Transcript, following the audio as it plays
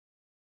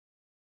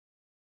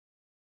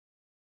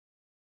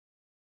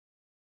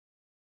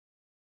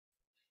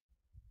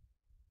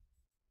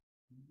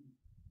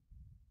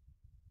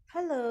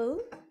Hello,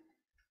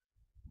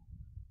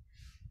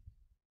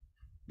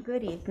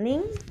 good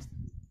evening.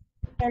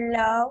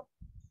 Hello,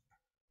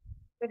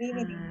 good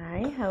evening.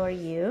 Hi, how are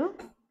you?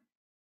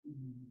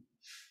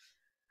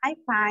 I'm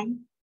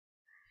fine.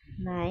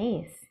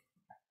 Nice.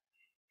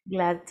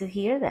 Glad to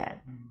hear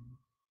that.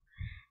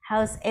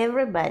 How's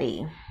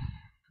everybody?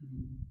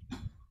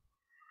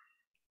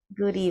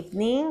 Good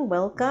evening,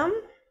 welcome.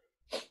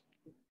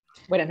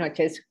 Buenas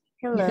noches.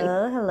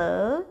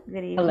 Hello,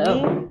 good Hello.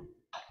 evening.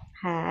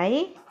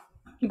 Hi,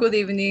 Good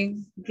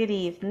evening. good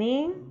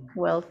evening,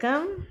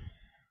 welcome.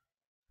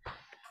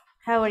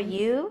 How are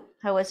you?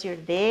 How was your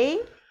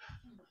day?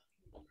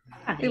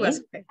 It was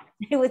okay.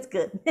 It was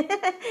good.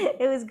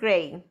 It was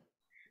great.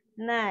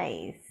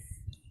 Nice.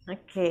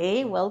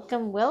 Okay,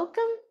 welcome.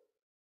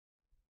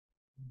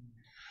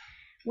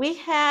 We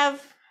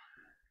have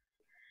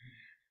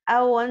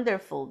a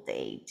wonderful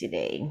day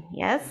today.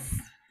 Yes,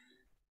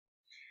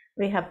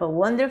 we have a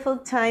wonderful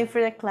time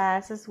for the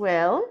class as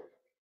well.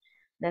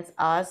 That's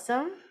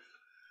awesome.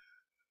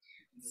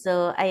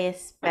 So I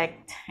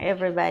expect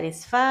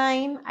everybody's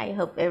fine. I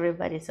hope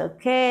everybody's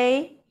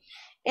okay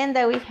and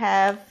that we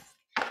have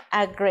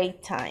a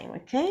great time.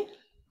 Okay,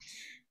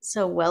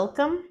 so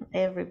welcome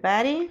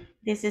everybody.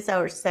 This is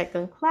our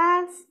second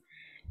class,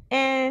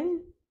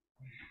 and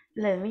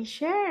let me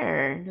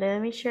share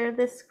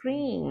the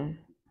screen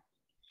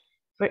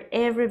for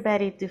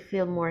everybody to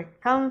feel more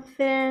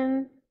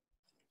confident.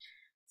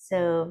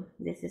 So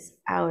this is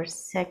our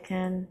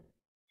second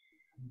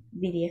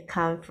video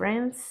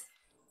conference.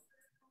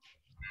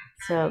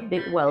 So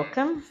big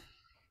welcome.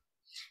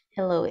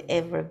 Hello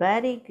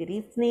everybody, good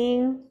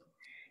evening.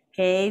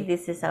 Okay,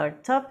 this is our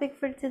topic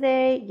for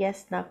today.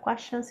 Yes, no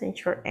questions and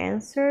short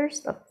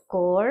answers, of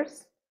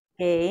course.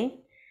 Okay,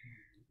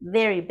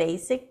 very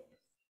basic.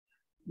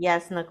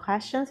 Yes, no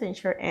questions and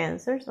short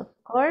answers, of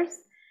course.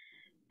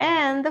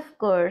 And of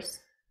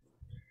course,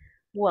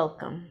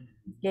 welcome.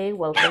 Okay,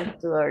 welcome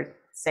to our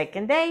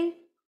second day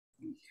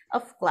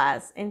of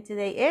class. And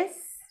today is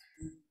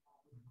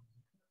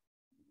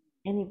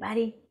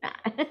anybody?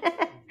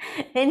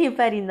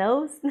 Anybody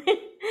knows?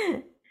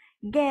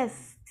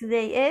 Guess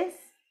today is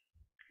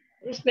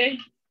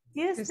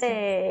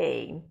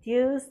Tuesday.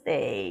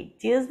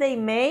 Tuesday,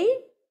 May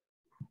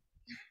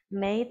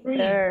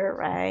 3rd,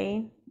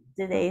 right?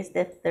 Today is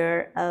the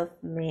 3rd of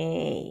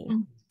May.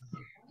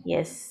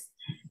 Yes.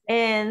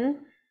 And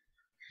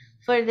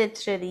for the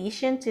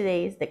tradition,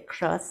 today is the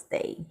cross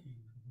day.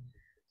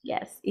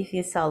 Yes, if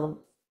you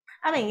celebrate.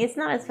 I mean, it's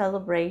not a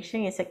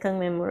celebration, it's a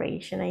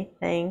commemoration, I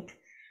think.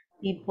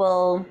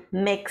 People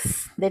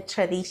mix the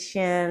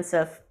traditions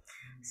of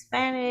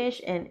Spanish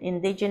and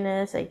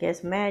indigenous, I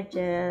guess,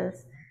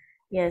 Mayas.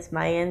 Yes,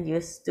 Mayan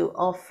used to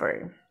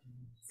offer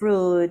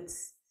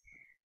fruits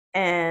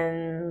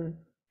and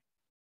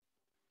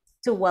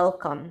to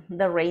welcome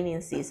the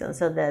raining season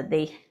so that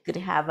they could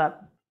have a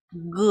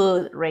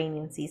good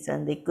raining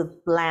season. They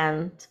could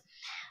plant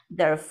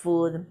their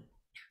food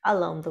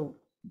along the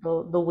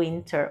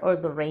winter or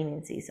the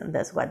raining season.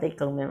 That's what they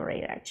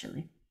commemorate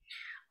actually.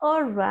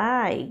 All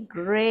right,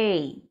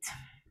 great.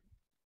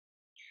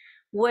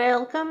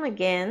 Welcome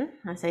again,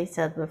 as I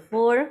said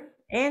before.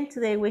 And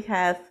today we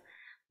have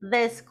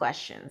these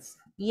questions.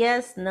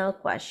 Yes, no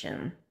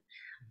question.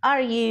 Are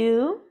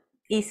you,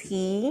 is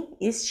he,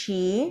 is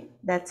she?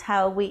 That's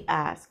how we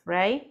ask,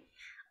 right?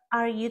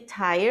 Are you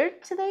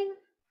tired today?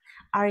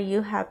 Are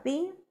you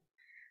happy?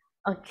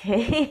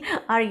 Okay.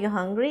 Are you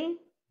hungry?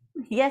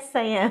 Yes,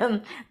 I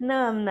am.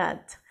 No, I'm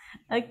not.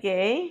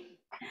 Okay.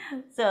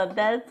 So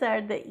that's are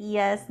the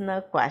yes,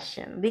 no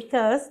question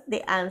because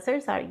the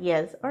answers are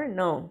yes or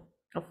no,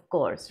 of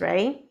course,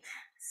 right?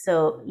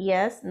 So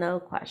yes, no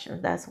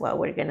questions. That's what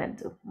we're gonna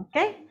do.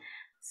 Okay.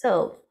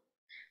 So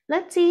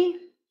let's see.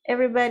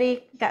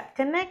 Everybody got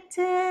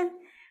connected.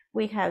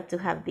 We have to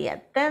have the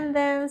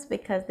attendance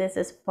because this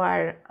is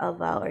part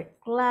of our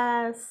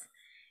class.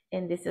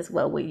 And this is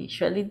what we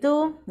usually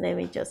do. Let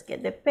me just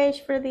get the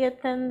page for the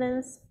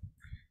attendance.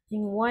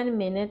 In 1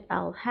 minute,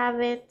 I'll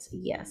have it.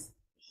 Yes,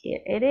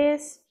 here it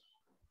is.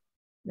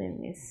 Let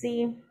me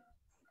see.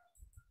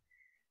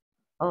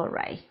 All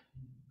right.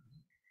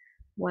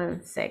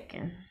 1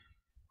 second.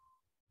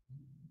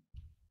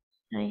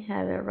 I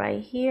have it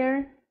right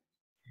here.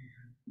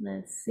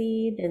 Let's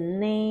see the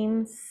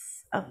names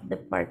of the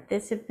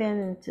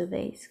participant in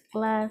today's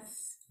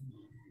class.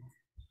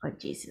 Oh,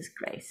 Jesus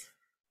Christ.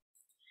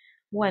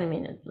 1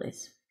 minute,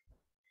 please.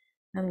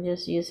 I'm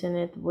just using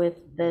it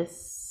with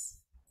this.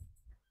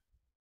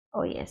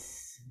 Oh,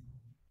 yes.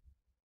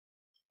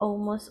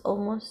 Almost.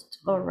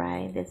 All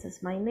right, this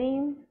is my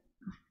name,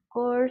 of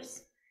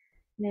course.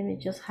 Let me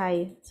just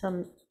hide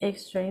some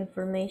extra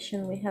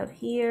information we have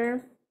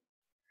here.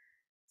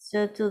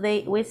 So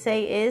today we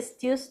say is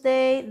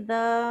Tuesday,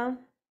 the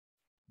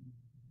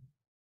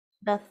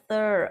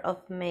 3rd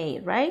of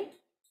May, right?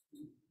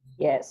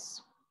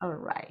 Yes. All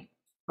right,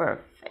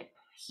 perfect.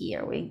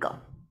 Here we go.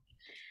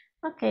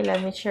 Okay,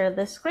 let me share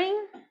the screen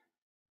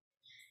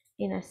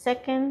in a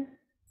second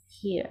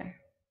here.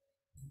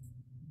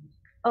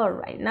 All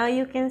right, now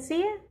you can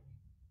see it.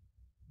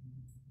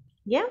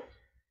 Yeah,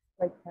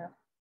 Right now.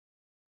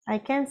 I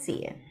can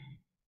see it.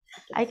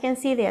 I can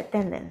see the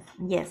attendance.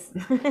 Yes.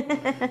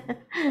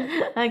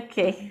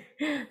 Okay.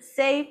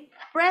 Say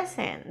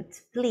present,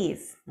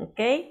 please.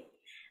 Okay.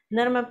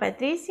 Norma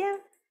Patricia.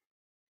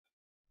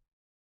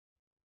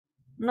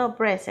 No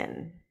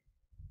present.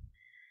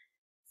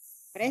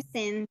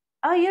 Present.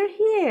 Oh, you're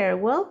here.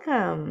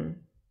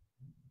 Welcome.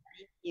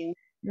 You.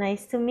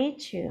 Nice to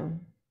meet you.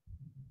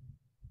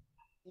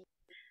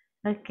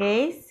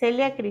 Okay.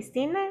 Celia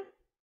Cristina.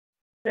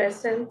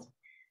 Present.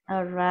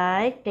 All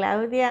right.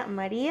 Claudia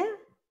Maria.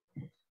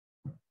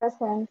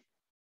 Present.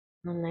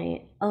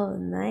 Oh,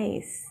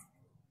 nice.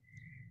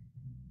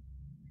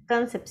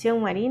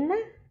 Concepción Marina.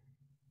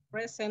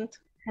 Present.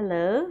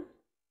 Hello.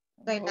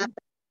 Soy la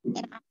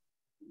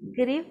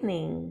Good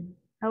evening.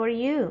 How are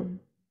you?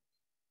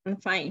 I'm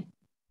fine.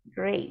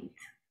 Great.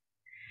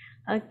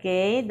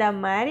 Okay,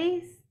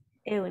 Damaris,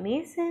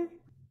 Eunice.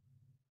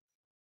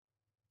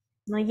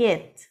 No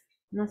yet.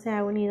 No se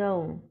ha unido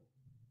aún.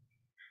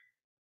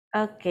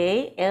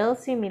 Okay,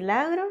 Elsie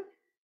Milagro.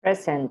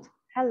 Present.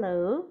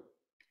 Hello.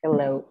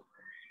 Hello.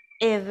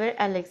 Ever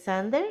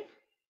Alexander.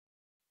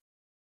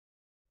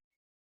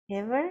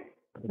 Ever.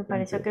 Me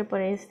pareció que por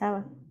ahí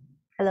estaba.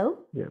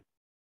 Hello. Yeah.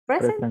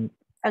 Present? Present.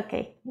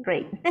 Okay,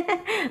 great.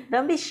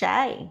 Don't be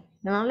shy.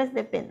 No les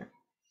dé pena.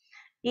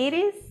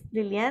 Iris,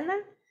 Liliana.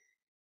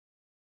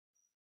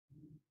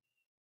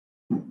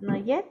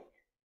 Not yet.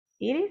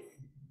 Iris.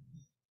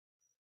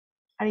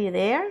 Are you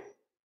there?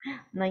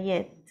 Not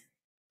yet.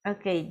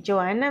 Okay,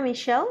 Joanna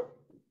Michelle.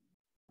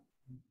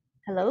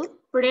 Hello.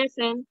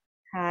 Present.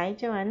 Hi,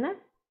 Joanna.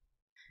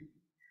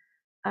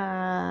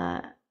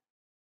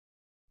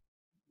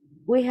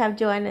 We have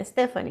Joanna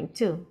Stephanie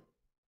too.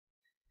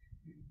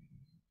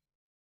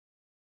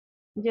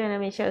 Joanna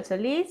Michelle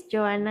Solis,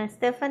 Joanna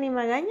Stephanie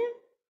Magaña.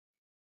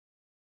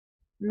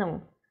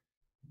 No.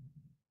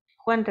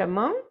 Juan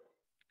Ramón.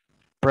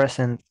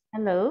 Present.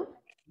 Hello.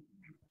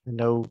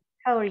 Hello.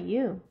 How are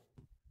you?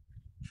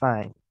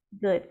 Fine.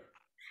 Good.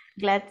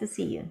 Glad to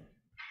see you.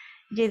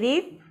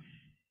 Judith.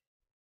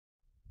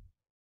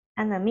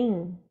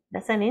 Anamin.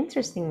 That's an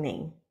interesting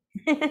name.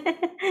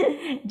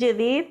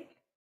 Judith.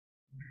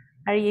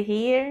 Are you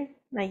here?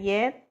 Not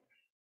yet.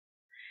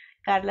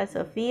 Carla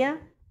Sofia.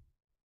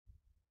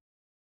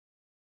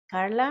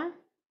 Carla.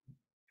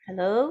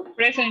 Hello.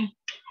 Present.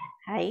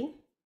 Hi.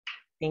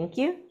 Thank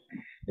you.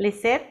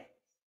 Lisette.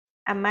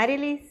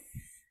 Amarilis.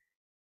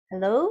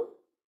 Hello.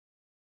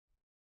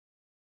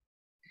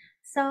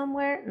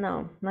 Somewhere?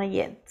 No, not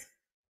yet.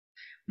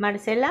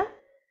 Marcela.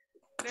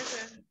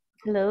 Present.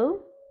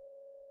 Hello.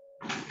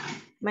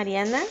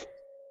 Mariana.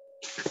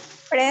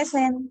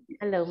 present.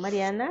 Hello,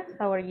 Mariana.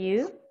 How are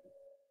you?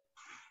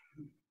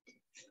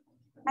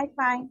 I'm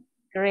fine.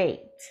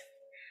 Great.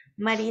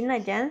 Marina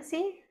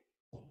Jansi.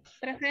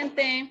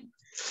 Presente.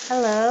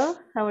 Hello.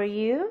 How are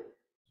you?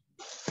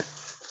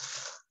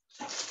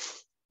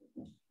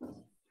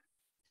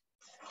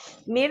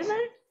 Mirna.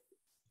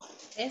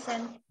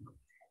 Present.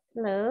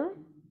 Hello.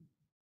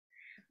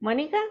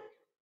 Mónica.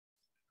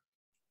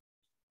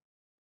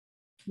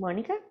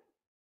 Mónica.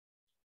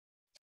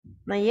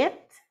 Not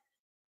yet.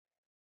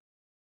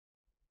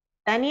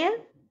 Tania.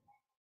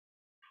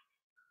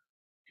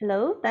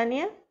 Hello,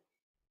 Tania.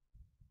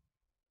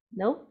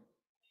 No.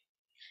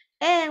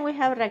 And we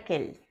have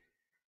Raquel.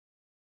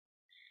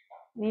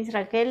 Miss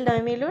Raquel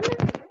Noemi Luna.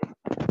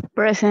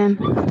 Present.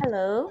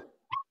 Hello.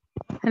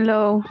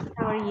 Hello.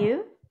 How are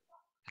you?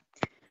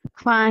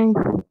 Fine.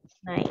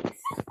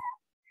 Nice.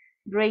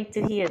 Great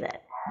to hear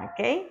that.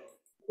 Okay.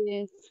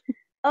 Yes.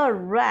 All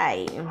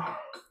right.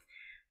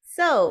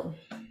 So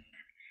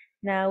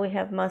now we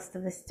have most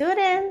of the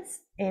students,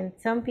 and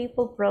some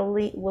people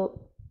probably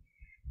will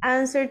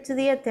answer to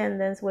the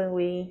attendance when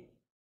we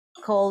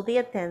call the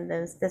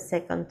attendance the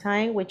second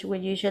time, which we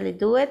usually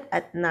do it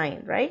at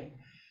 9, right?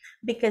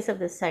 Because of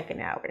the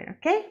second hour.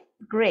 Okay,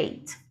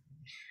 great.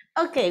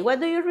 Okay, what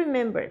do you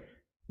remember?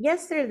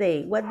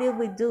 Yesterday, what did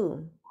we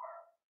do?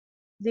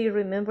 Do you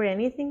remember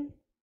anything?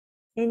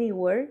 Any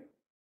word?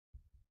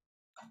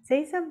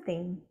 Say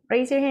something.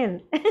 Raise your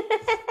hand.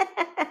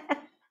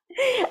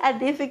 A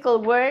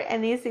difficult word,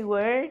 an easy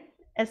word,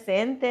 a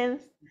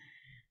sentence,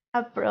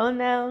 a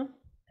pronoun.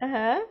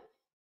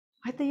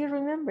 What do you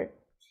remember?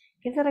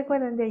 ¿Qué se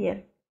recuerdan de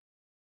ayer?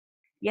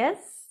 Yes,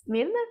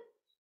 Mirna?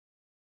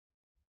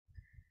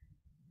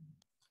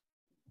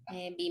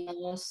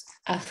 Vimos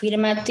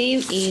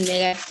affirmative y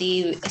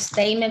negative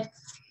statement.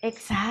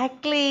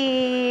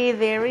 Exactly.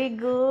 Very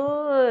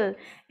good.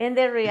 And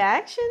the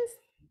reactions?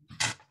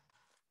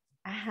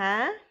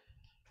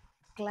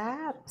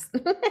 Claps.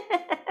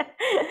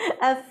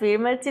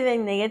 Affirmative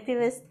and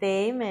negative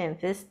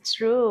statements. It's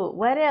true.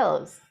 What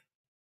else?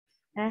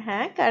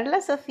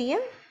 Carla, Sofia,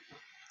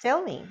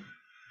 tell me.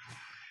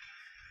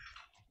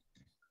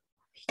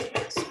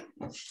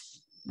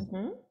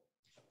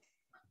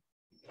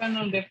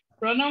 The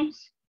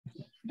pronouns.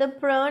 The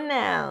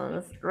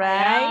pronouns, I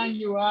right? am,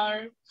 you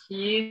are,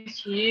 he is,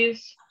 she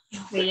is,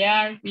 they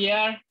are, we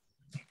are.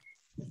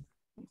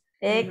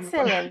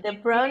 Excellent. The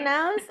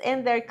pronouns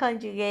and their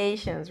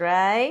conjugations,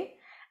 right?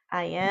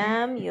 I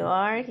am, you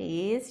are,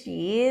 he is,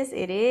 she is,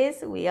 it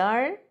is, we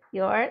are,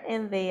 you are,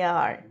 and they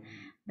are.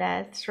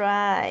 That's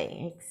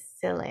right.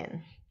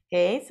 Excellent.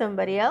 Okay,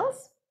 somebody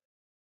else?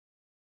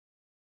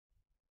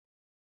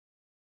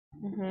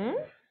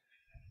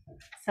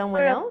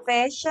 Someone else?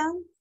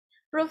 Profession.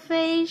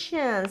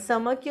 Professions,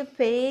 some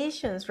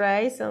occupations,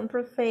 right? Some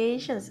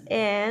professions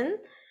and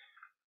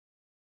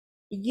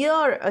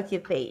your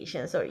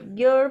occupations or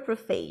your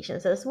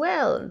professions as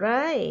well,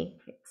 right?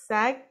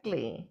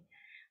 Exactly.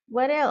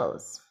 What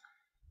else?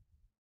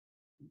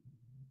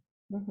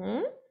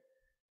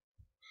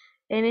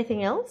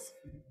 Anything else?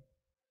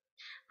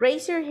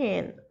 Raise your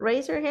hand.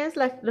 Raise your hands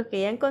los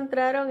que ya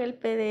encontraron el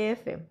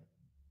PDF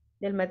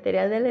del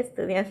material del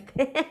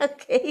estudiante.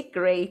 Okay,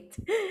 great.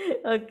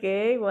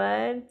 Okay,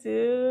 1,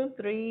 2,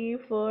 3,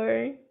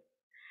 4.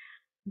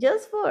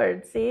 Just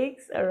 4,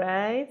 6, all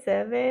right,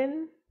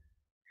 7.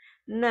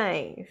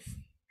 Nice.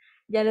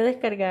 ¿Ya lo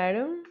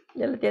descargaron?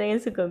 ¿Ya lo tienen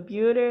en su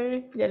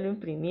computer? ¿Ya lo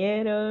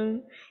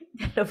imprimieron?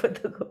 ¿Ya lo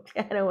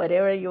fotocopiaron?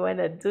 Whatever you want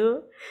to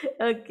do.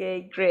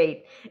 Okay,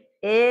 great.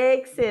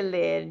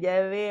 Excelente.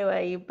 Ya veo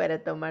ahí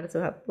para tomar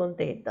sus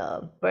apuntes y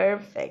todo.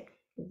 Perfect.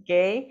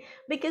 Okay,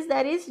 because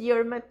that is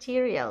your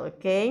material,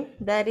 okay?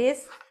 That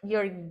is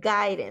your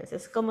guidance.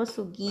 Es como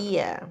su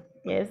guía,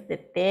 yes, de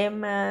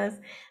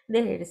temas, de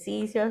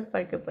ejercicios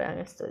para que puedan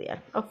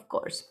estudiar, of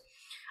course.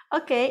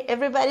 Okay,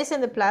 everybody's in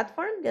the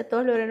platform. ¿Ya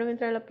todos lograron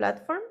entrar a la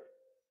platform?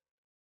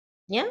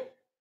 Yeah?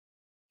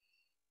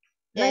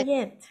 Not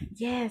yet.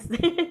 Yes.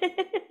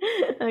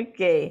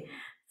 Okay,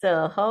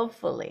 so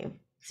hopefully,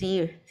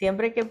 sí,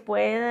 siempre que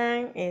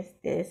puedan,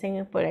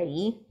 desen por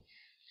ahí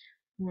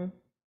un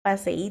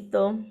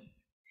paseíto.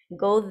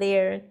 Go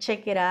there,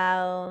 check it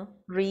out,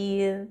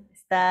 read,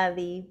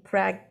 study,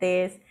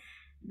 practice.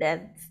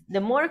 That the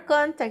more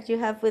contact you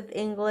have with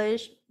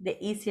English, the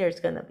easier it's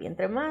gonna be.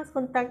 Entre más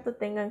contacto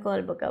tengan con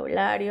el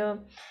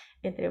vocabulario,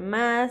 entre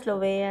más lo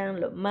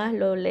vean, más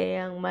lo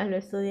lean, más lo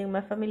estudien,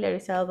 más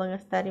familiarizados van a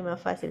estar y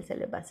más fácil se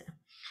les va a hacer.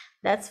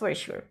 That's for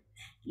sure.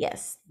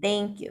 Yes,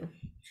 thank you.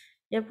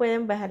 Ya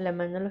pueden bajar la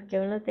mano los que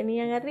aún lo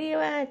tenían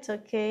arriba. It's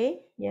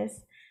okay.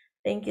 Yes,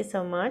 thank you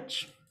so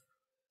much.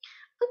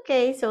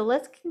 Okay, so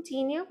let's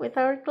continue with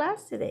our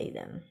class today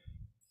then.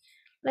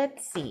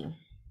 Let's see.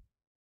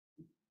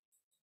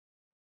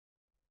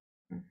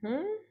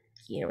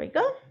 Here we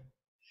go.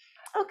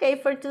 Okay,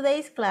 for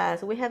today's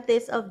class, we have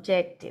this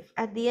objective.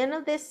 At the end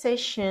of this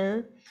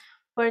session,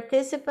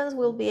 participants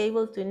will be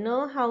able to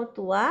know how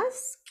to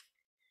ask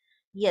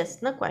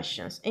yes, no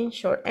questions and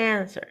short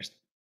answers.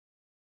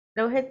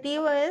 El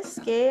objetivo es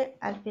que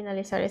al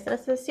finalizar esta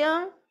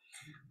sesión,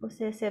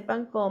 ustedes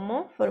sepan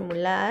cómo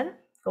formular,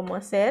 cómo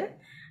hacer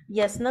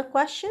yes, no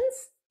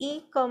questions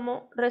y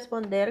cómo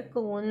responder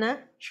con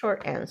una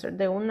short answer,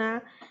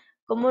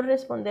 cómo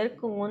responder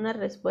con una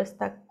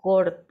respuesta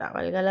corta,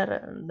 valga la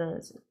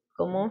redundancia,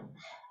 cómo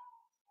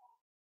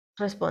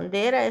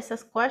responder a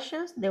esas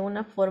questions de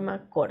una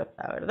forma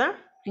corta, ¿verdad?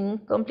 Sin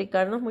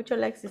complicarnos mucho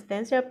la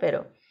existencia,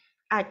 pero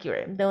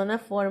accurate, de una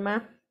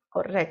forma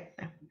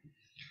correcta.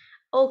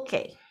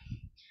 Okay.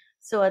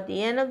 So at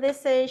the end of this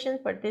session,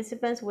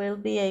 participants will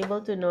be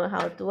able to know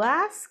how to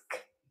ask.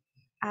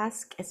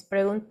 Ask es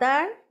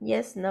preguntar,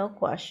 yes, no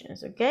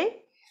questions,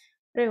 okay?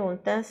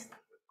 Preguntas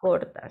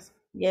cortas,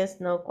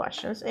 yes, no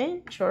questions,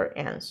 and short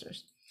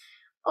answers.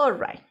 All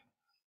right.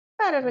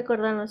 Para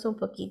recordarnos un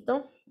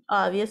poquito,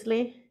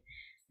 obviously,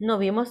 no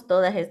vimos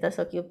todas estas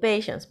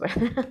occupations,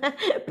 ¿verdad?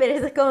 Pero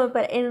eso es como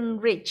para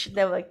enrich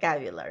the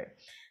vocabulary.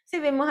 Si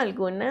vimos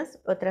algunas,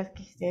 otras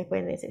que ustedes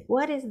pueden decir,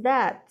 what is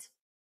that?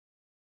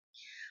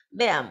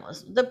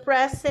 Veamos, the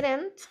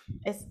president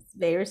is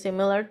very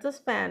similar to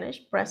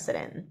Spanish,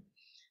 president.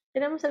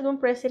 ¿Tenemos algún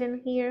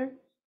president here?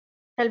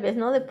 Tal vez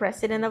no the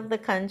president of the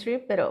country,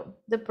 pero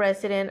the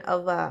president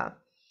of a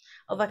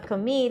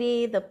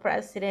committee, the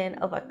president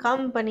of a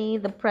company,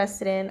 the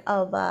president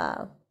of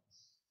an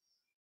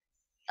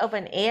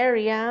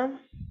area,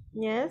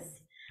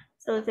 yes?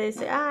 So they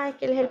say,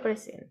 que él es el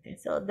presidente.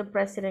 So the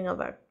president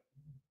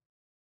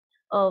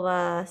of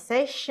a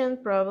session,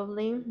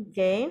 probably,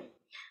 okay?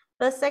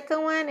 The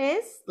second one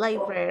is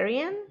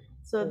librarian.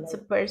 So it's a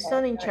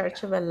person in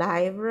charge of a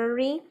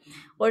library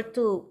or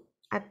to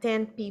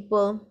attend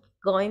people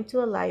going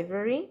to a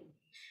library.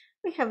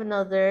 We have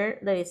another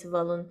that is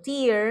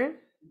volunteer.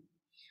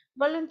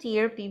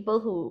 Volunteer, people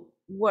who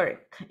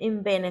work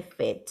in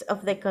benefit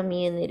of the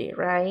community,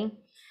 right?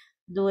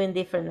 Doing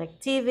different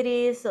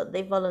activities, so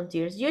they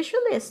volunteers.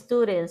 Usually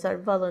students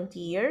are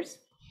volunteers.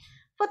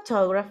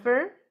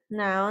 Photographer,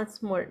 now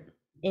it's more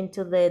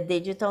into the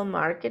digital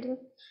marketing,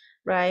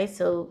 right?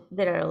 So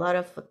there are a lot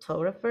of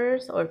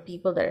photographers or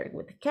people that are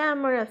with the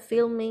camera,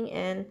 filming,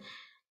 and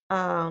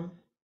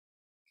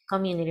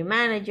community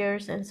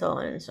managers, and so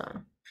on and so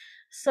on.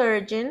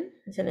 Surgeon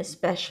is a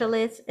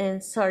specialist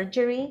in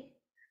surgery,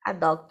 a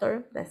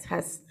doctor that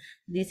has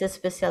this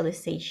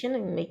specialization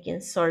in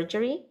making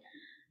surgery,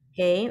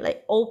 okay,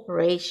 like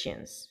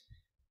operations.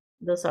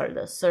 Those are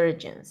the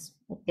surgeons,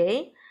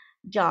 okay?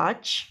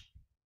 judge.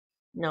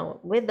 No,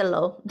 with the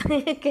law.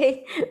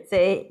 Okay,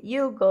 say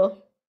you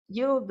go,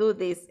 you do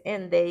this,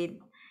 and they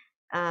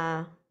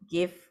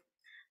give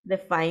the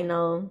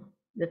final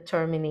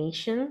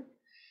determination.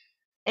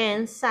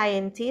 And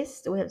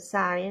scientists, we have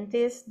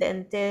scientists,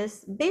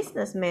 dentists,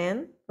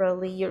 businessmen,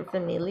 probably you're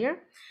familiar.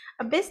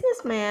 A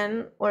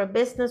businessman or a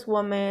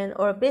businesswoman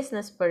or a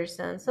business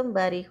person,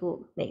 somebody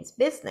who makes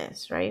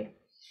business, right?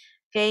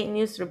 Okay,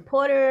 news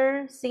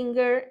reporter,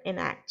 singer, and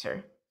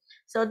actor.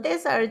 So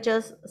these are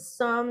just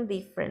some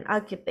different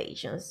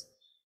occupations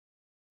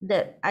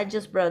that I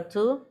just brought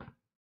to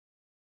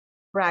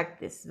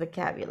practice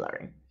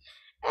vocabulary.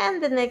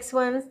 And the next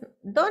ones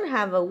don't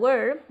have a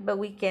word, but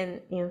we can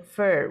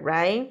infer,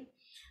 right?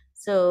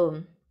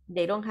 So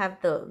they don't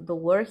have the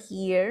word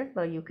here,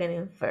 but you can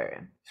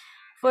infer.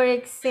 For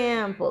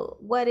example,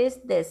 what is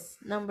this?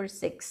 Number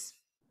 6.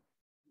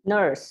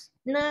 Nurse.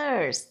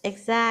 Nurse,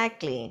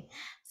 exactly.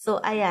 So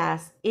I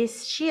ask,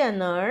 is she a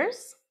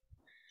nurse?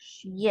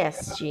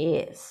 Yes, she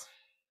is.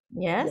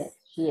 Yes? Yes,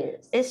 she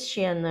is. Is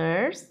she a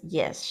nurse?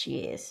 Yes,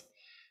 she is.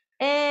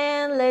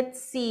 And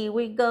let's see,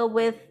 we go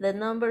with the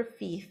number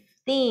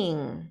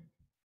 15.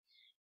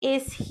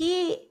 Is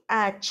he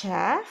a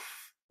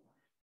chef?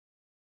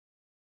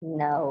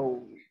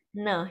 No.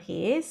 No,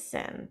 he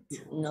isn't.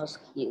 No,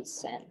 he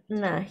isn't.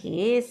 No,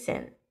 he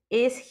isn't.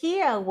 Is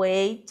he a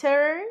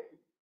waiter?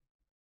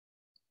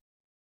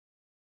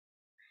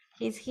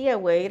 Is he a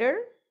waiter?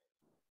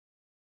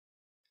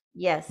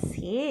 Yes,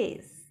 he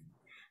is.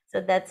 So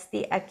that's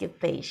the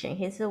occupation.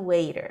 He's a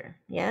waiter.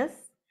 Yes?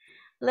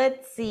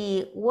 Let's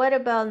see. What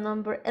about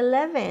number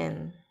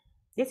 11?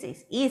 This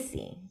is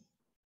easy.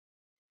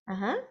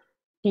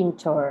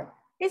 Painter.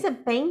 He's a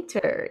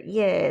painter.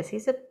 Yes,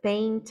 he's a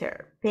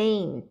painter.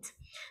 Paint.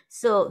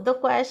 So the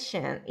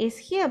question, is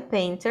he a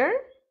painter?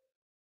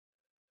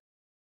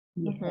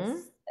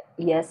 Yes.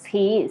 Yes,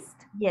 he is.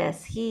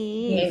 Yes,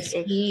 he is.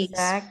 Yes, he is.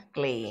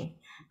 Exactly.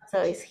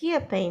 So is he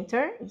a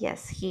painter?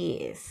 Yes, he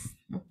is.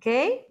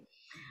 Okay.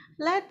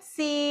 Let's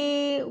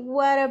see.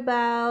 What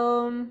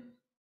about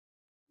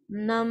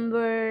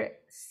number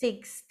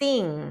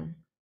 16?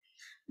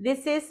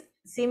 This is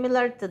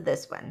similar to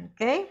this one.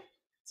 Okay.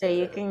 So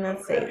you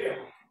cannot say,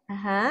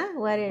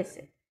 what is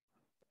it?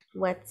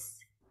 What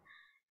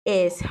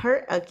is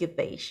her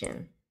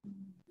occupation?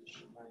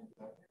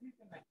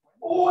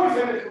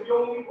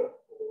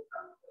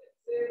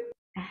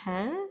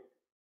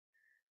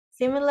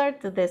 Similar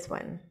to this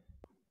one.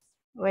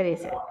 What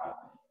is it?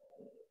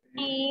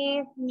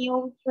 Is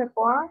news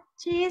report?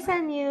 She is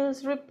a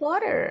news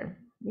reporter.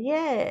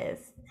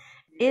 Yes.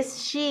 Is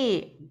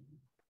she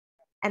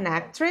an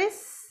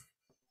actress?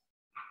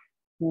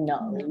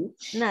 No.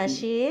 No,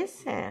 she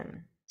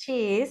isn't.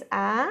 She is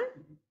a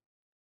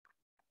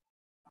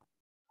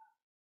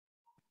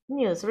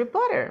news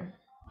reporter.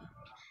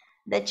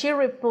 That she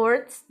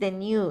reports the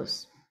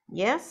news.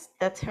 Yes,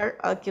 that's her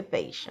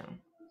occupation.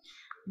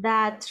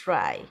 That's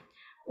right.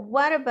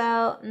 What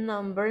about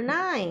number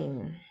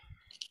 9?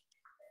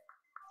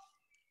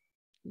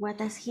 What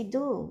does he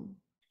do?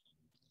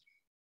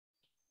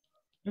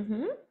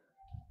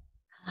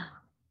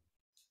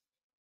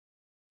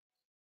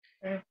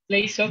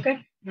 Play soccer?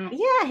 No.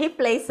 Yeah, he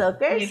plays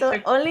soccer, He's so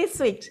a- only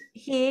switch.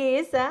 He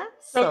is a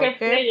soccer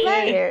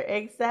player.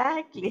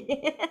 Exactly.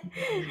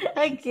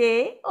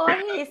 Okay, or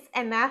he's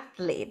an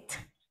athlete.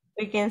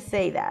 We can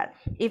say that.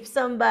 If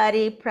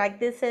somebody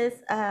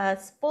practices a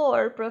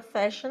sport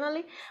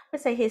professionally, we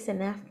say he's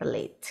an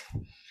athlete.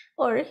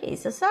 Or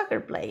he's a soccer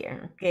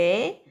player,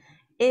 okay?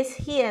 Is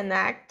he an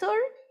actor?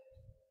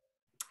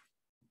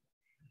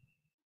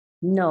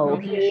 No, No,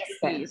 he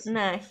he isn't.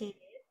 No, he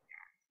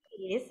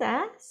is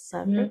a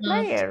soccer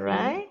player,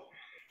 right?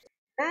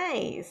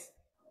 Nice.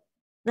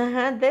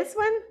 This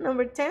one,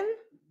 number 10,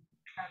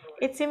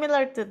 it's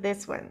similar to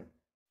this one.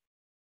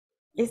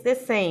 It's the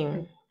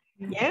same.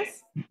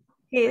 Yes?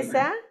 He's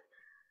a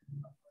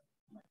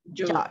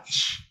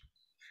judge.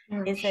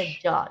 He's a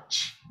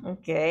judge.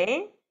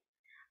 Okay.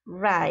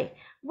 Right.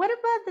 What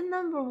about the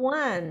number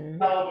 1?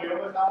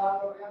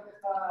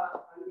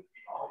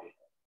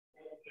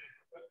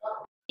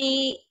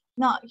 He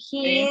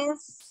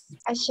is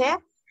a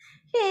chef.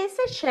 He is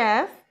a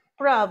chef,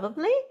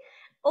 probably.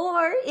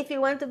 Or if you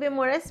want to be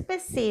more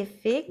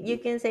specific, you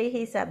can say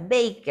he's a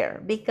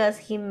baker because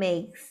he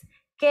makes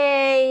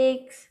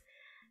cakes,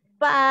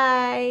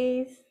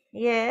 pies.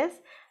 Yes.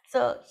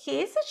 So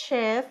he's a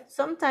chef.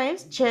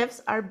 Sometimes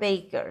chefs are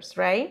bakers,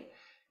 right?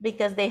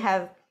 Because they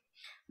have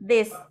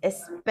this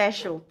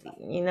specialty,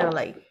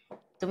 like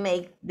to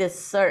make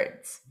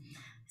desserts.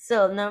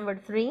 So number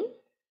 3.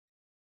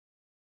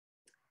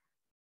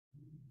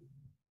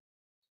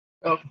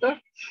 Doctor?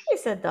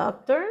 He's a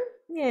doctor.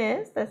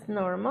 Yes, that's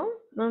normal.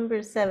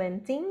 Number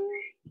 17.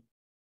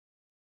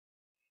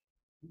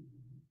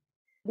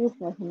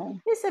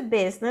 Businessman. He's a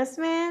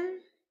businessman.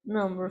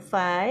 Number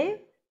 5.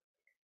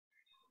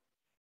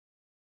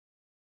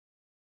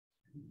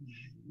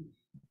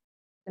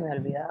 Se me ha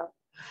olvidado.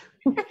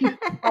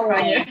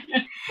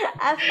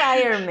 A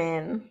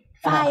fireman.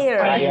 Fire.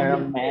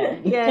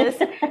 Fireman.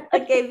 Yes.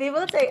 Okay,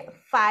 people say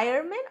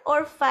firemen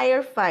or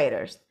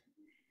firefighters.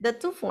 The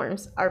two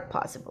forms are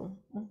possible.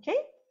 Okay.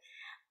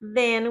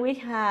 Then we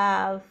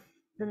have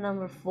the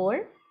number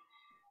 4.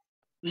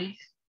 Please.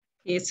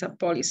 It's a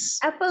police.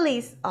 A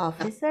police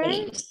officer.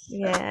 Police.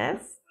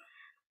 Yes.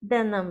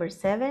 The number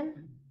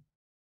 7.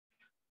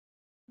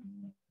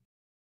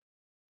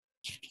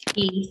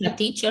 He's a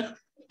teacher.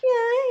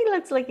 Yeah, he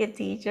looks like a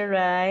teacher,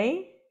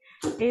 right?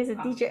 He's a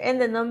teacher. And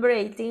the number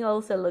 18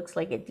 also looks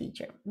like a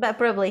teacher. But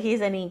probably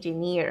he's an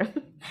engineer,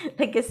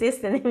 like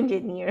assistant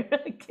engineer.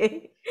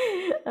 Okay.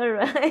 All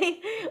right.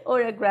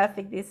 Or a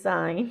graphic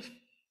design.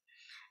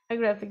 A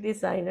graphic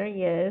designer,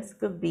 yes,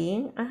 could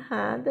be.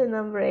 The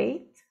number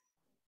 8.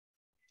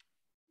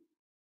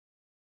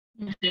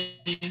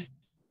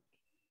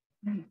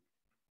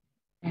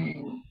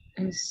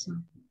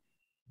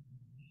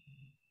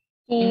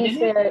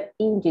 He's an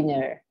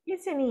engineer.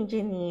 He's an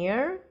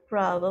engineer,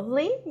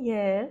 probably.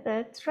 Yeah,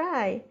 that's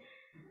right.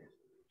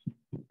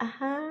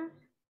 And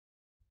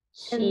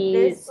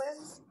this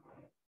one?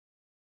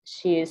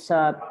 She's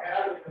a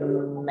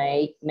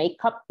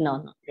makeup.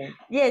 No.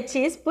 Yeah,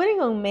 she's putting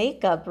on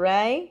makeup,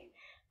 right?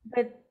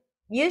 But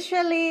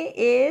usually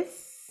is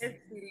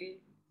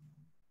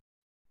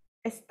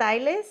a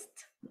stylist.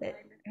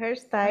 Her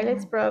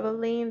stylists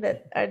probably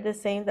that are the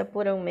same that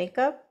put on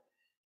makeup.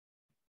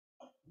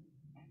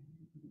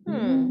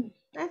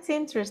 That's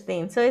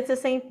interesting. So it's the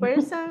same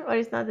person or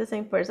it's not the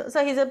same person?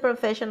 So he's a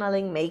professional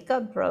in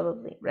makeup,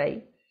 probably,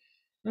 right?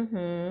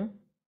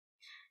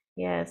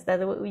 Yes,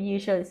 that's what we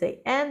usually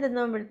say. And the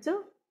number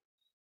 2?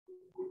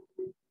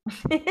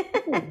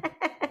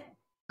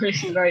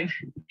 Right.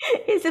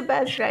 He's a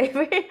bus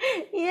driver.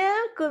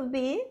 Yeah, could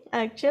be.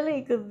 Actually,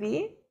 it could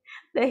be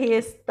that he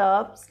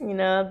stops,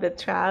 the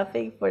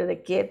traffic for the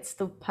kids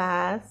to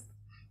pass.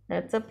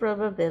 That's a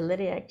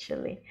probability,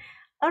 actually.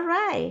 All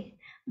right.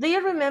 Do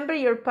you remember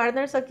your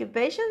partner's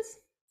occupations?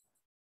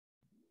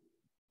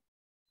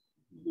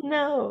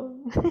 No.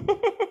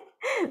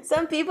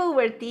 Some people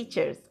were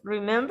teachers,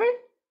 remember?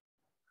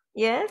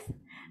 Yes?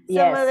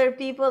 Some other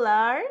people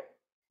are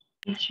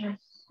Teachers.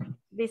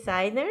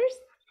 designers.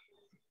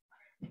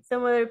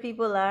 Some other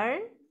people are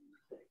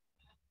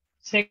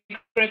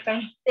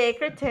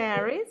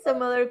secretaries.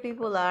 Some other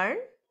people are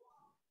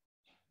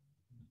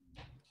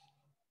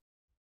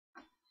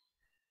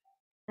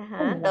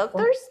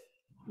doctors,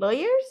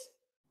 lawyers,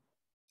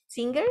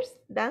 singers,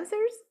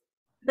 dancers.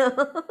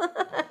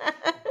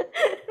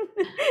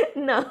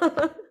 No.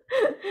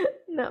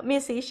 No,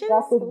 musicians.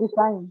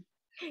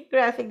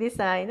 Graphic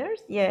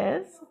designers,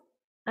 yes.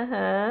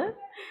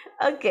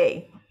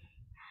 Okay.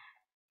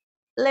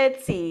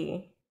 Let's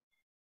see.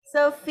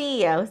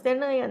 Sofía, usted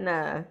no diga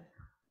nada.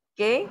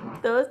 ¿Ok?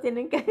 Todos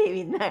tienen que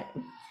adivinar.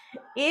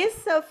 Is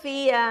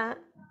Sofía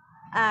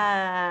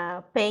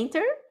a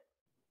painter?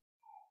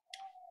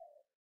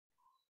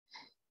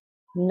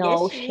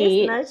 No, yes,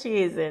 she is. No,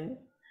 she isn't.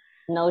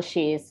 No,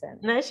 she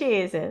isn't. No,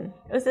 she isn't.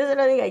 Usted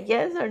solo diga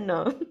yes or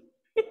no.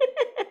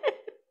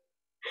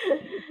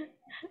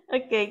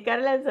 Okay,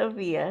 Carla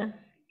Sofía.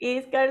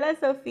 Is Carla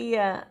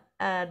Sofía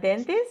a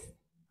dentist?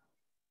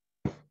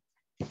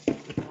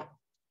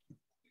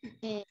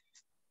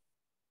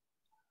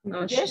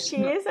 No, Yes, she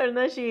is or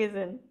no, she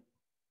isn't?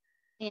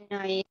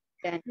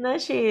 No,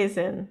 she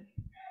isn't.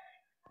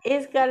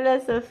 Is Carla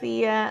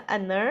Sofía a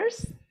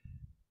nurse?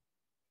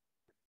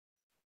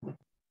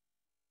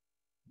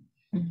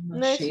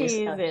 No, she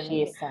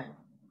isn't.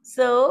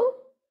 So,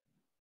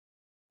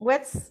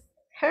 what's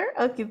her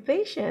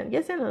occupation?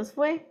 Ya se nos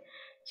fue.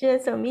 She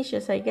has some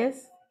issues, I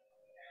guess,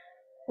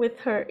 with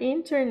her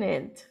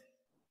internet.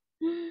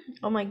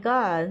 Oh my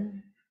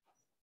God.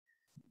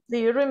 Do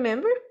you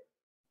remember?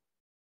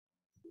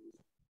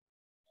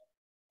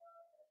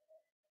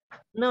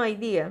 No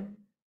idea.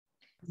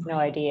 No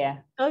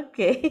idea.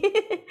 Okay,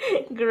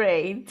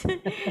 great.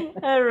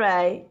 All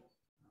right.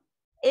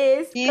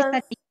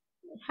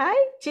 Hi,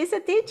 she's a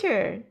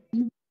teacher.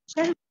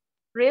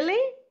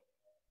 Really?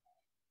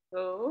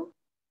 No.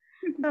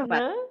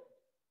 No?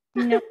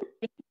 No.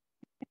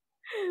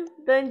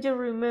 Don't you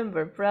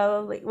remember?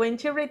 Probably. When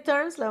she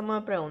returns, la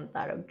vamos a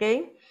preguntar,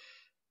 okay?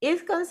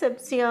 Is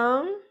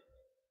Concepción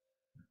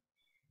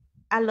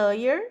a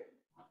lawyer?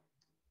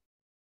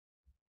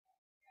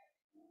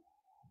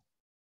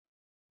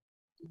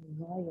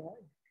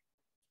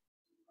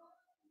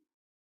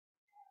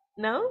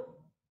 No?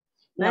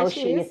 No,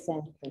 she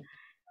isn't.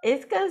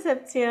 Is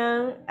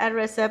Concepción a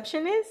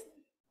receptionist?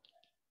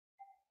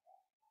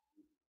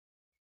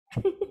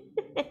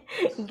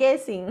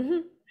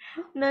 Guessing.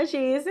 No,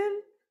 she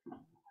isn't.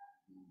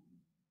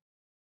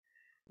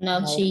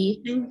 No,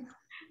 she isn't.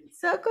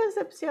 So,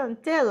 Concepción,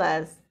 tell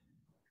us.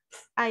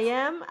 I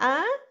am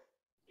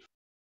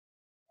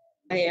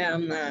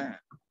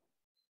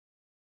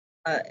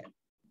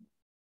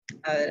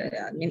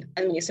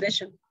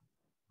administration.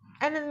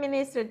 an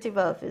administrative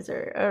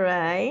officer. All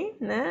right,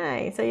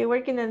 nice. So you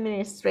work in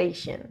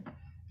administration.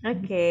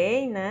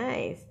 Okay,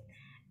 nice.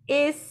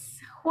 Is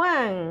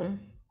Juan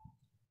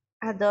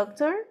a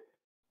doctor?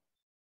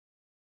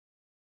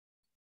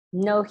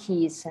 No,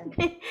 he isn't.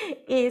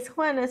 Is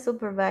Juan a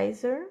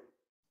supervisor?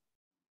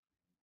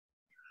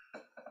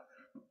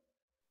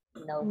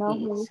 No, No, he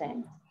he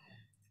isn't.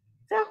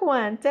 So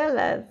Juan, tell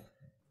us.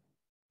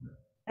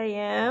 I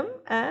am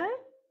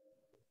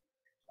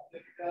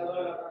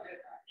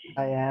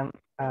I am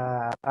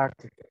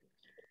architect.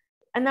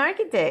 an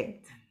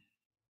architect.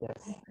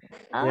 Yes.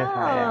 Oh, Yes,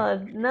 I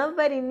am.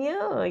 nobody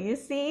knew. You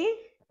see?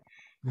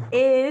 Mhm.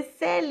 Is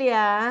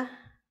Celia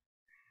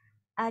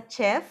a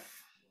chef?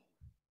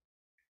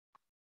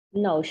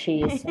 No,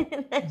 she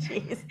isn't. No, she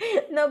is.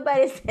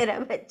 Nobody said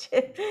I'm a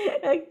chef.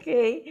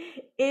 Okay.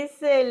 Is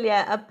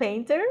Celia a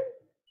painter?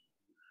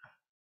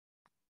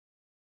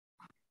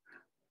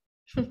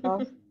 no,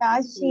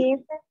 she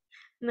isn't.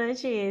 No,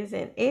 she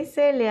isn't. Is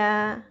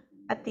Celia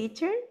a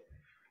teacher?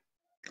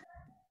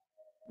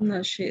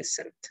 No, she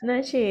isn't.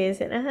 No, she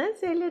isn't.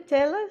 Celia,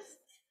 tell us.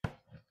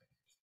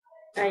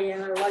 I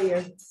am a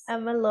lawyer.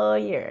 I'm a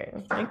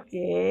lawyer.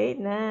 Okay,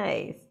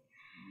 nice.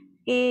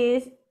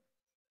 Is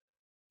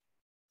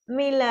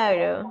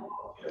Milagro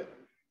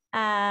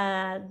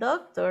a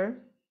doctor?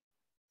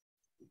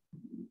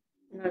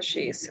 No,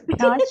 she isn't.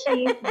 No,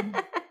 she isn't.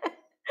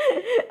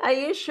 Are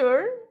you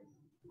sure?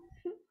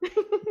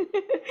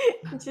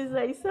 She's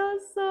like,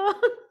 so.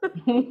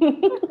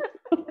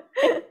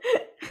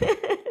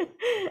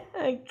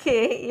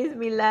 Okay, is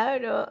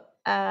Milagro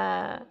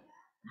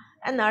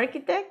an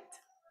architect?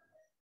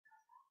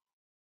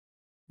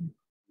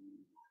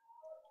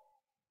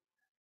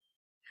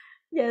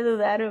 Ya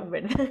dudaron,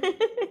 ¿verdad?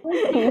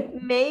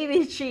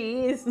 Maybe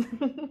she is.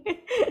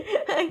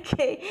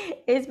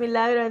 Okay, is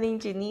Milagro an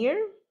engineer?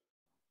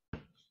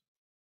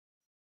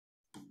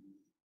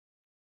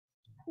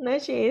 No,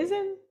 she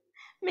isn't.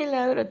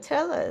 Milagro,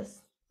 tell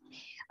us.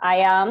 I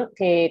am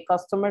a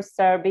customer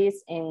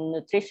service and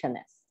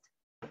nutritionist.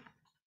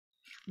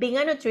 Being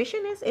a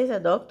nutritionist is a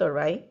doctor,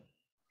 right?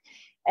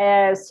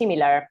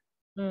 Similar.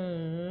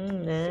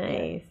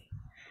 Nice.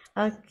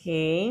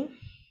 Okay.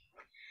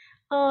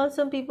 Oh,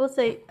 some people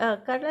say,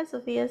 Carla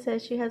Sofia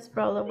says she has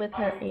problem with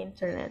her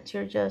internet.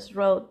 She just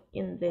wrote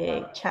in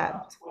the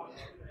chat.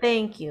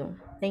 Thank you.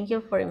 Thank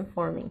you for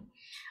informing.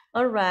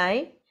 All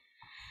right.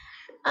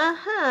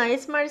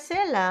 It's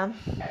Marcela.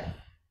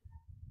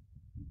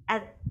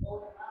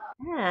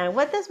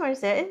 What does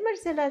Marcela? Is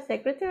Marcela a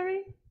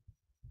secretary?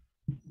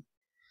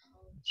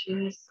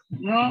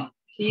 No,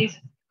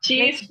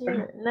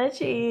 No,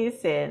 she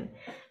isn't.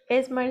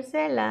 Is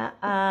Marcela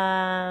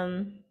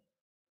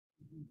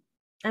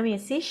a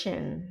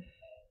musician?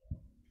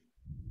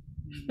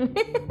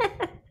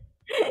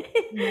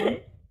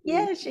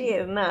 Yeah, she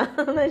is. No,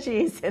 no,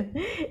 she isn't.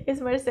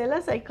 Is Marcela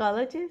a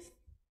psychologist?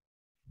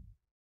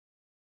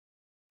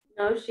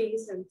 No, she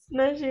isn't.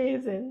 No, she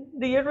isn't.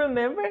 Do you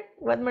remember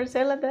what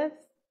Marcela does?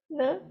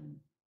 No?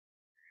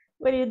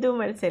 What do you do,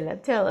 Marcela?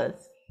 Tell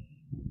us.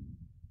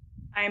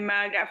 I'm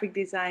a graphic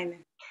designer.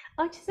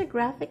 Oh, she's a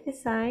graphic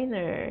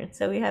designer.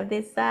 So we have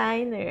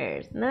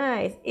designers.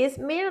 Nice. Is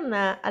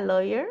Mirna a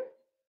lawyer?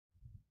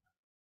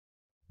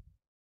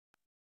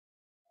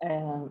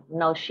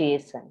 No, she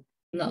isn't.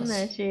 No.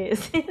 No, she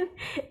isn't.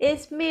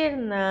 Is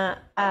Mirna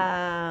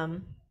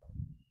a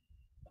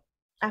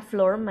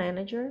floor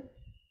manager?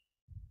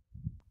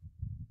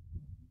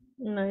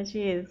 No,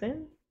 she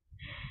isn't.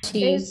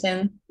 She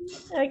isn't.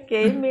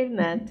 Okay,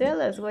 Mirna,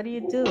 tell us, what do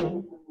you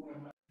do?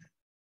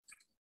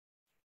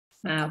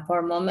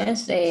 For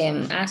moments,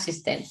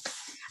 assistant.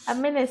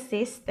 I'm an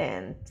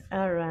assistant.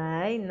 All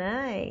right,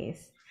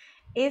 nice.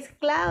 Is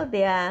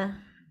Claudia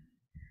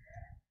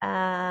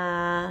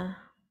an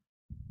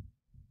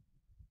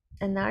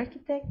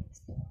architect?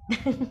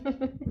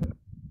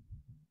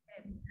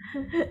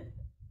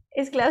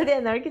 Is Claudia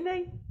an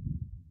architect?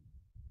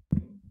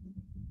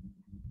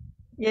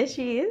 Yes,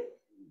 she is.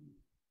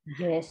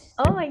 Yes.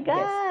 Oh my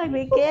God,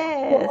 we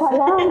guess.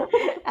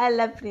 A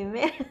la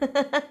primera.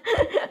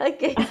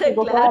 Okay, so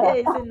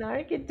Claudia is an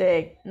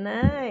architect.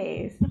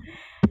 Nice.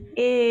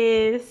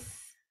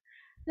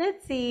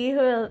 Let's see, who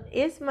else?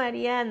 Is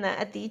Mariana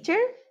a teacher?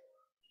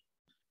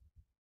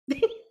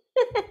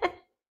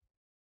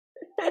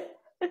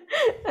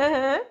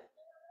 Uh-huh.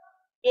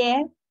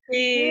 Yes,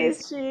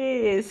 Yes, she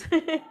is.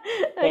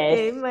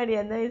 Okay,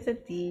 Mariana is a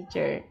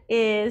teacher.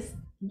 Is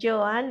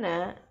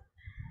Joanna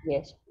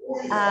Yes.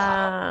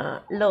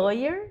 a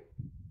lawyer?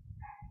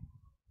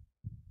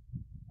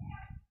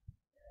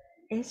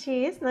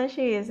 She is? No,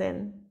 she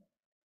isn't.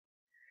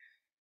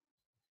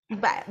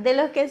 De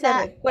los que se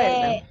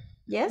recuerdan.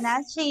 Yes? no,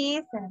 she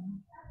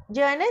isn't.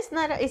 Joanna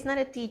is not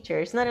a teacher.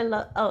 It's not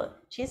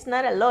she's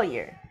not a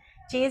lawyer.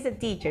 She is a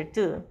teacher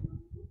too.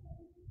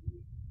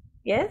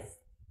 Yes?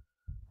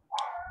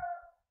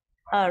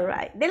 All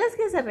right. De los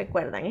que se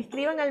recuerdan,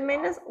 escriban al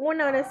menos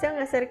una oración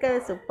acerca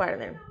de su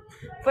partner.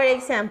 For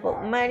example,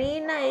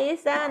 Marina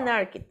is an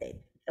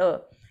architect.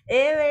 O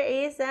Ever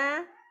is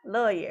a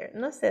lawyer.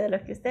 No sé, de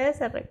los que ustedes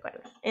se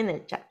recuerdan en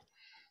el chat.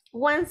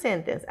 One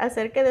sentence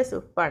acerca de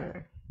su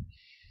partner.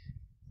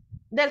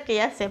 Del que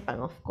ya sepan,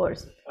 of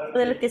course. O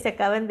de los que se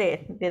acaban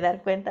de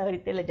dar cuenta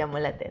ahorita y les llamó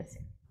la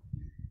atención.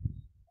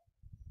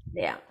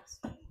 Veamos.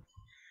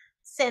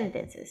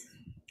 sentences.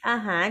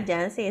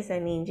 Jancy is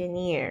an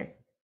engineer.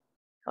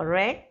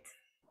 Correct?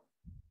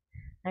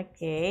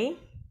 Okay.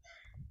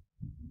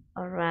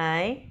 All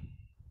right.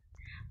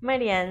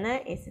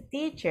 Mariana is a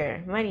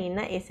teacher.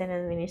 Marina is an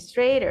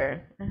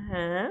administrator.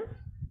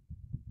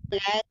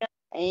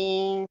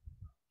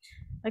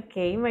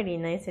 Okay,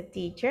 Marina is a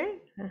teacher.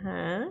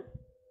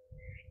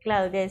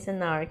 Claudia is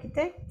an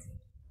architect.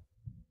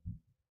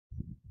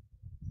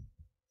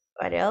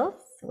 What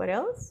else? What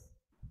else?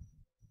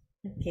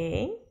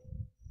 Okay.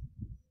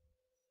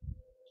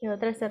 ¿Qué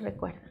otra se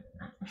recuerda?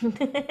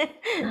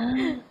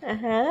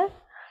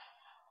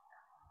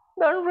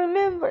 Don't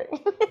remember.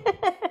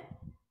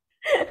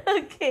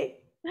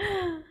 Okay.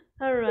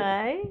 All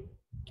right.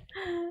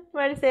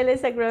 Marcela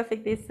is a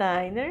graphic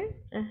designer.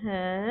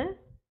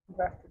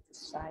 Graphic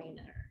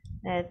designer.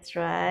 That's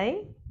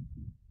right.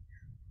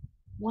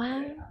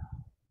 Juan.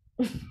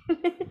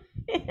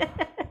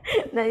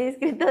 Nadie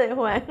escrito de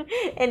Juan.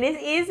 And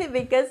it's easy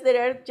because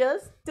there are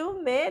just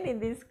two men in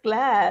this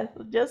class.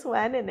 Just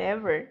one and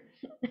ever.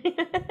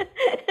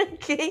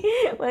 Okay.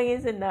 Juan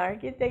is an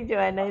architect.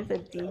 Joanna is a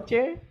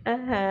teacher.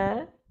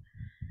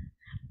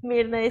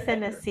 Mirna is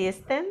an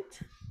assistant.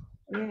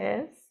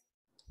 Yes.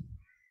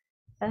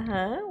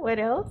 What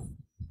else?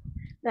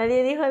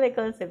 Nadie dijo de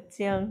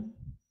Concepción.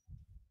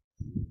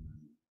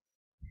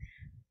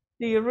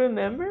 Do you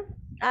remember?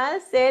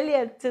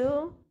 Celia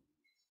too.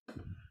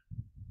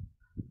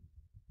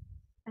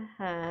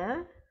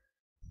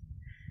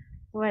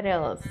 What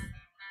else?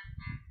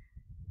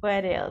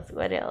 What else?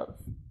 What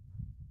else?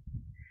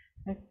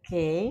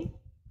 Okay.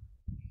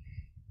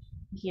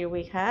 Here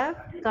we have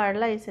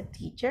Carla is a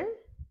teacher.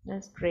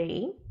 That's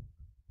great.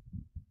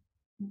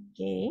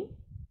 Okay.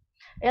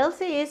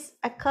 Elsie is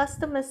a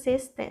custom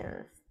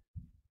assistant.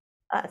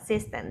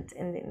 Assistant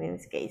in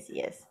this case,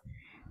 yes.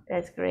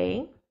 That's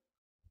great.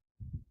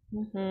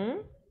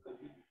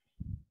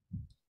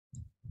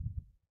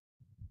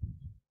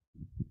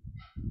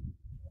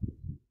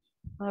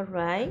 All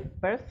right,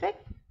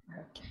 perfect.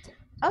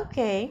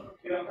 Okay.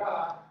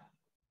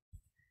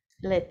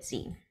 Let's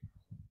see.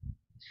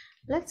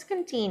 Let's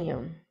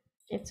continue.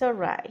 It's all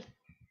right.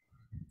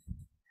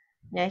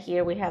 Now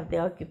here we have the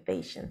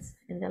occupations.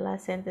 In the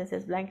last sentence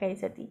is Blanca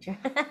is a teacher.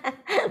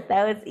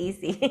 That was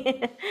easy.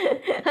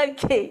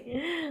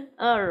 Okay.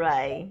 All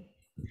right.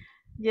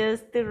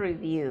 Just to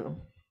review.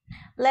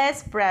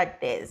 Let's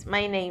practice.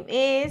 My name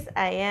is,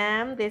 I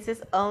am. This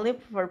is only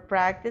for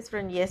practice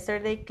from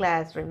yesterday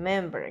class.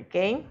 Remember,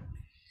 okay?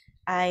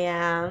 I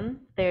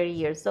am 30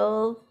 years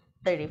old,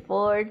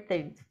 34,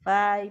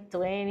 35,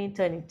 20,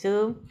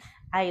 22.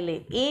 I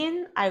live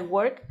in, I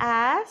work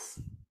as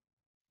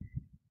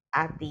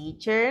a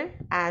teacher,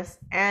 as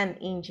an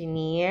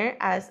engineer,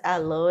 as a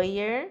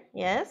lawyer,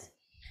 yes.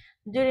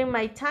 During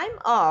my time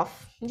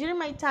off,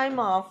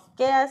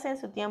 ¿qué hace en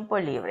su tiempo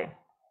libre?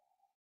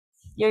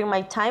 During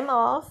my time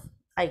off,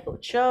 I go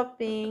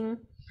shopping,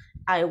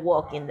 I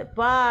walk in the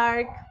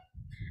park,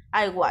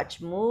 I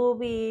watch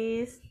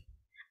movies,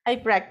 I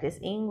practice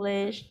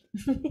English,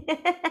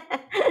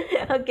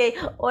 okay,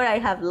 or I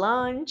have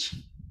lunch,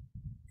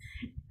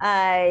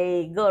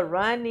 I go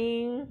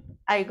running,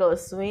 I go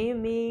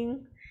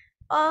swimming,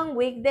 on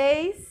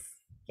weekdays,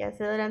 que hace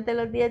durante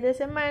los días de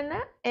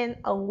semana, and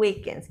on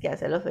weekends, que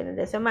hace los fines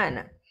de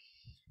semana.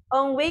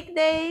 On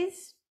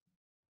weekdays,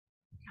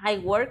 I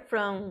work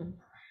from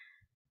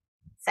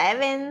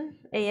 7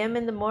 a.m.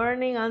 in the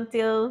morning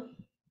until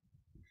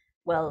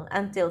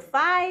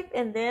 5,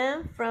 and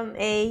then from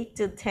 8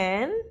 to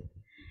 10.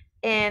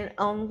 And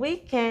on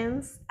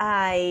weekends,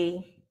 I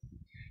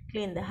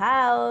clean the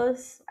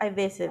house, I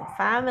visit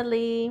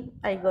family,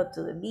 I go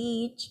to the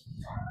beach.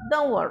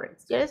 Don't worry,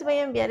 yo les voy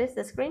a enviar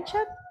este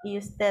screenshot y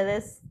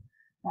ustedes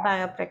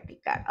van a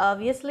practicar.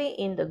 Obviously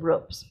in the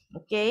groups,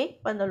 okay?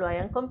 Cuando lo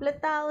hayan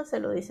completado, se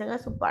lo dicen a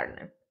su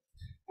partner.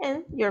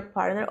 And your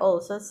partner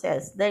also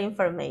says the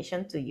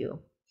information to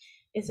you.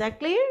 Is that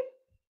clear?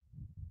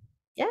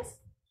 Yes?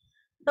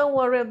 Don't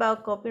worry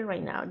about copying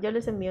right now. Yo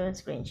les envío un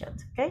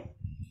screenshot, okay?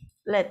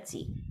 Let's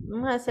see.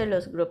 Vamos a hacer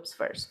los groups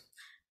first.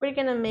 We're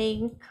gonna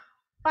make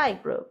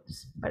 5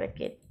 groups para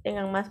que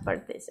tengan más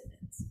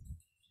participants.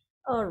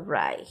 All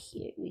right,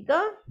 here we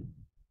go.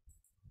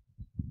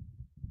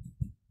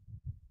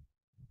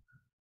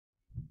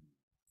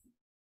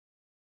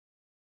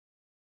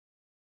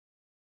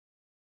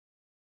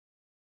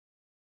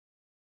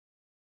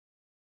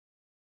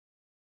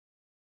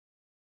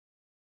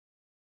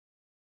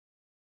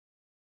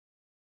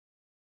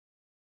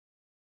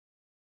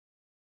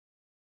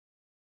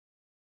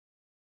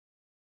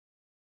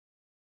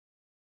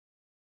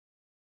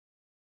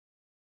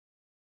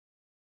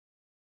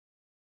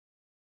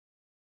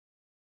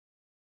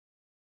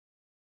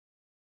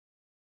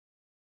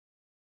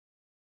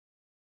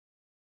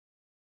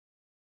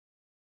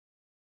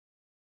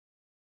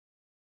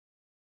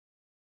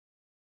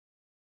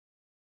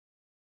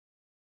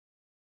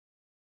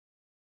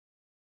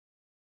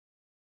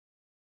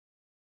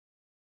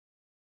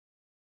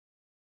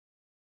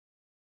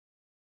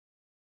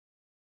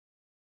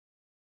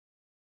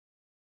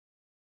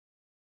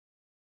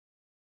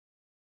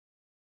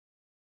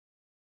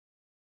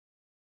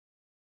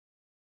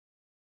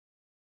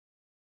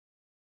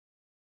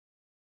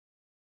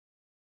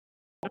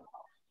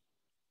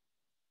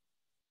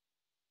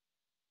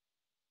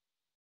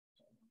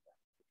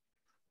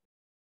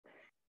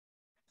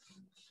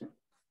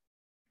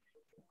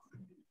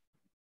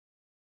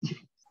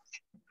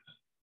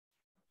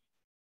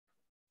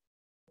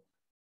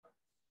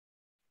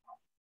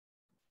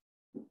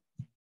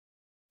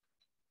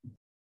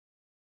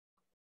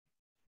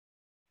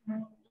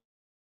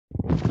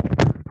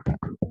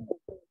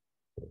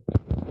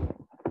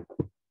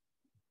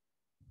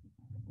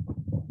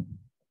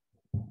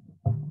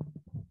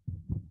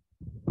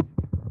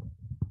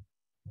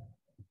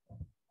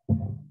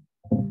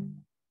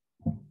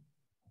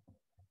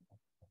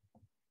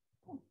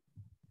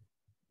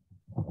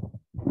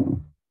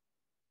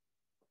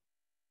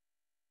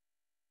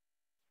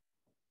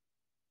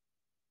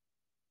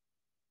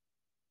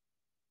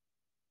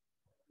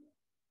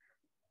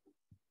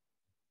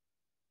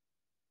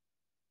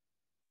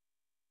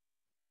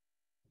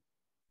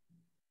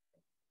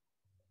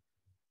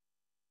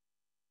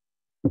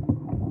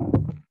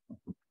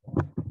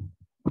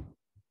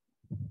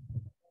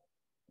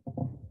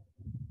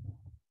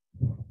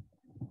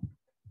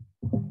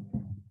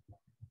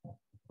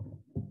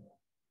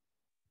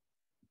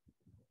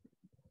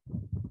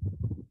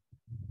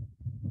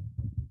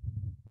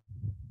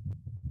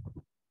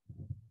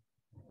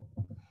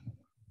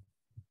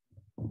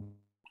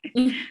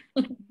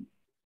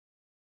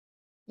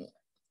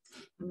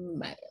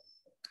 Vale.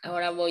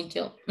 Ahora voy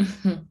yo.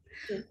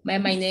 My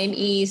name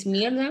is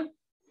Mirna.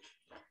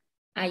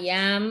 I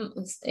am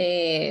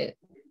 30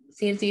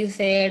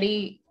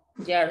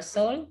 years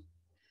old.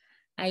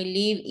 I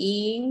live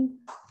in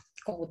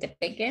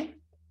Cojutepeque.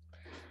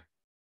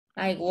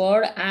 I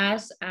work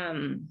as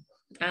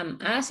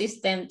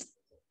assistant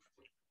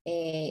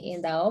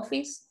in the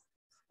office.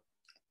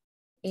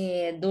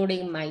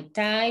 During my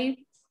time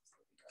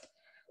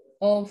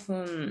of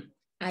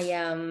I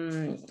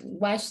am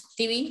watch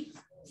TV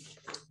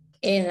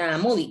and a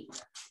movie.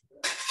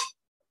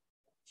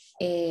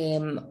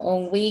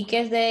 On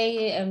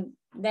weekday,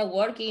 the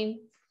working.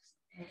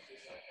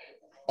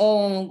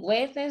 On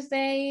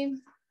Wednesday,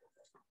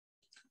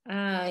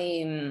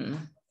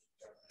 I'm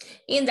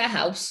in the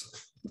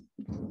house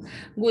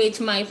with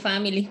my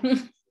family.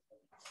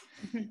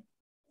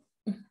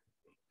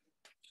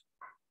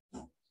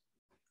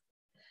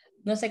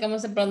 No sé cómo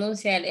se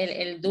pronuncia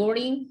el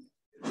during.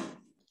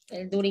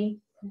 El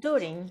during.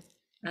 During.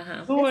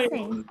 Ajá. The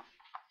same.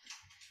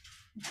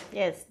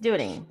 Yes,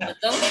 during.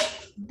 Perdón.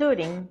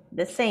 During,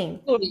 the same.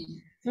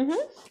 During.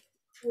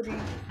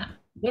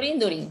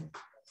 During.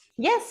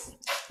 Yes,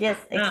 yes,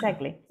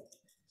 exactly.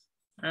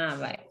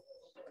 Vale.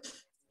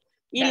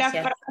 Y la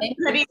Gracias. frase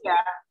sería,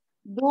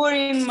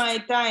 during my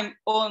time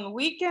on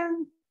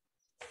weekend.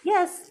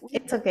 Yes,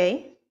 it's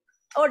okay.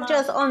 Or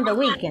just on the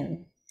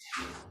weekend.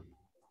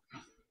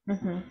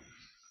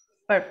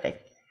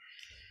 Perfect.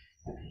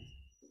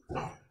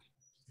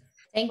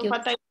 Thank you.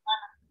 Falta-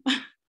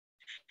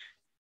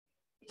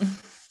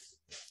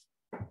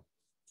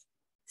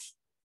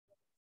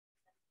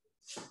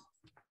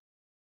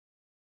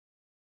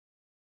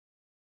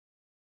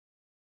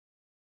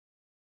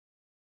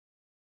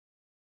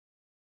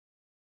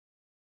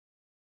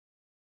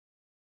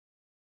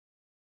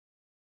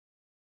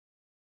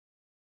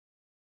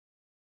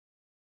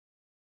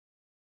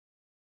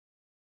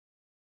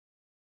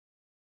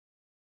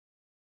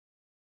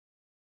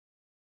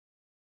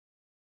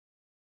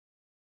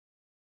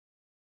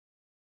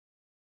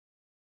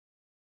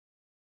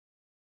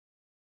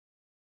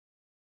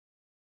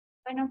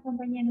 Bueno,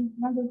 compañeros,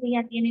 no sé si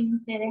ya tienen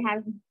ustedes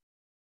algo.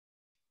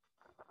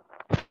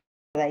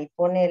 Ahí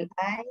pone el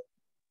I.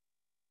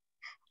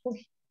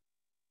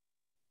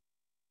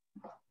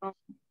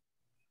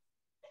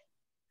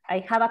 I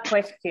have a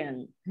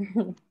question.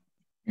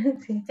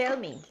 Sí. Tell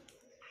me.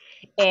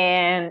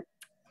 And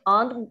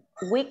on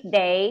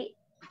weekday,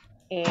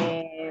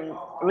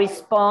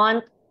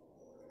 respond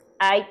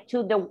I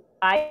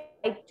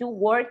to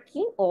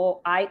working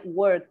or I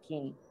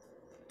working?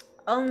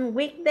 On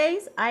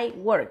weekdays, I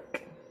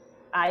work.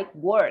 I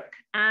work.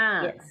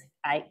 Yes.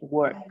 I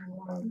work.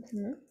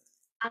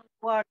 I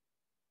work.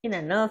 In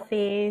an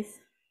office.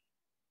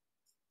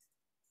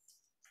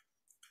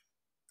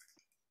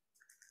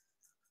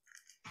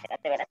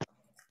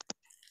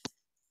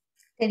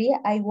 Sería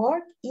I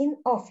work in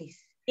office.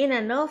 In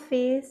an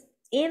office.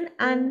 In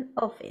an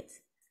office.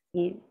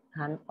 In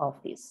an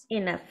office.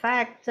 In a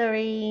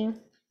factory.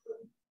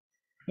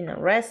 In a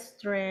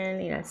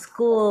restaurant. In a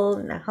school.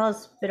 In a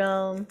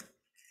hospital.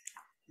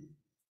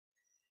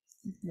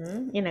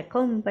 In a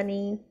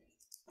company.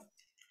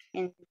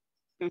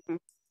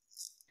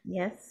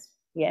 Yes.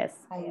 Yes.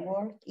 I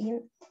work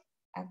in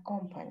a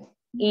company.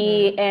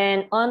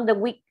 And on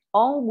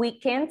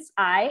weekends,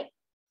 I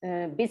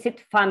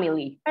visit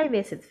family. I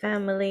visit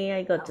family.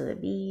 I go to the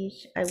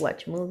beach. I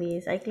watch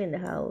movies. I clean the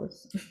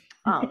house.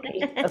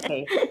 Okay.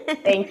 Okay.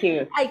 Thank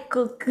you. I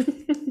cook.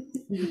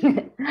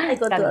 I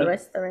go to a También.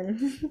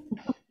 restaurant.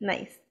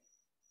 Nice.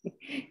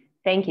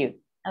 Thank you.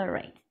 All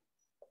right.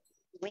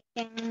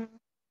 Weekend.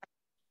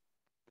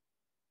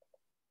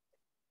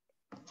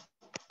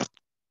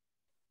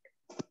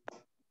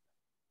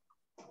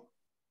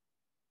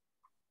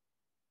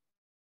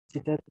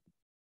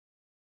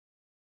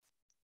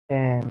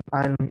 And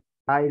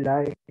I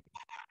like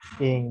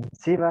in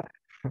Siva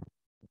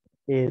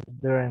is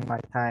during my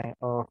time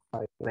off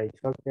I play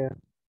soccer,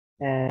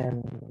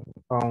 and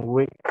on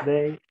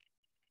weekday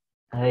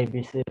I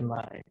visit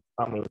my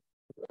family.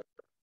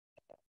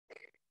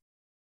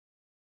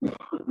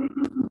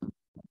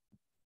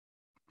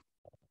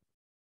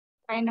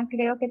 Bueno,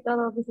 creo que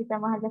todos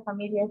visitamos a la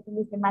familia este fin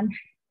de semana.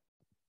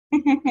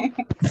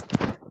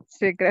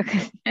 Sí, creo que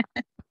sí.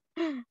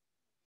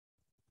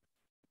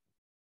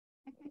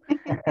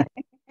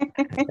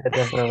 Hay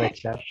que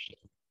aprovechar.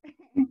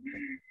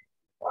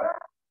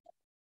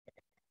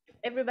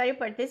 Everybody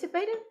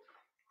participated?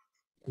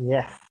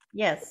 Yes.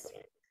 Yes.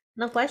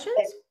 No questions?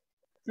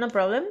 No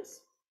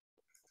problems?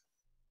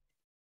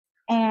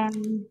 No?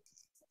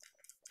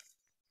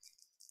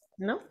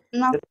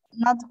 No,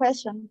 not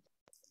question.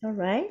 All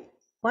right.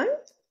 Juan,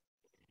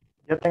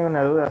 Yo tengo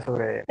una duda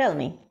sobre tell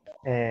me.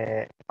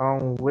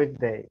 on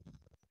weekday.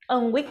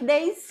 On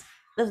weekdays,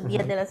 los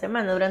días de la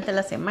semana, durante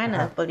la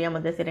semana, Ajá.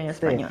 podríamos decir en Sí.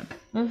 español.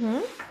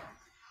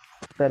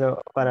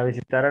 Pero para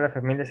visitar a la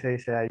familia se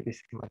dice I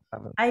visit my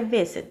family. I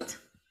visit.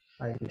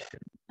 I visit.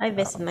 I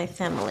visit my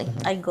family.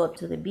 I go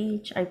to the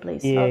beach. I play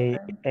Y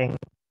soccer.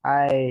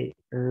 I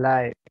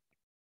live.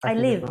 I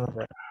live.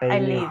 I I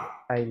live. live.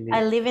 I I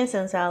live. live in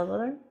San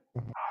Salvador.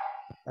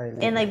 I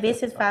live And I in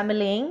visit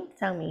family in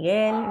San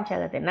Miguel, in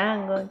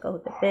Chalatenango, in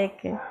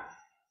Cojutepeque.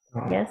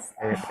 Yes.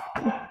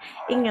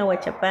 In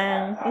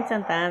Ahuachapán, in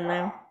Santa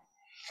Ana.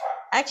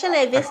 Actually,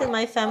 I visit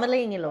my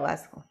family in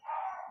Ilobasco.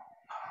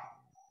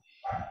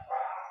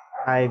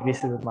 I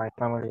visited my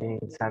family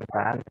in Santa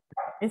Ana.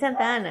 In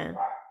Santa Ana.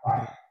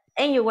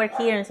 And you work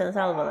here in San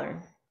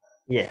Salvador.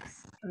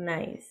 Yes.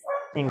 Nice.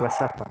 In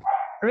WhatsApp.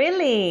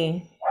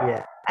 Really?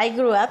 Yeah. I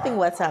grew up in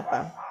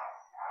WhatsApp.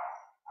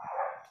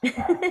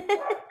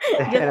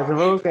 Era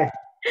supongo que.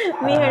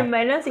 Mis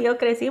hermanos y yo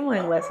crecimos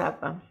en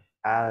WhatsApp.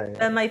 Ah,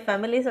 But my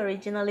family is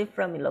originally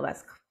from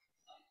Ilobasco.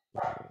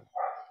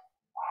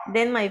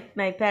 Then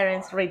my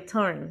parents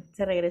returned.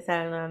 Se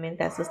regresaron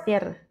nuevamente a sus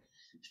tierras.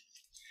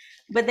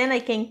 But then I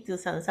came to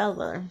San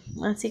Salvador.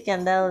 Así que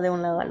han dado de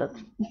un lado al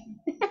otro.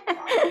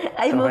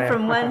 I moved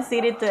from one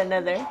city to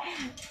another.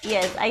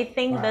 Yes, I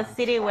think the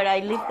city where I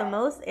live the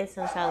most is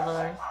San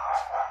Salvador.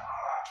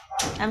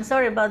 I'm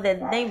sorry about the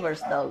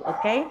neighbors though,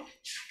 okay?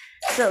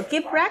 So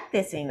keep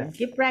practicing,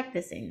 keep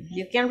practicing.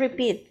 You can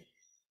repeat.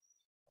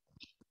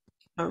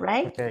 All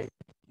right? Okay.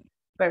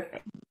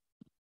 Perfect.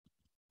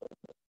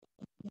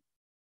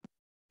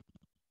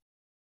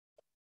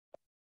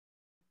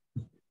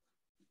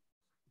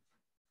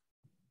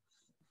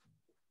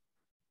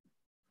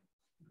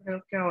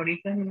 Creo que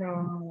ahorita sí lo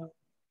vamos a...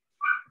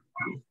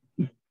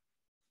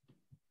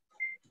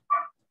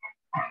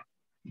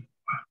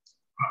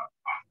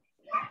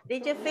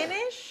 Did you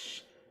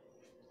finish?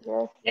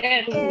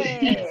 Yes.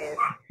 Yes.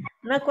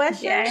 No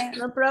questions? Yeah.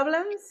 No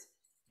problems?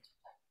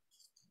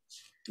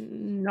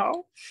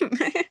 No.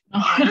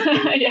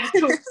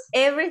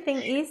 Everything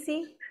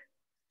easy?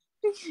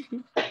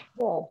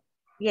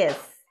 Yes.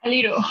 A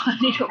little.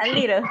 A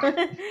little.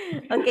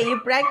 Okay, you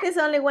practice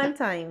only one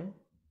time.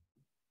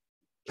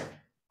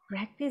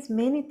 Practice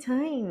many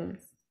times.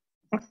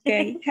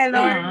 Okay.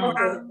 Hello.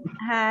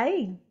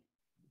 Hi.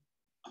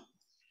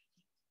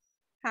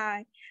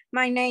 Hi.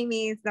 My name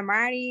is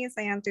Damaris.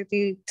 I am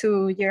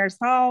 22 years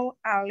old.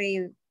 I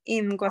live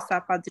in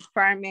Guasapa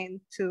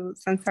department to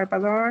San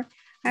Salvador.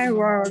 I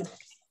work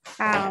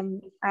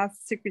as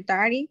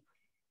secretary.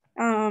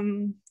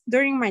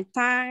 During my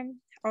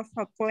time,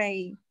 also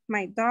play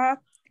my dog.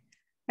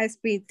 I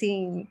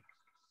spend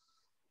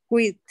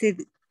with the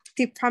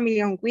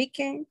family on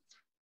weekend.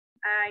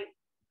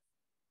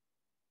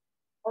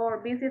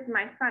 Or visit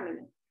my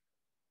family.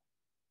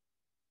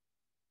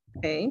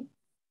 Okay.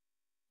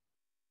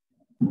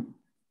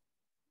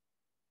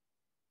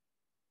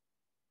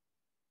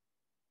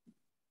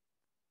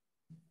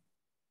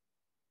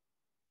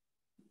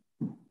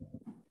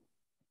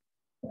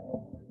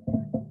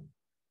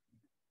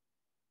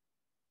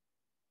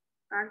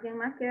 ¿Alguien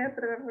más quiere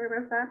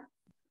regresar?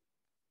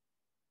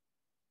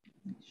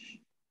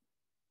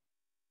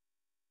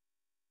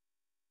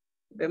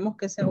 Vemos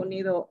que se ha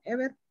unido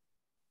Ever.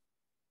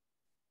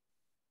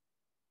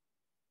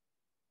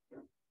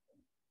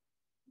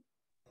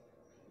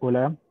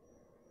 Hola.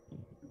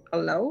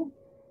 Hello.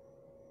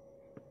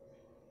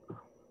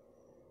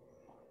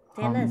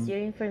 Tell us your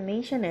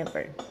information,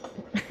 Ever.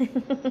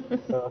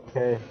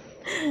 Okay.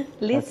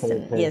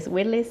 Listen. Okay. Yes,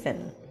 we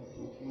listen.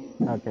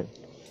 Okay.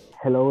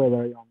 Hello,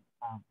 everyone.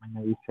 My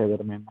name is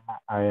Eder Mena.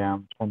 I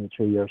am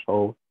 23 years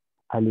old.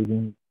 I live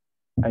in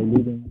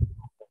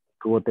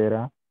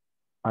Corporativo.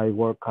 I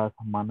work as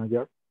a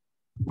manager.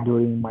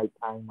 During my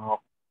time off,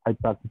 I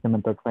practice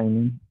mental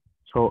training.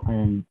 So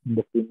in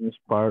the fitness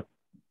part,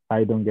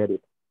 I don't get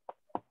it.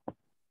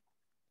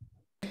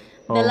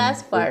 The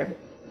last part.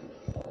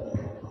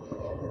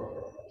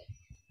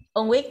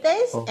 On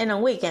weekdays and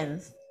on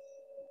weekends.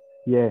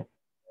 Yeah.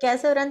 ¿Qué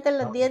hace durante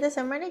los días de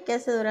semana y qué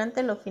hace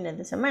durante los fines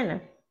de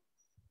semana?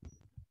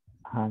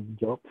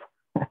 Job.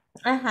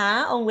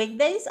 On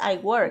weekdays I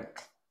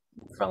work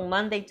from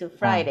Monday to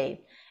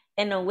Friday.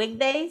 And on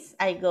weekdays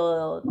I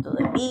go to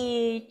the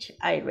beach,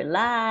 I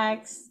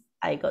relax,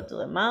 I go to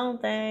the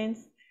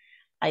mountains,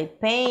 I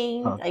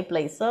paint, I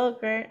play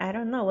soccer. I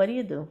don't know. What do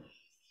you do?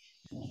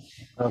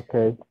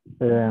 Okay.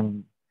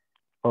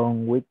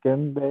 On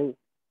weekend day,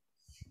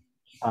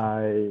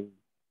 I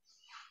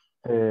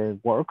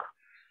work.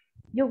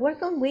 You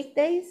work on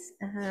weekdays?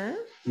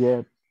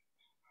 Yeah.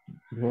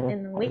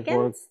 And on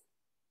weekends?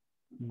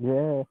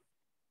 Yeah.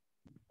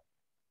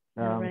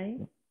 All right.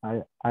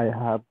 I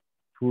have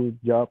 2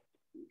 jobs.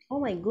 Oh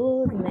my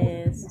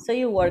goodness. So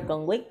you work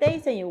on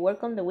weekdays and you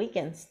work on the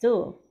weekends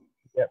too?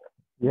 Yep.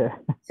 Yeah.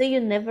 So you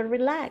never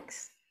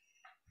relax?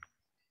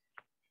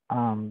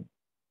 I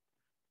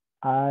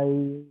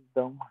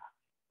don't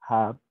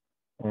have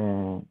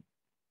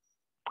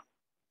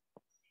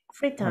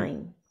free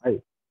time.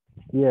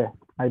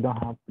 I don't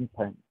have free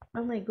time.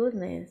 Oh my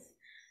goodness.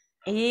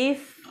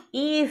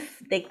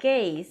 If the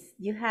case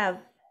you have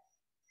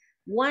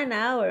 1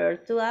 hour or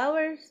 2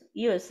 hours,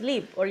 you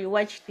sleep or you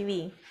watch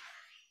TV.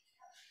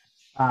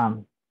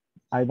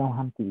 I don't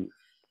have TV.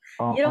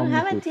 You don't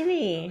have a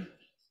TV?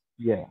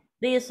 Yeah.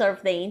 Do you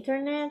surf the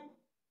internet?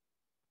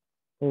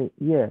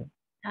 Yeah.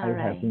 All I have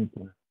right.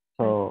 internet.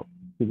 So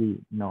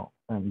TV, no,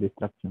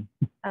 distraction.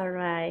 All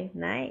right.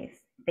 Nice.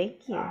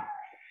 Thank you.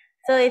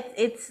 So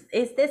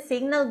is the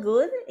signal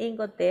good in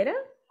Gotera?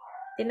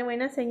 ¿Tiene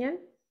buena señal?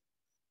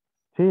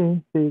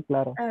 Sí, sí,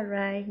 claro. All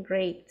right.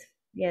 Great.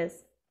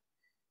 Yes.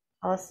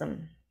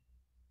 Awesome.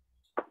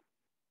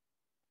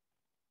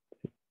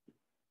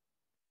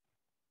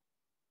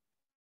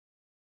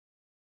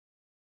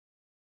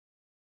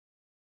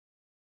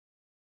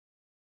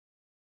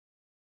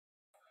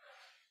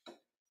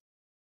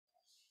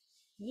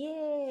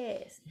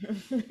 Yes.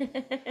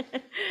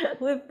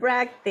 We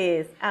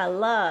practice a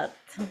lot.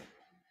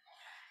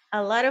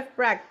 A lot of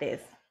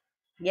practice.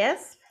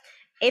 Yes?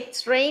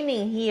 It's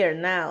raining here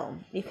now.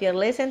 If you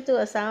listen to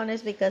a sound,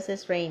 it's because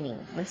it's raining.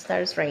 It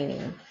starts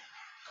raining.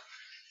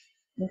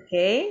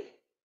 Okay?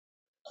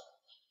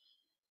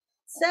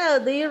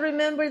 So, do you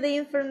remember the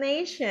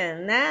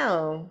information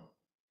now?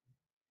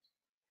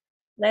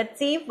 Let's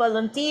see,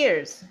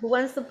 volunteers. Who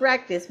wants to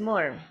practice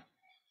more?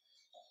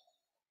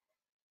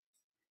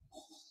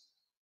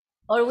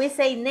 Or we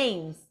say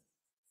names.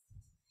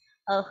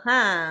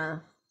 Uh-huh.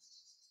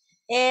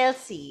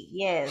 Elsie,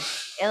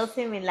 yes.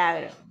 Elsie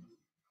Milagro.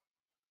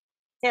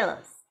 Tell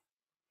us.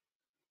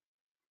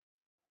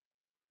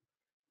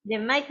 The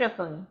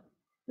microphone,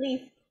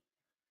 please.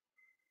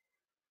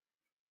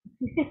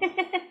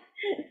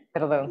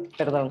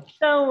 Perdón.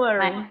 Don't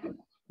worry.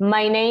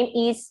 My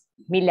name is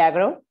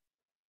Milagro.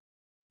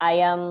 I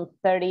am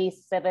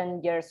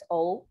 37 years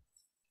old.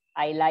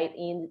 I live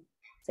in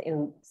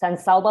San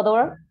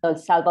Salvador, El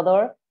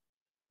Salvador.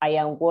 I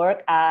am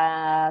work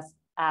as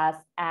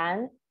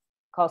an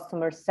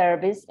customer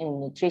service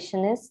and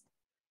nutritionist.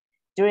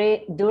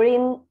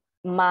 During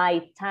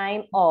my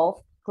time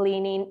of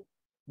cleaning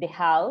the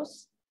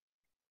house,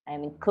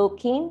 I'm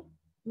cooking.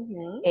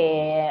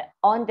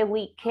 On the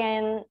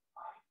weekend,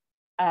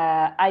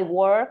 I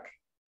work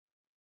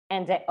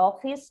in the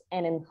office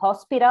and in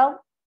hospital.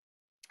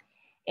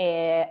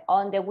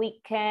 On the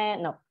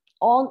weekend,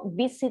 on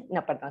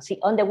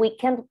the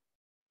weekend,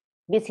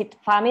 visit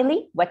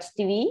family, watch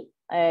TV.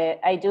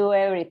 I do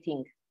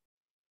everything.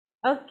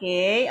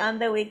 Okay, on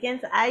the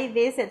weekends, I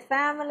visit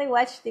family,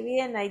 watch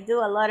TV, and I do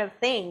a lot of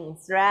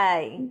things,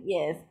 right?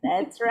 Yes,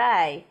 that's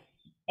right.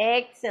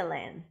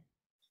 Excellent.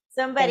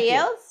 Somebody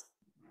else?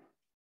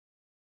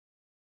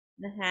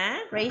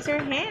 Raise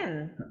your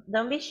hand.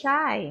 Don't be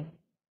shy.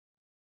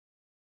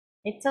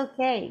 It's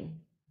okay.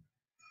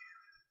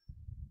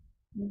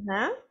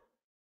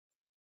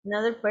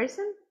 Another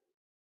person?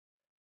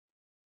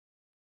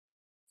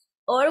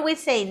 Or we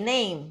say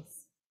names.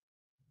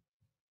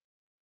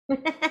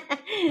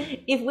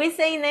 If we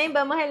say name,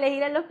 vamos a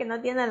elegir a los que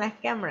no tienen las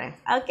cámaras.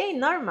 Okay,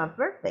 Norma,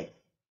 perfect.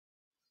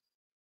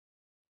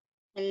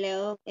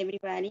 Hello,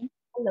 everybody.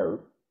 Hello.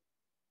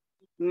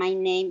 My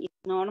name is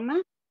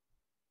Norma.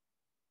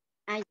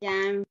 I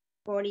am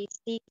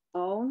 46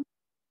 old.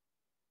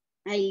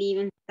 I live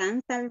in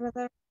San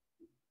Salvador.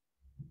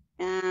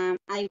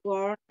 I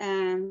work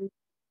as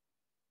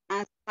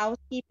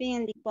housekeeping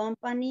in the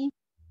company.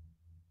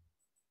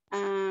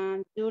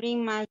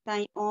 During my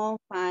time off,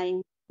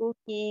 I'm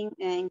cooking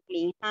and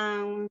clean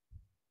house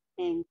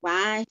and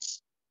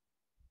wash.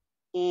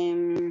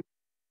 On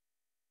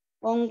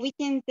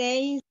weekend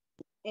days,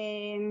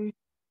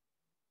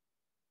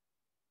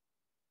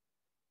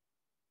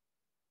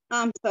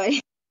 I'm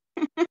sorry.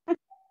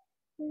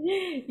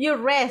 You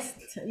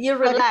rest, you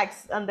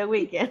relax on the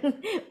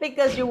weekend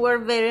because you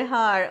work very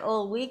hard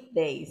all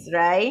weekdays,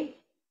 right?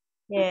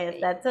 Yes,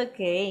 that's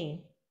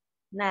okay.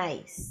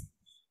 Nice.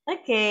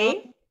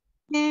 Okay.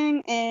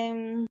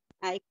 And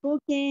I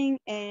cooking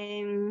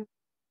and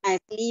I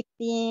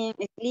sleeping,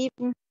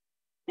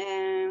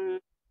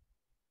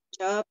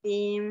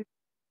 shopping.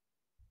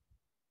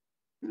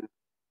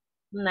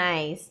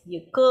 Nice.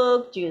 You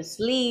cook, you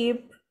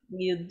sleep,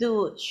 you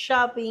do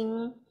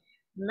shopping.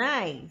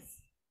 Nice.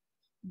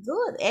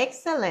 Good.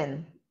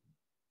 Excellent.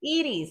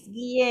 Iris,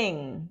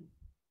 Guillén.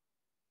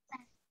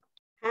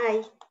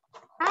 Hi.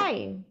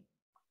 Hi.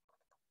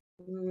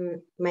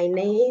 My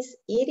name is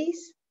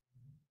Iris.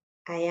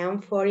 I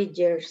am 40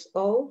 years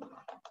old.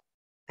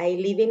 I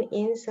live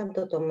in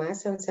Santo Tomás,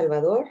 San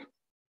Salvador.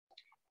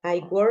 I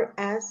work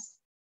as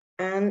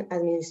an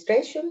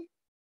administration.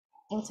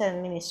 As an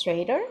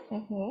administrator.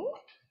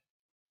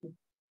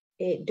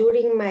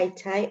 During my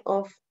time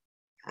off,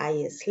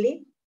 I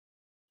sleep.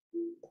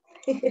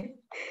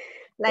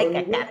 Like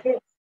a cat.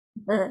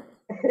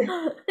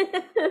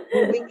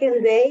 On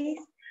weekend days,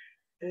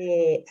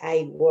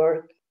 I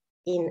work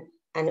in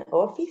an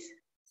office.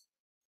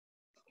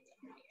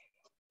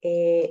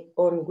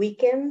 On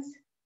weekends,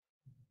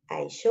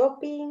 I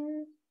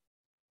shopping,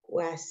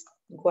 watch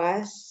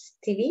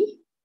TV,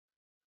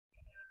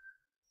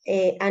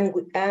 and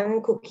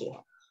cooking.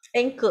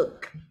 And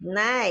cook.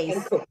 Nice.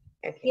 And cook.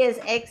 Okay. Yes,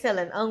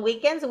 excellent. On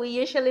weekends, we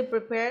usually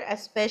prepare a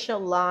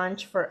special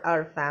lunch for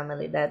our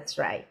family. That's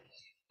right.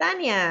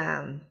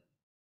 Tanya.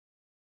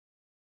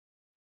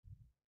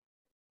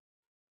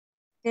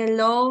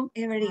 Hello,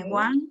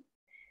 everyone.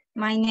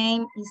 My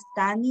name is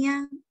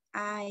Tanya.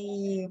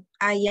 I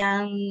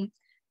am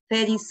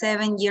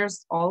 37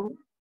 years old.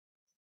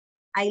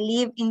 I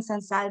live in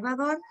San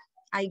Salvador.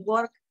 I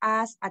work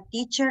as a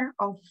teacher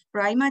of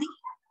primary.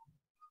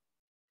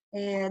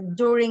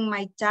 During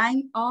my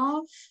time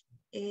off,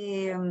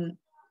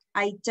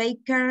 I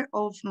take care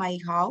of my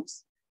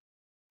house.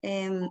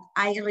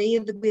 I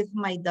read with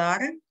my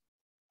daughter.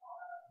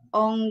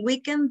 On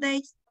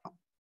weekdays,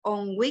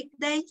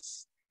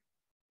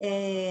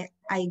 I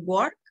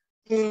work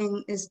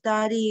and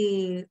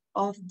study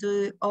of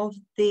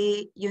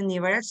the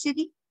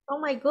university. Oh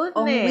my On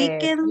goodness,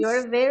 weekends,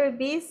 you're very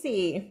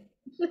busy.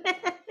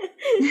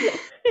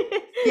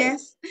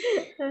 yes.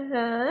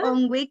 Uh-huh.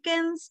 On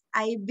weekends,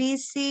 I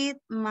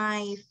visit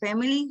my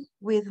family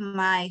with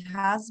my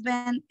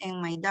husband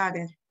and my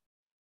daughter.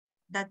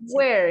 That's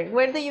it.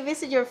 Where do you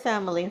visit your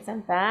family? In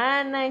Santa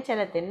Ana, in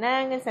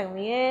Chalatenango, in San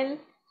Miguel?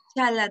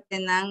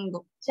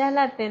 Chalatenango.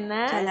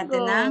 Chalatenango.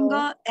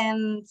 Chalatenango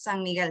and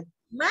San Miguel.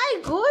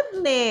 My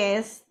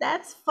goodness,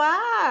 that's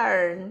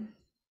far.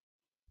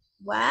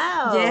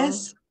 Wow.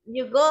 Yes.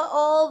 You go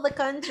all the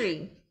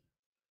country.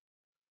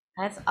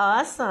 That's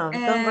awesome.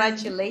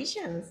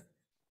 Congratulations.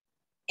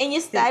 And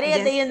you study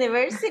at the yes.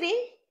 university?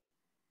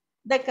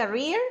 The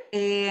career?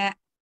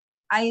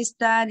 I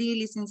study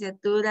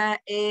licenciatura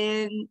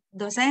en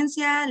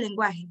docencia,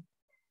 lenguaje.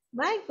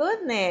 My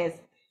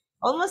goodness.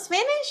 Almost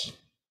finished?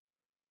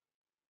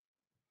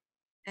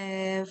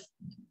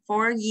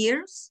 4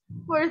 years.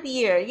 4th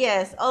year,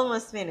 yes,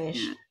 almost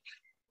finished.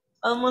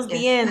 Almost Yes.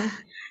 the end.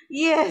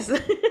 Yes.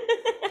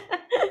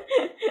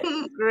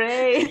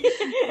 Great.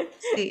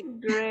 Sí.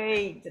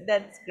 Great.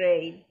 That's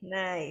great.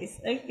 Nice.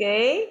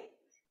 Okay.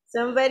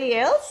 Somebody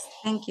else?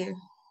 Thank you.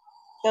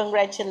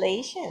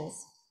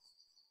 Congratulations.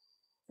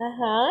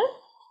 Uh-huh.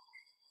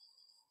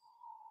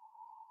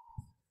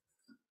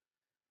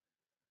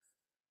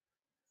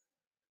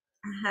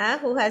 Uh-huh.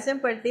 Who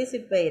hasn't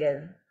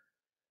participated?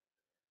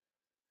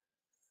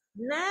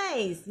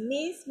 Nice.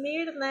 Miss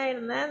Mirna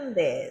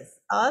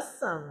Hernandez.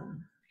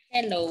 Awesome.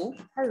 Hello,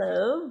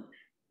 Hello.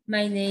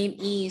 my name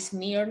is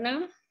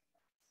Mirna.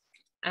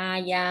 I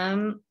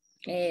am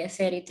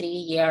 33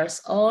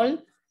 years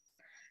old.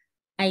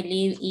 I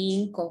live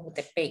in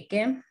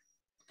Cojutepeque.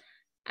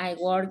 I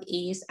work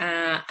as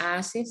an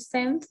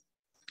assistant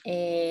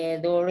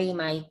during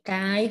my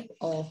time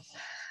of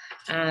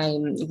I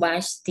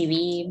watch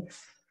TV,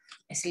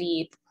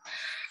 sleep,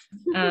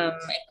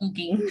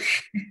 cooking.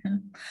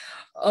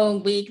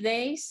 On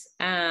weekdays,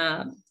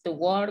 to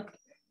work,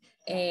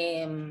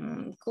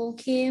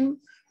 cooking.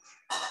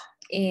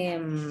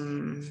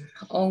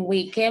 On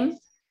weekends,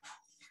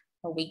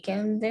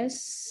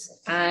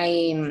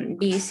 I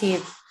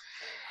visit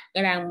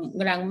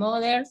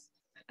grandmother,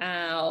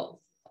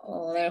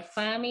 other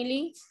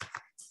family,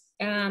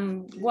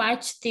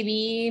 watch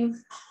TV,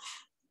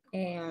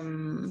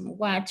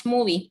 watch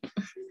movie.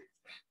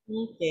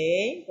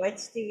 Okay.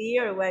 Watch TV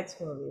or watch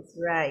movies.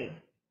 Right.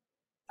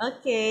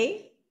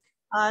 Okay.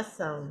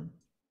 Awesome.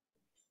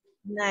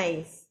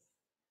 Nice.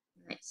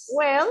 Nice.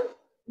 Well,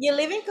 you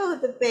live in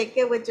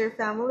Cojutepeque with your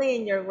family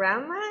and your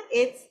grandma.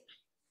 It's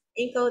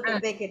in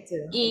Cojutepeque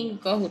too. In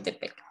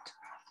Cojutepeque.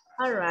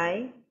 All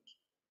right.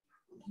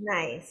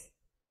 Nice.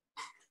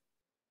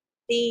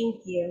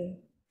 Thank you.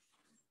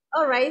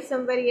 All right.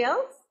 Somebody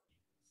else?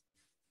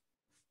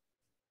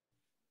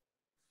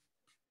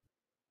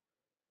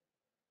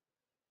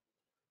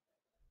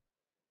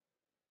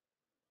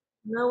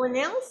 No one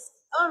else?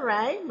 All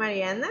right.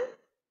 Mariana?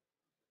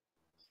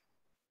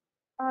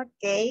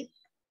 Okay.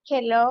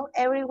 Hello,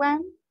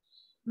 everyone.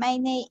 My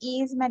name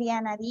is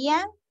Mariana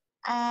Dia.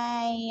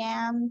 I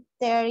am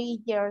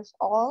 30 years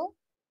old.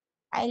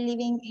 I live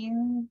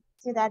in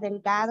Ciudad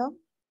Delgado.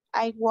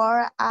 I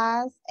work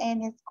as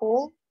in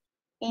school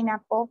in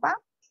Apopa.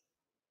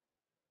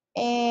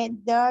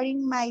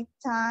 During my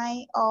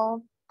time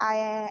of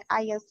I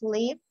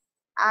sleep.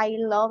 I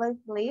love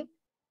sleep.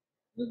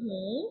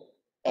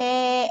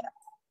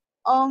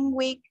 On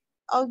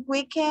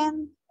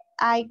weekend,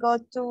 I go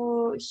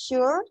to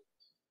church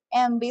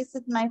and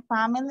visit my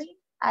family.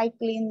 I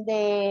clean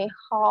the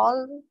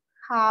whole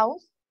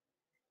house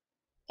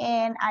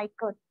and I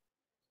cook.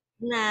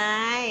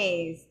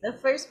 Nice. The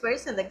first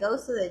person that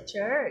goes to the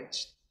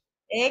church.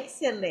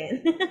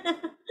 Excellent.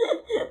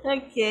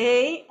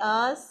 Okay,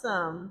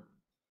 awesome.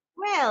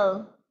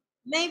 Well,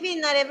 maybe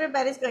not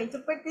everybody's going to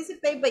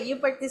participate, but you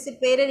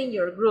participated in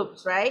your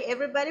groups, right?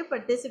 Everybody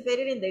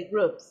participated in their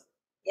groups.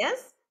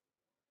 Yes?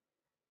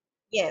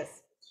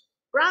 Yes.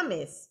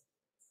 Promise.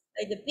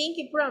 Like the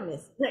pinky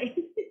promise.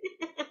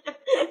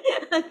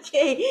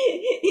 Okay.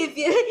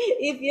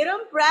 If you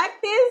don't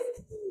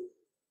practice,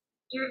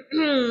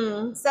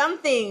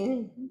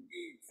 something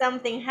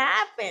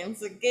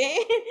happens, okay?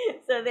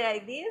 So the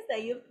idea is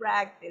that you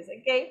practice,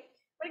 okay?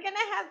 We're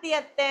gonna have the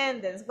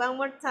attendance one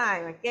more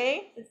time,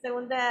 okay? La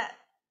segunda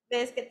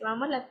vez que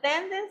tomamos la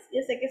attendance,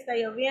 yo sé que está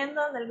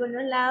lloviendo en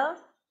algunos lados.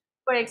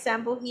 For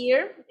example,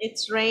 here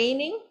it's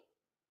raining.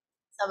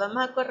 So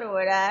vamos a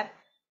corroborar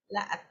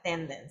la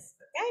attendance,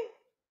 okay?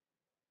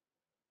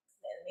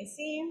 Let me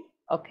see.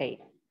 Okay.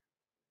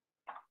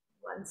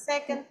 1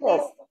 second,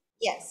 please.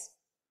 Yes.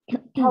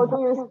 How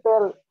do you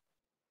spell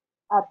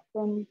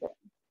attendance?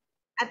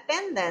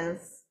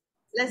 Attendance,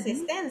 la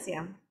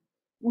asistencia.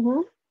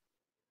 Mhm.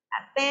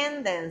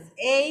 Attendance,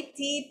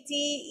 A-T-T-E-N-D-A-N-C-E,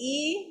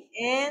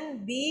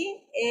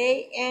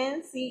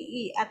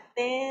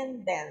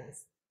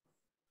 attendance.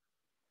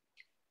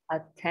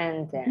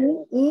 Attendance.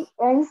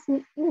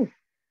 D-E-N-C-E.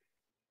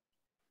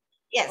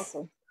 Yes,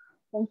 Okay,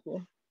 thank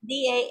you.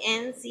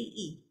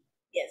 D-A-N-C-E.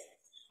 Yes.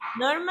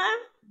 Norma?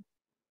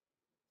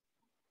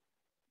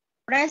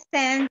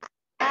 Present.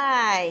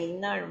 Ay,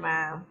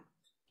 Norma.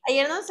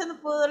 Ayer no se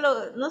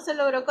no se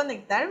logró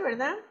conectar,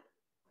 ¿verdad?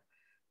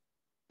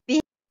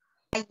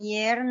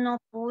 Ayer no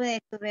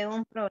pude, tuve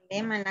un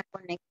problema en la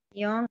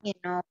conexión y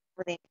no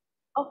pude.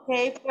 Ok,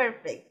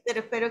 perfecto. Pero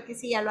espero que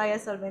sí ya lo haya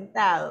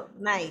solventado.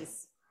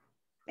 Nice.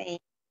 Sí,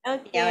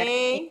 Ok. y ahora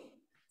sí.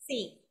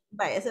 Sí,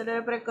 vaya, solo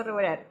era para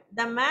corroborar.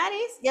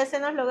 Damaris, ¿ya se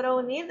nos logró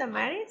unir,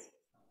 Damaris?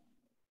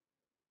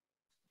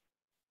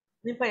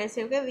 Me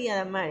pareció que había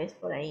Damaris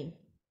por ahí.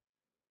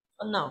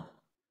 ¿O no?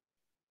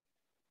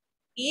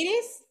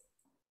 Iris?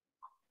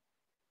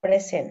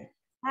 Present.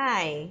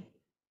 Hi.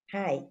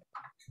 Hi.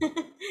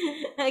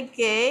 Ok,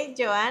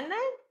 Joanna?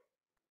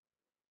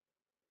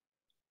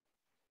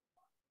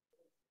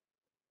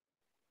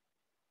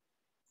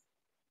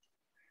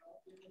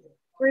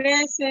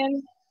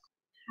 Present.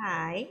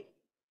 Hi.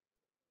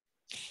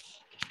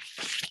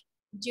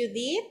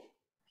 Judith?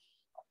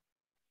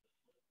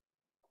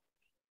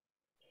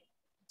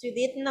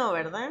 Judith no,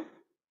 ¿verdad?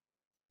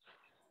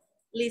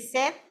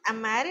 Lisette,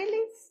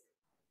 Amarilis?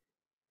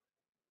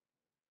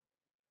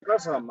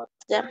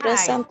 Ya Hi.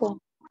 presente.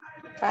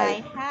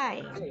 Hi,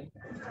 hi.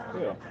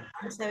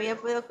 No se había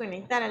podido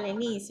conectar al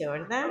inicio,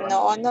 ¿verdad?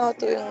 No, no,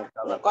 tuve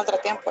un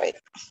contratiempo ahí.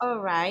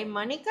 All right,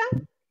 Mónica.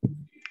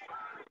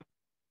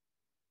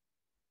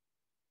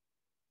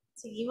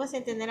 ¿Seguimos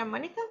sin tener a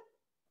Mónica?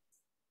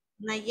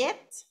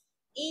 Nayet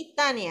y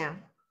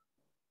Tania.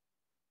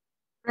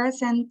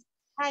 Present.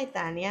 Hi,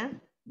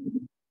 Tania.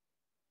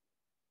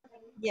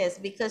 Yes,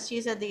 because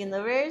she's at the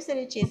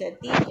university, she's a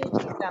teacher,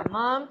 she's a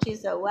mom,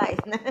 she's a wife.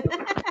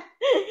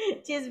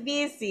 She's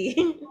busy,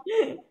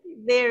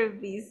 very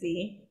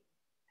busy.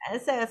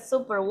 As a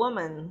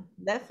superwoman,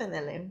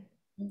 definitely.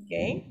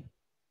 Okay.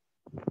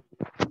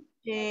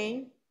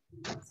 Okay.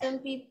 Some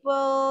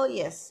people,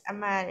 yes,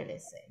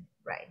 Amaryllis,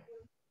 right.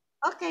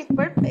 Okay,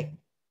 perfect.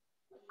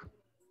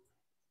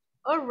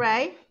 All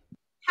right.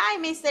 Hi,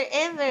 Mr.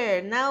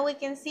 Ever. Now we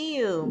can see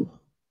you.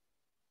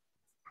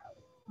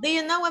 Do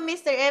you know what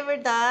Mr. Ever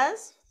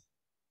does?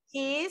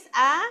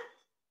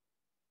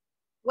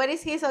 What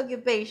is his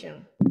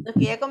occupation? Los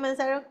que ya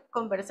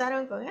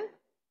conversaron con él.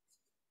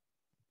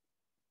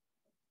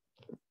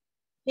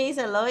 He's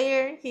a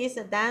lawyer, he's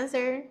a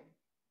dancer,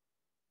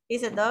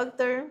 he's a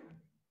doctor.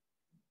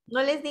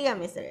 No les diga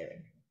Mr.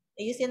 Ever.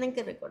 Ellos tienen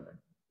que recordar.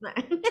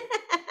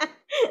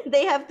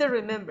 They have to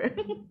remember.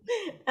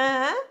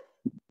 Ajá.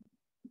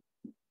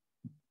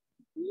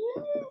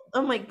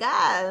 Oh my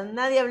God,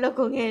 nadie habló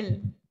con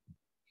él.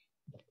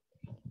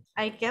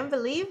 I can't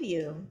believe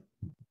you.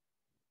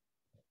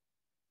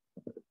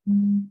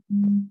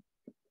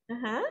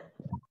 Ajá.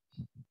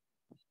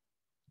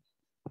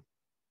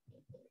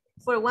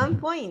 For 1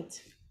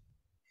 point.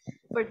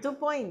 For 2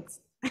 points.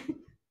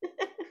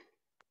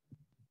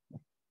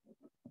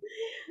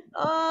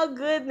 Oh,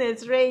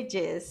 goodness,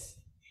 Rages.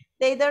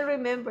 They don't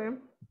remember.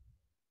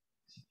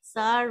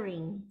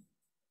 Sorry.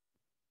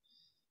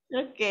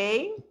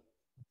 Okay.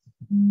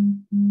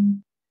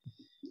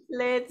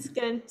 Let's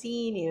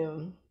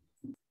continue.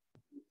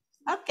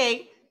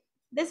 Okay.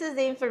 This is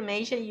the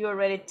information you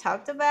already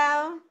talked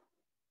about.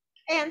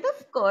 And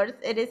of course,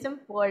 it is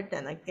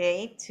important,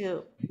 okay,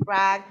 to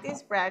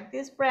practice,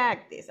 practice,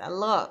 practice a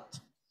lot.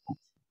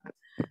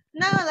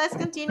 Now, let's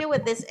continue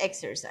with this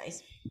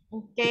exercise,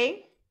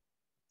 okay?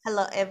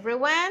 Hello,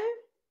 everyone.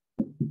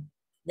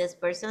 This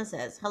person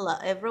says, hello,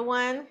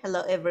 everyone.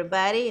 Hello,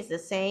 everybody. It's the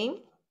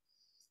same.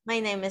 My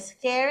name is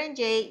Karen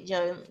J.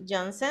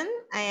 Johnson.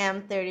 I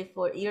am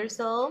 34 years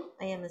old.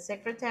 I am a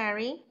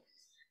secretary.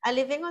 I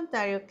live in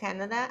Ontario,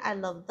 Canada. I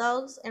love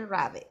dogs and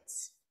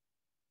rabbits.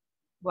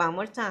 One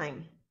more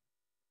time.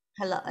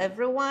 Hello,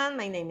 everyone.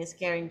 My name is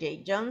Karen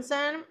J.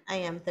 Johnson. I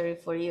am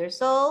 34 years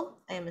old.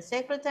 I am a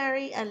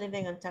secretary. I live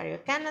in Ontario,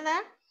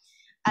 Canada.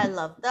 I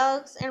love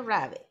dogs and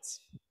rabbits.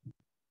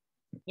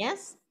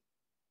 Yes?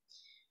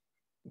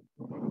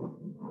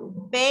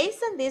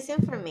 Based on this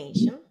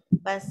information,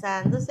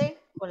 basándose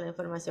con la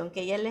información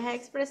que ella les ha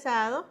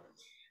expresado,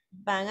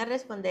 van a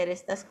responder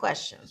estas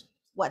questions.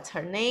 What's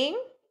her name?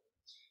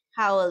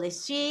 How old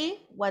is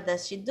she? What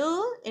does she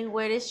do? And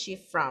where is she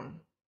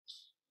from?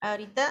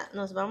 Ahorita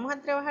nos vamos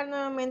a trabajar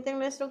nuevamente en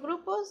nuestros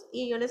grupos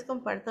y yo les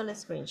comparto el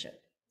screenshot.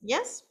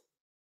 Yes?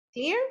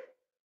 Clear?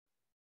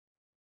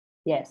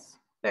 Yes.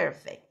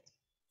 Perfect.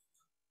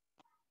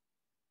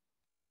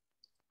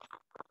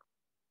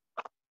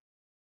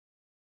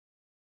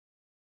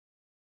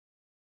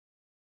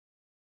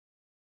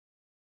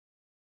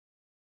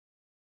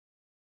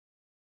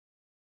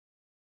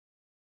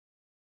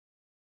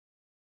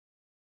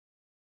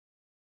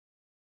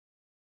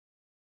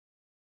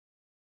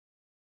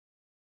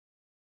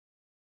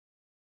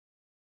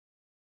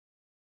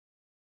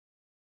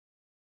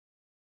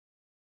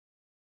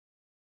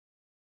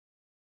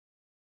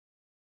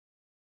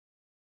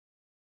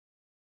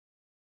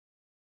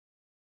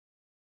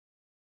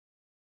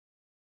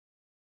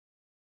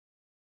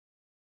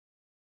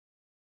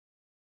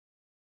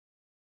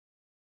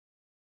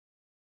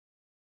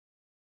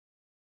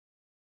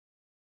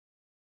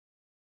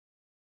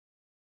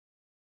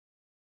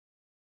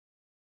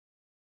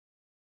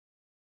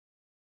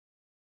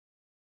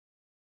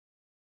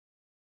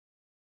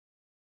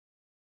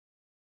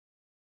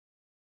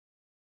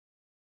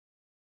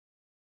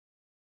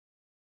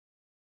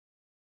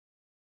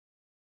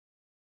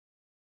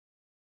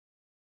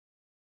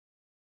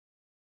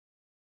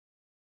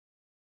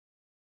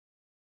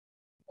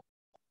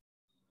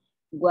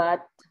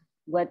 what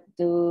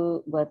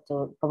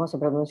 ¿cómo se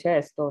pronuncia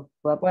esto?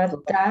 What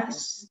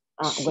does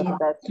she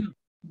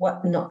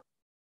what no.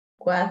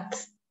 What,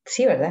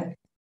 sí, ¿verdad?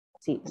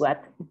 Sí,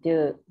 what does she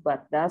do?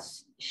 What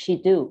does she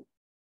do?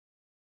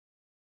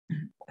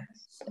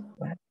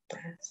 What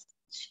does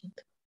she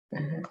do?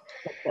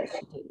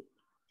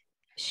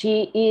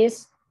 She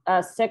is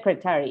a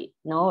secretary,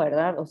 ¿no?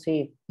 ¿Verdad? ¿O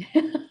sí?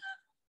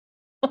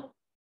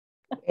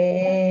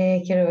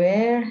 Quiero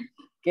ver.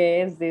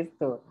 ¿Qué es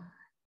esto?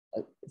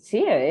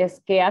 Sí, es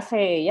que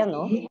hace ella,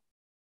 ¿no?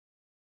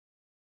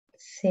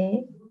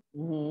 Sí.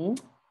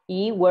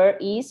 Y where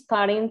is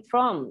Karen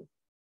from?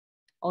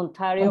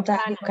 Ontario,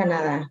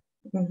 Canadá.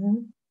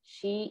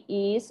 She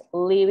is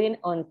living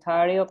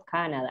Ontario,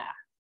 Canada.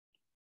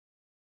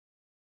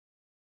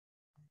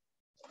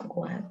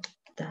 What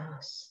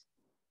does?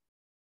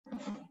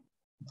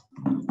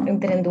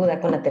 Entré en duda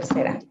con la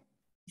tercera.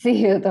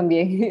 Sí, yo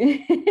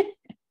también.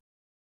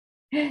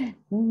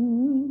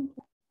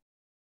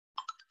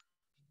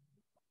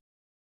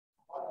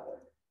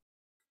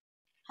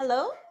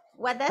 Hello?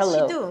 What does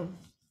she do?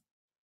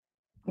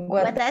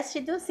 What does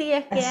she do? Sí,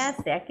 es que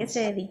hace, ¿a qué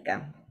se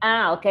dedica?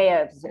 Ah, ok.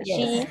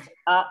 She's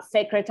a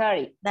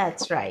secretary.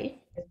 That's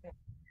right.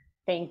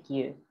 Thank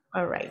you.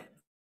 All right.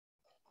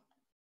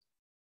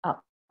 Oh,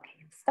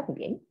 okay. Está muy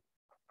bien.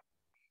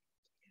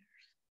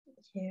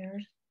 Here.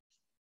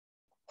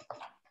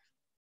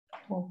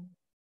 Oh.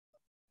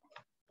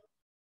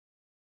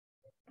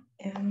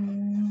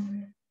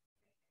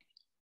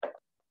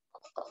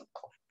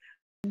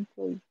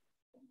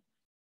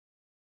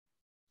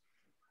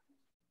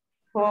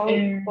 How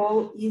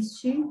is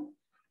she?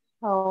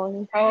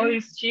 How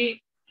is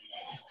she?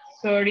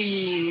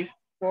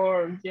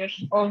 34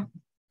 years old.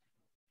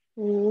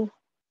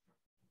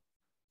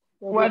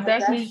 What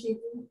does she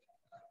do?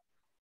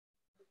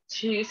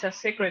 She is a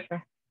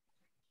secretary.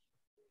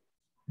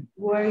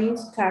 Where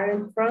is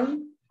Karen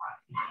from?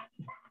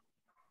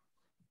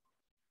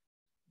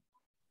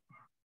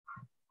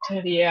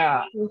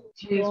 Sería,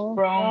 she's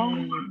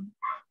from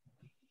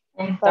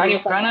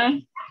Ontario, Canada.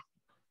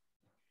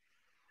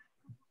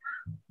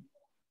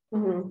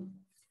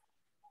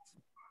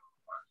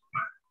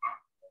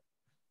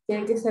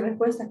 Tienen que ser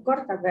respuestas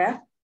cortas,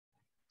 ¿verdad?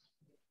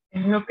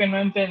 Es lo que no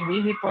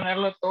entendí, si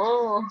ponerlo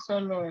todo o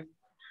solo en...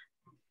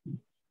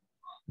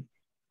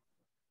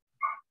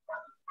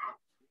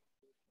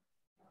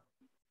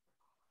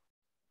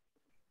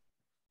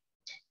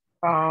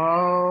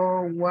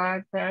 Oh,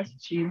 what does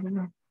she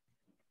do?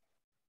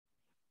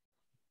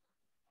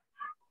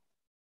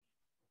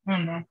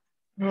 No,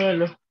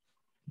 lo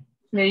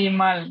leí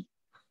mal.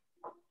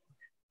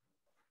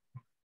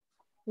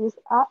 is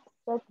a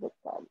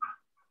secretary.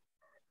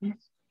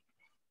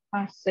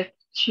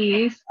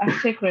 She is a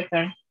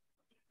secretary.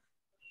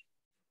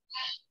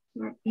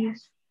 What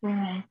is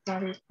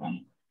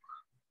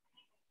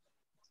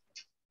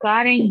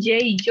Karen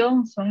J.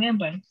 Johnson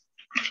Evans.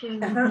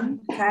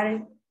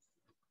 Karen.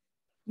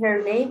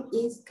 Her name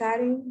is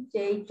Karen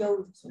J.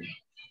 Johnson.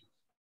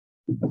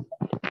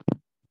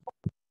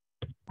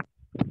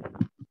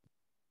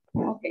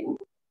 Ok.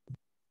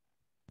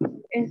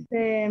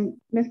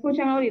 ¿Me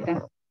escuchan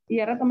ahorita? ¿Y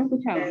a rato me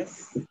escuchaban?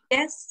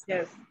 Yes.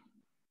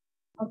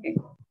 Ok.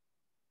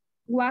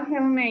 What's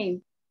her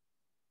name?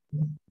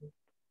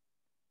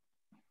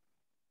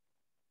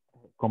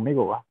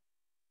 Conmigo va. O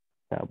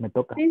sea, me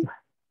toca. Sí.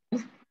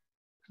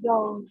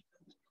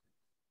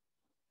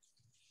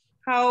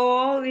 How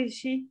old is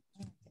she?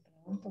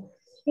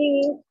 She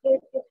is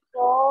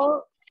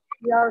 54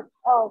 years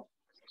old.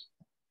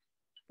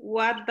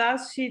 What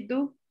does she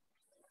do?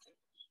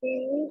 She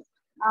is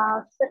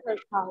a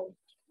secretary.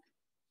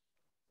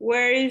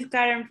 Where is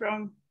Karen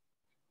from?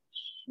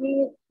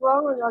 She is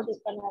from North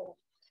Canada.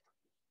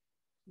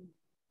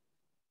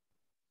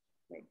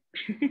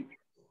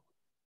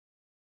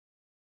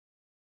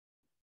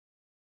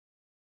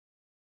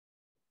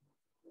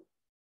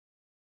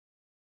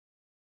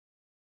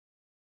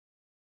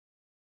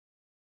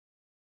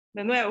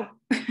 De nuevo.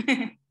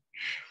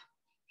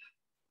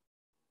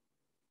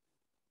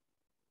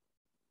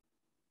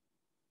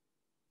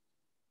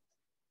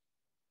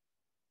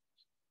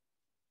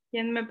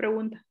 ¿Quién me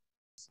pregunta?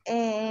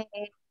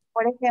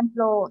 Por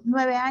ejemplo,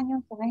 9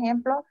 años, por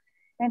ejemplo,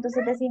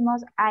 entonces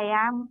decimos I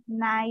am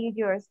 9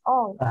 years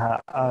old.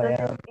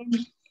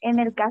 Entonces, en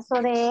el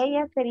caso de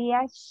ella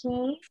sería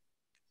she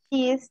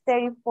is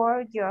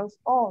 34 years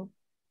old.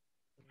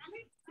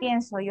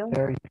 Pienso yo.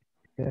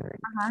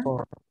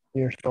 34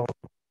 years old.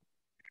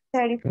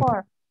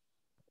 34.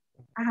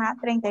 Ajá,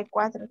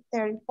 34,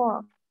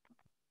 34.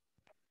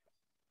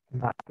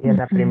 Y en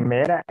la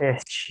primera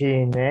es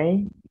she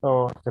name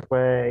o se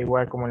puede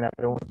igual como en la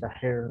pregunta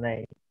her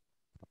name.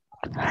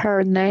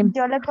 Her name.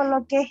 Yo le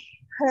coloqué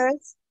her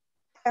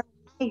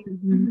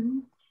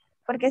name.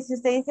 Porque si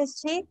usted dice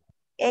she,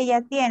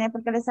 ella tiene,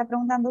 porque le está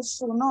preguntando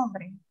su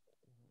nombre.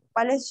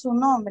 ¿Cuál es su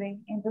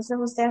nombre? Entonces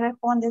usted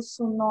responde,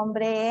 su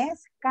nombre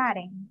es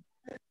Karen.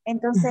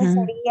 Entonces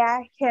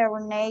sería her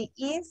name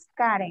is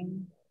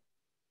Karen.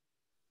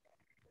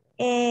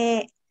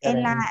 En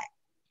la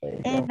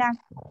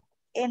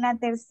en la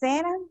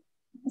tercera,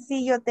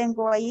 sí yo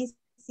tengo ahí,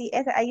 sí,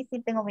 ahí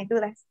sí tengo mis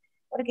dudas.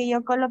 Porque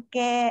yo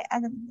coloqué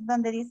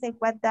donde dice,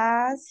 what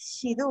does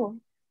she do?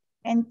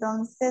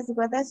 Entonces,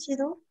 what does she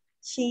do?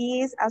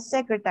 She is a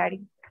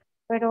secretary.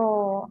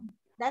 Pero...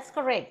 That's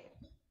correct.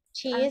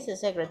 She is a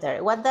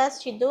secretary. What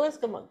does she do? Es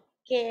como,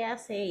 ¿qué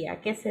hace ella?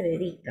 ¿A qué se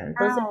dedica?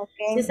 Entonces, ok.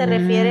 sí se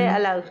refiere a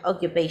la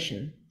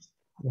occupation.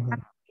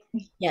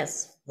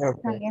 Yes.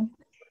 Está bien.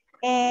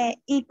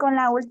 Y con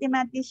la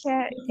última,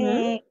 teacher,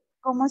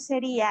 ¿cómo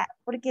sería?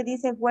 Porque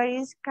dice, where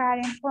is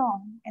Karen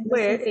from?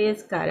 Where Entonces,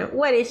 is Karen?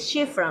 Where is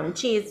she from?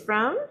 She is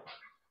from?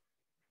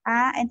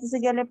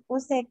 entonces yo le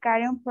puse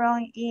Karen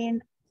from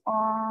in,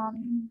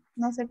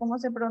 no sé cómo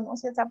se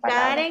pronuncia esa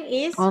palabra. Karen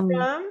is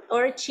from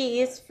or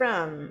she is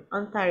from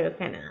Ontario,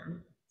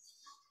 Canada.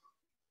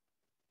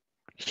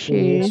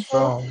 She is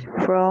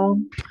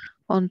from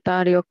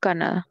Ontario,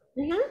 Canada.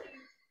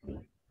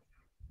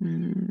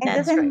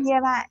 Entonces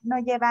no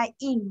lleva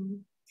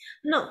in.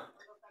 No,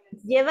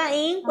 lleva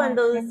in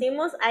cuando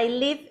decimos I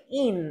live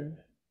in,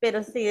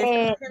 pero si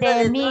estamos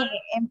de mí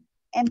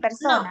en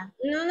persona.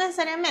 No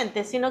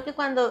necesariamente, sino que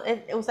cuando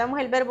usamos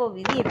el verbo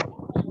vivir,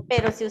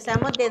 pero si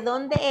usamos de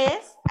dónde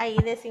es, ahí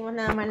decimos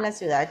nada más la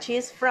ciudad. She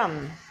is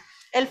from.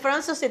 El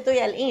from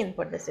sustituye al in,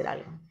 por decir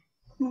algo.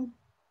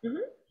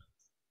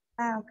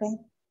 Ok.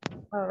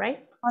 All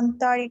right.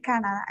 Ontario,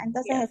 Canadá.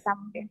 Entonces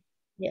estamos bien.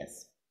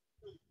 Yes.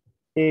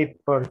 ¿Y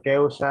por qué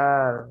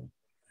usar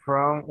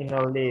from y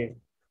no live?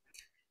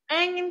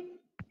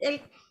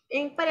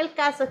 Para el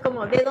caso es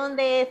como de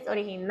dónde es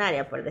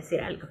originaria, por decir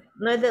algo.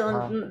 No es de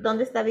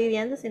dónde está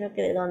viviendo, sino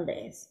que de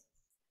dónde es.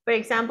 For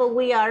example,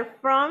 we are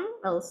from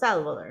El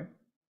Salvador.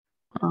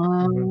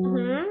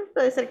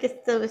 Puede ser que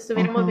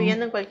estuviéramos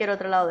viviendo en cualquier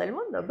otro lado del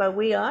mundo, but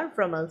we are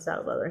from El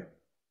Salvador.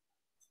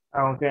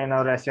 Aunque en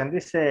la oración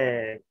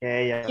dice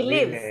que ella She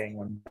vive lives. en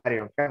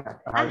Ontario,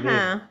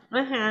 Canadá.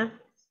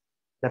 Ajá.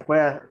 Se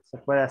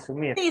puede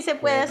asumir. Sí, se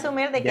puede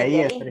asumir de que ahí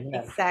de es ahí.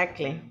 original.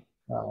 Exactly.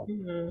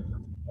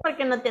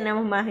 Porque no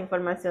tenemos más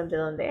información de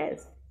dónde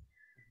es.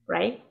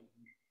 Right?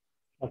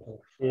 Okay.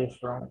 She is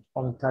from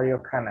Ontario,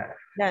 Canada.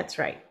 That's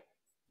right.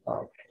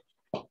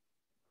 Okay.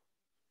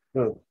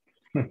 Good.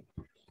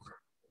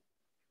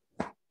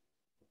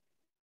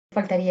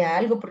 Faltaría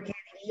algo porque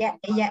diría,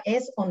 ella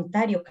es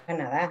Ontario,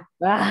 Canadá.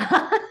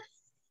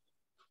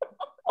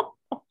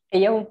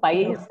 Ella es un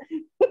país.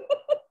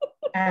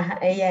 Ajá,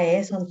 ella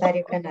es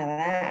Ontario,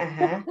 Canadá.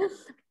 Ajá.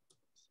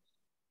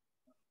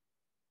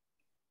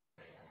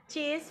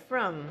 She is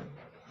from.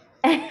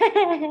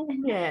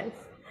 Yes.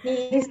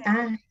 He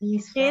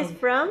is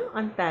from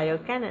Ontario,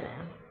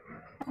 Canada.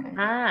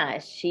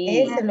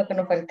 She. Eso es lo que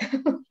nos falta.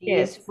 She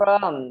is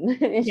from.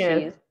 She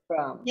is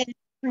from.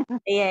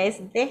 Ella es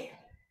de.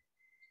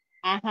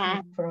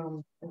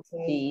 From.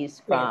 Okay. She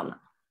is from.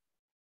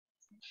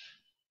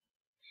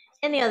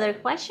 Any other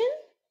question?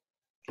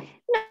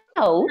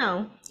 No.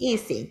 No.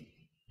 Easy.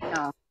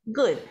 No.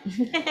 Good.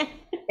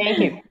 Thank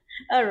you.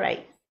 All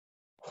right.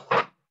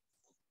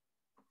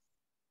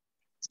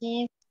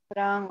 She's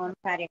from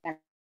Ontario, Canada.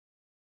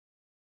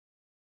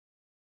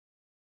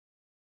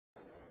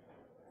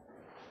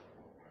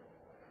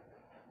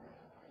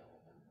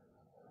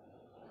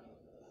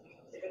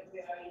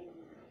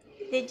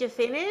 Did you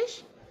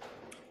finish?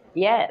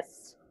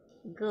 Yes.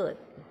 Good.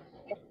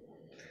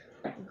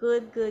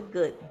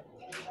 Good.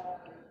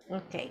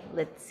 Okay,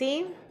 let's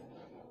see.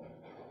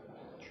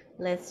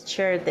 Let's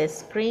share the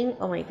screen.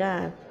 Oh my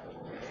God.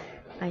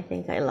 I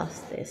think I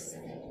lost this.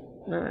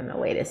 No,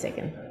 wait a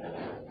second.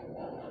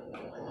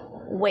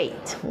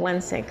 Wait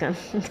 1 second.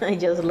 I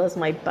just lost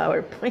my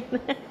PowerPoint.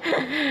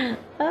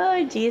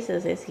 Oh,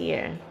 Jesus is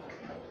here.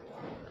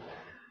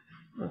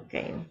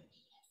 Okay.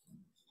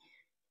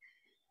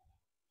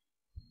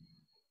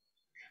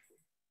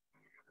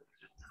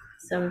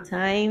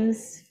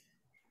 Sometimes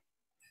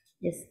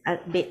it's a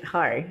bit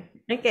hard.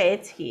 Okay,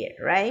 it's here,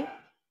 right?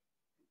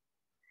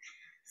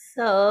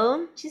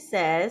 So she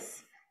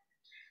says,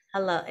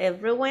 hello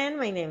everyone,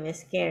 my name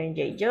is Karen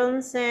J.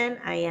 Johnson.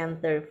 I am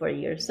 34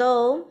 years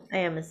old. I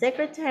am a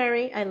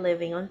secretary. I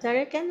live in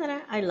Ontario,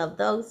 Canada. I love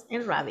dogs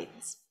and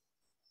rabbits.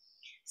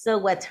 So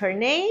what's her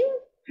name?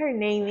 Her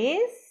name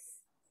is?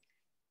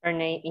 Her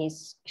name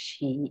is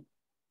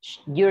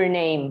your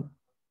name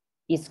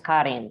is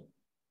Karen.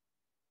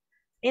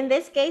 In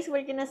this case,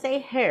 we're gonna say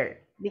her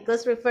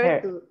because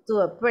refer to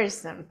a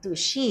person, to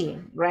she,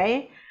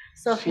 right?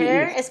 So She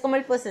her is. es como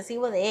el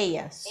posesivo de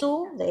ella,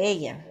 su de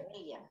ella.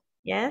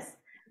 Yes.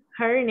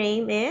 Her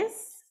name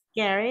is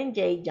Karen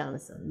J.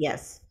 Johnson.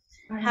 Yes.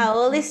 How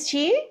old is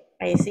she?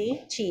 I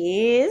see.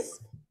 She is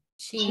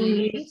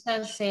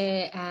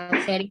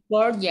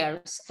 34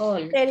 years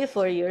old.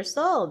 34 years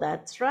old.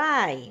 That's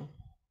right.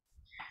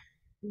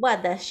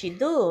 What does she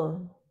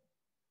do?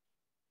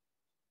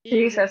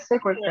 She is a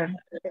secretary.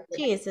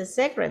 She is a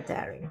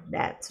secretary.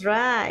 That's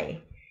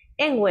right.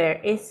 And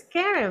where is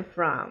Karen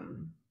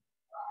from?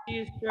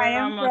 I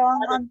am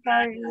from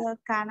Ontario,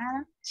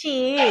 Canada.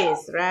 She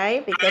is,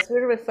 right? Because we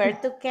refer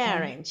to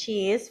Karen.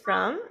 She is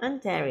from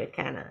Ontario,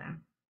 Canada.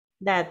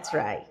 That's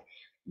right.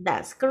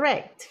 That's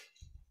correct.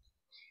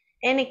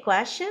 Any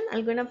question?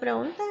 ¿Alguna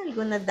pregunta?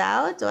 ¿Alguna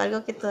doubt o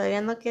algo que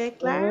todavía no quede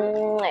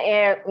claro?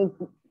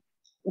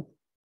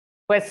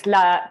 Pues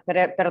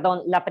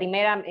perdón, la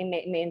primera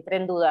me entré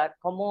en duda.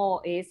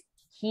 ¿Cómo es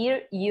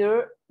hear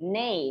your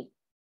name?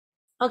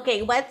 Ok,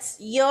 what's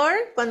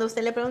your, cuando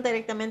usted le pregunta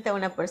directamente a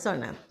una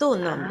persona, tu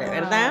nombre,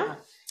 ¿verdad?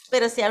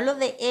 Pero si hablo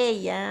de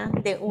ella,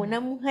 de una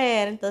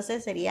mujer,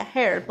 entonces sería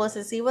her. El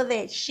posesivo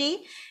de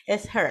she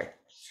es her.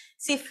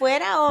 Si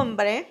fuera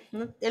hombre,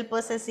 el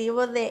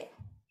posesivo de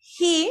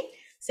he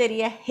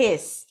sería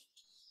his.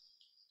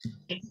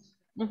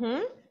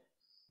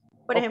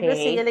 Por ejemplo,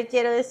 si yo le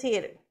quiero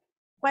decir,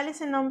 ¿cuál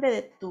es el nombre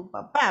de tu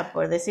papá?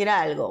 Por decir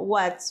algo.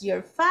 What's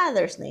your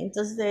father's name?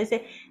 Entonces se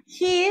dice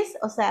his,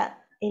 o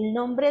sea, el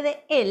nombre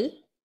de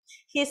él.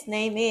 His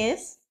name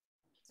is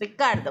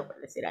Ricardo, por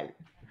decir algo.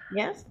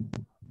 ¿Yes?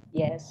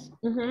 Yes.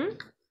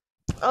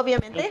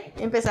 Obviamente,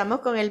 empezamos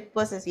con el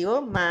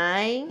posesivo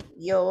mine,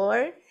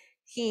 your,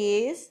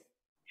 his,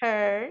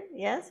 her,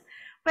 yes.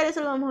 Pero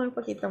eso lo vamos a ver un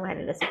poquito más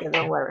adelante, así que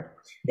don't worry.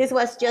 This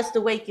was just to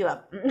wake you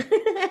up.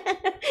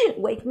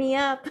 Wake me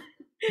up.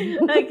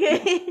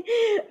 Okay.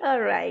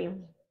 All right.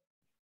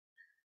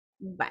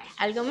 Bye.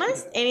 ¿Algo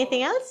más?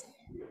 Anything else?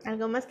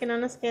 ¿Algo más que no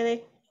nos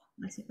quede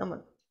así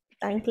como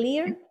tan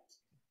clear?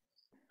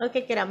 O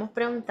que queramos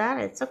preguntar.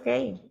 It's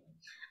okay.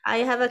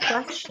 I have a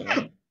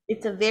question.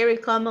 It's a very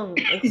common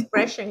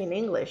expression in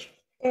English.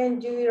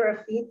 Can you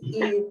repeat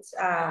it?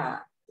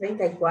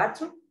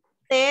 34.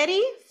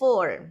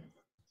 34.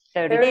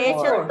 De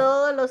hecho,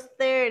 todos los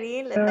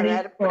 30 les va a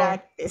dar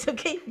practice,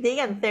 ¿ok?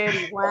 Digan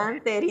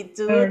 31,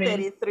 32,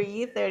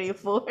 33,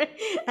 34,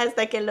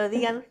 hasta que lo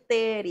digan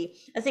 30.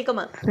 Así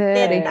como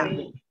 30.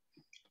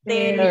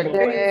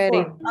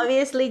 30.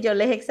 Obviously, yo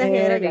les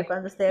exagero, ya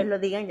cuando ustedes lo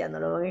digan ya no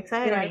lo van a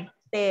exagerar.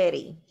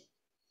 30.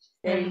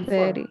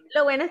 34.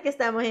 Lo bueno es que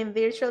estamos en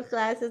virtual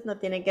classes, no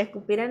tienen que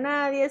escupir a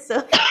nadie,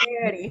 so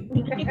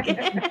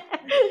 30.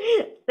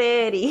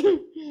 30.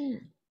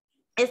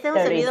 Este es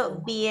un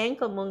sonido bien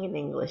común en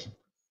English.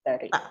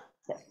 30.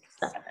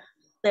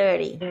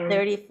 30,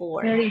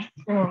 34.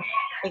 34.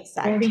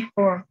 Exacto.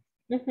 34.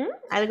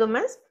 ¿Algo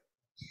más?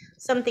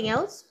 Something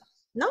else?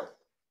 No?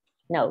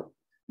 No.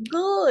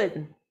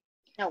 Good.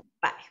 No.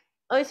 Bye.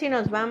 Hoy sí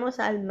nos vamos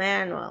al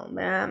manual.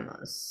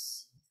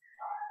 Veamos.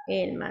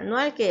 El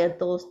manual que ya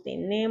todos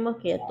tenemos,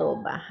 que ya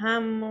todos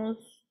bajamos.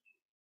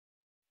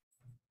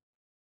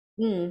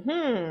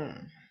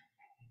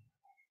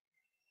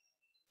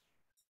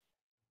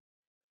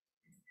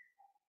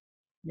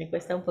 Me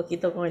cuesta un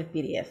poquito con el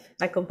PDF,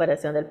 a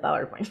comparación del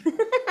PowerPoint.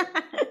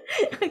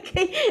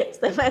 Okay,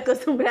 estoy muy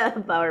acostumbrada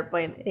a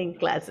PowerPoint en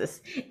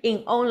clases,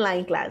 en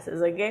online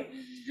classes, okay?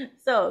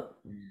 So,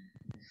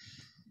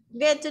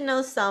 get to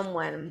know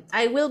someone.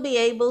 I will be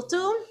able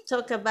to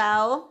talk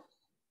about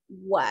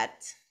what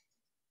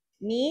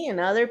me and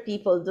other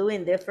people do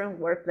in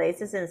different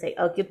workplaces and say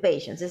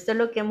occupations. Esto es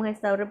lo que hemos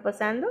estado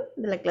repasando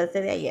de la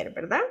clase de ayer,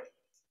 ¿verdad?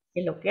 ¿Qué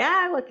es lo que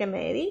hago? ¿A qué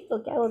me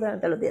dedico? ¿Qué hago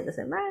durante los días de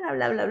semana?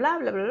 Bla, bla, bla,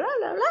 bla, bla, bla,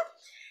 bla, bla.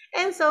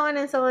 And so on,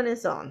 and so on, and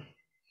so on.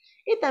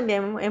 Y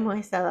también hemos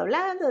estado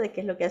hablando de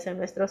qué es lo que hacen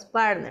nuestros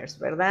partners,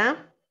 ¿verdad?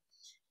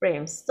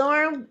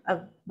 Brainstorm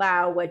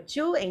about what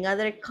you and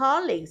other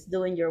colleagues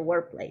do in your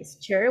workplace.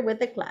 Share with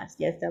the class.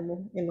 Ya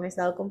hemos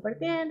estado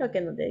compartiendo a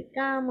qué nos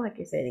dedicamos, a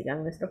qué se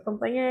dedican nuestros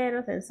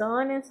compañeros, and so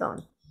on, and so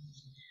on.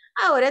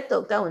 Ahora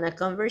toca una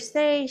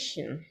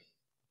conversation.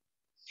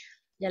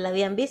 ¿Ya la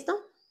habían visto?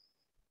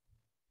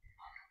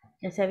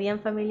 ¿Ya se habían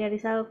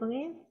familiarizado con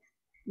ella?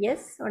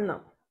 Yes or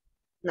no?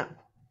 No.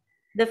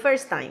 The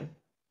first time.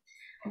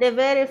 The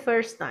very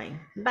first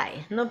time.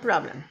 Bye, no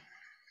problem.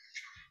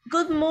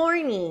 Good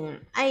morning.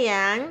 I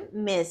am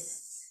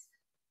Miss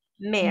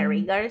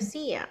Mary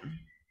García.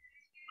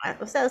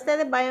 O sea,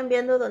 ustedes vayan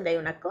viendo donde hay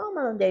una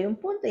coma, donde hay un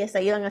punto y hasta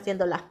ahí van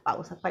haciendo las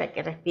pausas para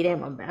que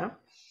respiremos, ¿verdad?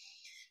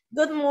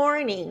 Good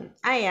morning.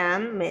 I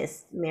am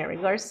Miss Mary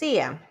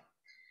García.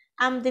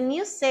 I'm the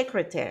new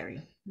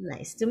secretary.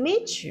 Nice to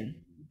meet you.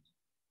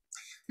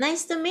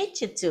 Nice to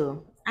meet you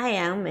too. I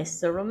am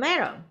Mr.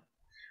 Romero.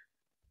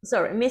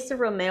 Sorry, Mr.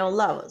 Romero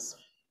Lobos.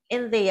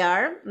 And they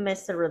are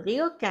Mr.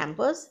 Rodrigo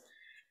Campos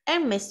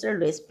and Mr.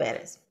 Luis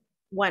Perez.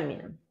 1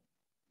 minute.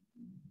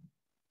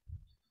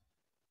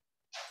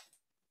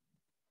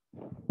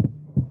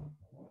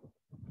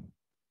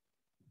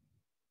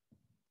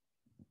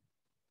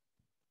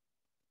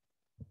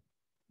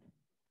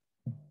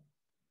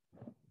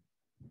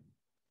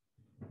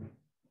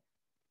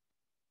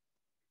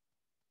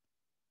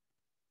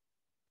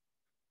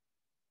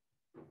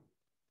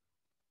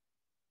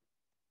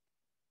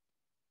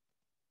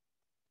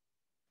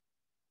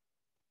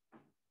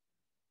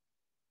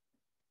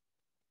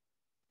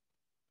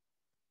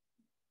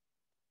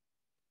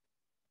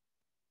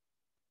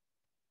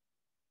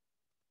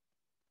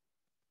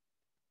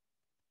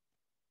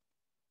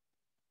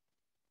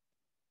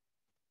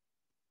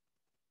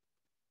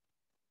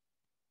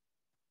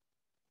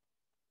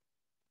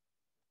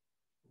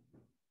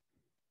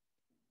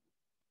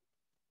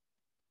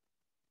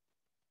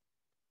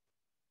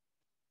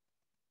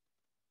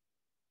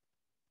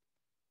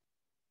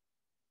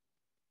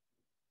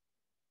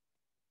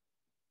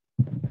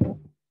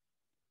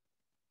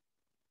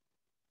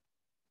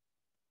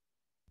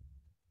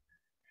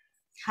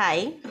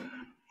 Hi,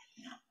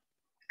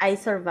 I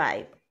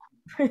survived.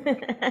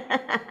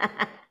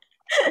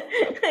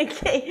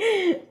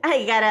 Okay,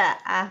 I got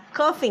a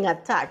coughing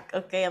attack.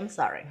 Okay, I'm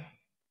sorry.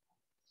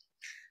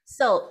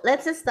 So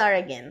let's start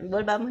again.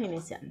 Volvamos a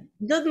iniciar.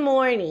 Good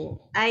morning.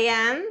 I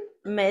am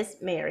Miss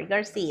Mary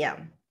Garcia.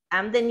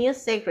 I'm the new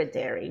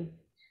secretary.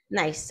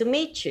 Nice to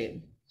meet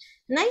you.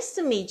 Nice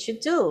to meet you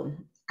too.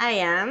 I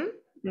am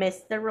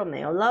Mr.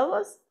 Romeo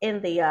Lobos,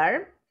 and they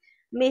are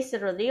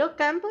Mr. Rodrigo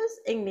Campos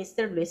and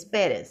Mr. Luis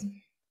Perez.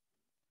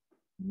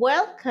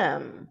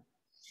 Welcome.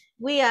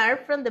 We are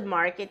from the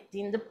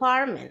marketing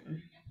department.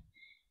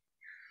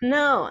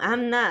 No,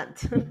 I'm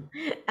not.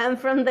 I'm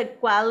from the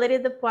quality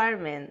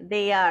department.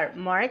 They are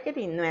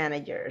marketing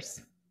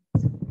managers.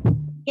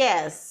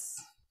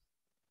 Yes,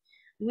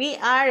 we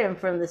aren't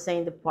from the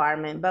same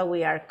department, but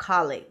we are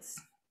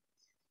colleagues.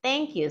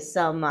 Thank you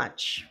so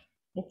much.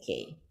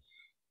 Okay.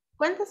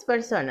 ¿Cuántas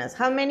personas?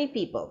 How many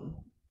people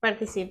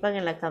participan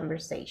en la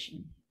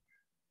conversation?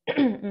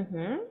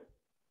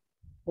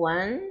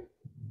 One,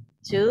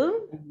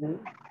 two,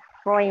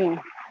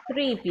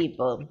 three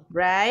people,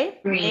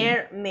 right?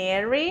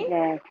 Mary,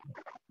 yes.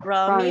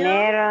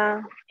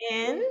 Romeo,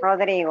 and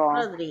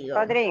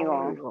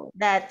Rodrigo.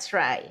 That's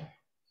right.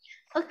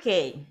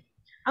 Ok.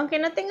 Aunque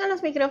no tengan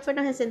los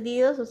micrófonos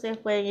encendidos, ustedes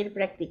pueden ir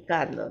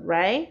practicando,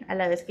 right? A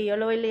la vez que yo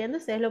lo voy leyendo,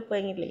 ustedes lo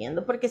pueden ir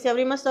leyendo. Porque si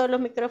abrimos todos los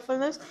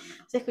micrófonos,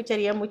 se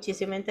escucharía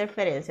muchísima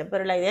interferencia.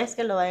 Pero la idea es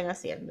que lo vayan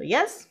haciendo,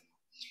 ¿yes?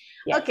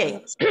 Yes.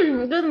 Okay.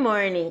 Good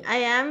morning. I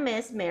am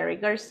Miss Mary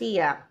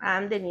Garcia.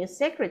 I'm the new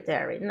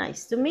secretary.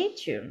 Nice to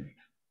meet you.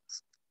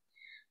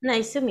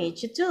 Nice to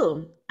meet you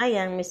too. I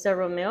am Mr.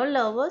 Romeo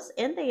Lobos,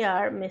 and they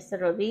are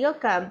Mr. Rodrigo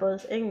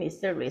Campos and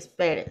Mr. Luis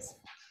Perez.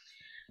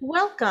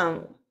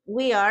 Welcome.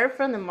 We are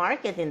from the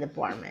marketing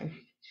department.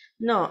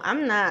 No,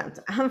 I'm not.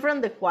 I'm from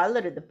the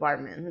quality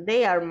department.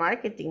 They are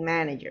marketing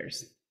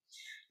managers.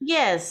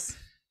 Yes,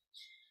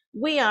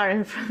 we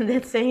aren't from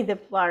the same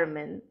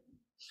department,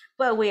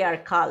 but we are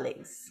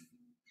colleagues.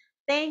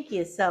 Thank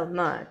you so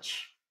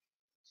much.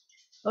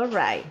 All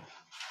right.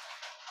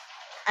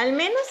 Al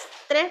menos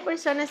 3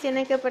 personas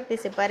tienen que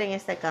participar en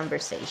esta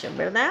conversation,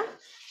 ¿verdad?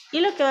 Y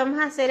lo que vamos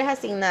a hacer es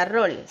asignar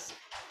roles.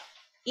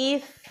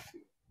 If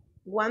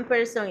one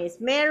person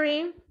is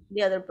Mary,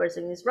 the other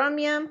person is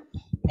Romeo,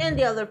 and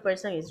the other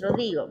person is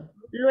Rodrigo.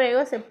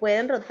 Luego se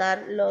pueden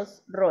rotar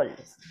los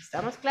roles.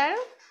 ¿Estamos claros?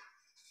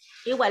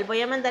 Igual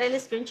voy a mandar el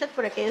screenshot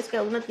por aquellos que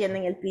aún no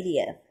tienen el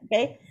PDF,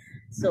 ¿ok?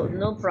 So,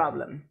 no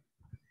problem.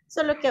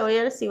 Solo que hoy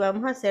sí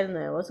vamos a hacer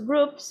nuevos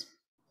groups.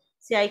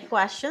 Si hay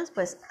questions,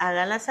 pues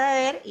háganlas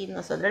saber y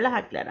nosotros las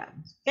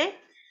aclaramos, ¿ok?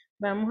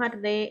 Vamos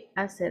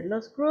a hacer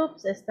los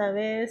groups. Esta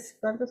vez,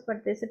 ¿cuántos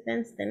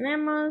participants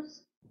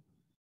tenemos?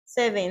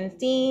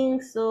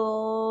 17,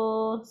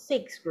 so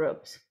 6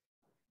 groups.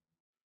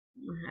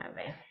 A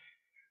ver.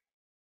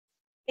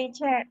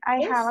 Teacher,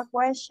 I have a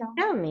question.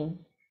 Tell me.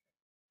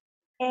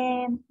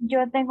 Yo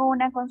tengo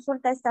una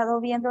consulta, he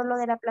estado viendo lo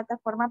de la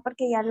plataforma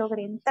porque ya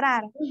logré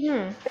entrar,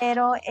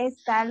 pero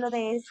está lo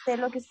de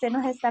lo que usted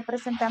nos está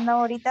presentando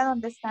ahorita,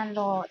 donde están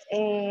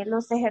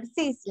los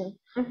ejercicios.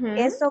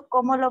 ¿Eso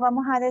cómo lo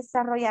vamos a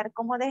desarrollar?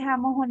 ¿Cómo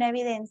dejamos una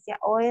evidencia?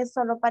 ¿O es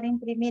solo para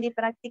imprimir y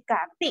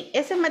practicar? Sí,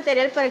 ese es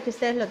material para que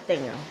ustedes lo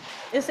tengan.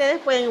 Ustedes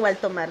pueden igual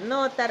tomar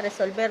nota,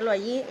 resolverlo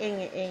allí,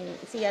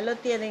 si ya lo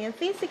tienen en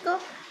físico,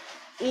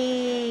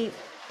 y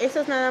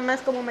eso es nada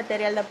más como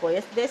material de apoyo.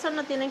 De eso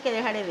no tienen que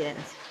dejar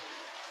evidencia.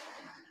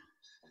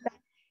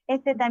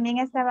 También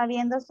estaba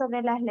viendo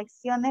sobre las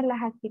lecciones,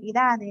 las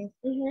actividades.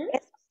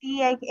 Eso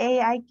sí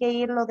hay que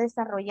irlo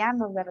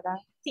desarrollando, ¿verdad?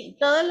 Sí,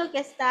 todo lo que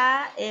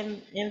está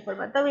en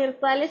formato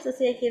virtual, eso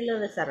sí hay que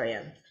irlo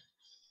desarrollando.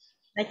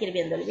 Hay que ir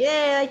viendo el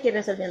video, hay que ir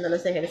resolviendo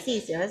los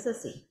ejercicios, eso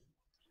sí.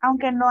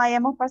 Aunque no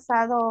hayamos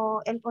pasado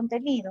el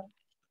contenido.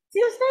 Si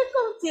usted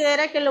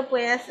considera que lo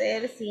puede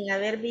hacer sin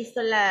haber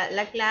visto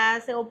la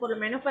clase, o por lo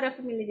menos para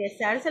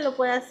familiarizarse, lo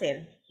puede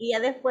hacer. Y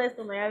ya después,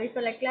 como ya ha visto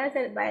la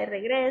clase, va y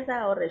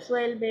regresa, o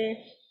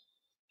resuelve,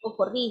 o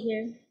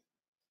corrige.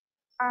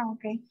 Ah,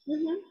 ok.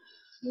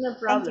 No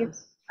problem.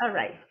 All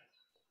right.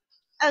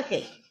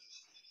 Okay.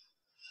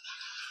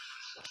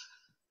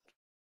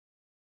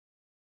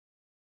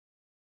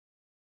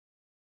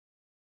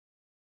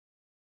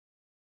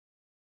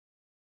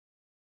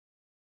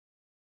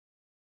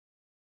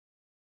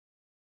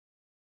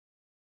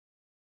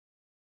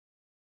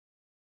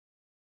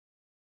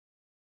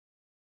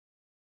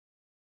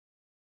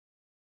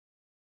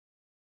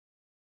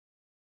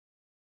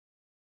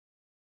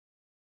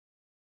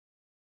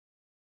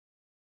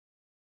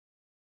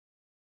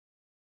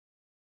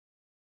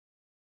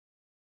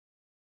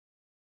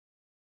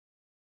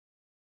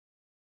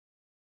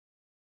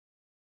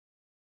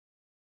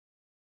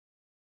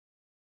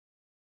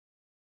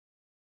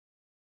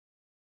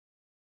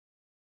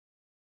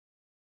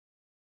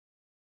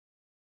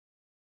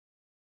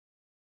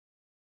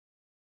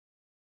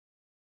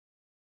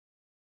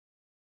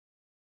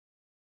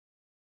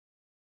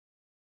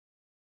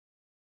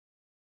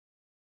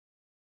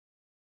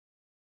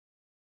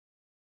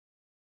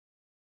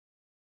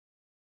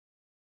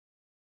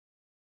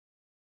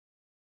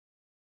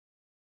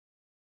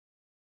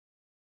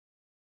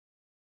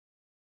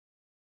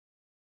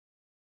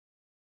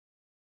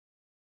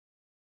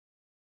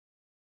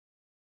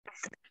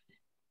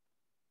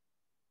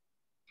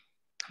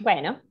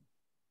 Bueno,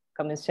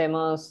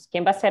 comencemos.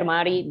 ¿Quién va a ser?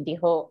 Mari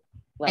dijo.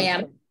 I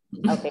am.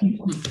 Okay.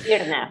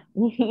 Irna.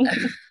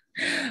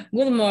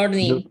 Good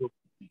morning.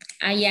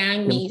 I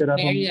am Miss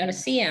Mary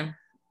García.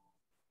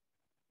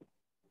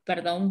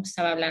 Perdón,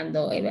 estaba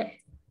hablando Ever.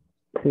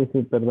 Sí,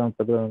 perdón.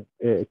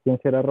 ¿Quién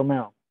será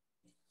Romeo?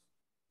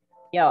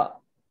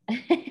 Yo.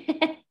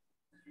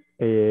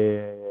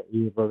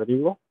 ¿Y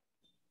Rodrigo?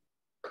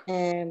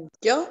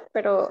 Yo,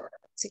 pero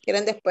si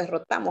quieren después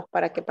rotamos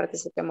para que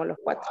participemos los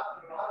 4.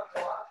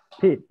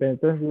 Sí, pero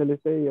entonces yo le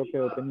sé y yo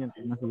quedo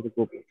pendiente, no se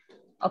preocupe.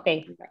 Ok.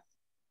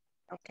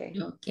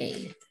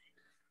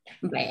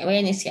 Voy a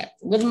iniciar.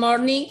 Good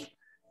morning.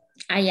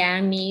 I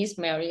am Miss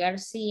Mary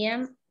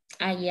Garcia.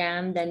 I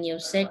am the new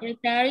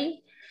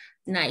secretary.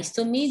 Nice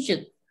to meet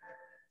you.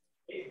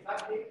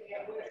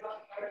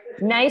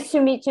 Nice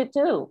to meet you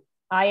too.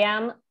 I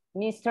am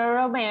Mr.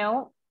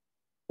 Romeo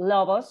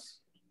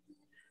Lobos,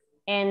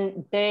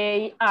 and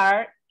they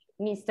are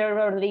Mr.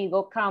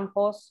 Rodrigo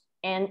Campos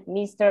and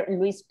Mr.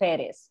 Luis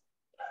Perez.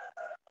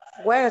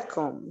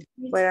 Welcome.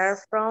 We are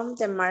from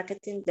the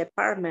marketing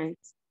department.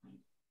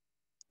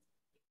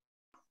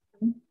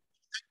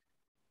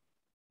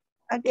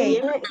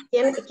 Okay.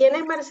 ¿Quién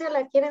es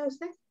Marcela? ¿Quién es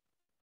usted?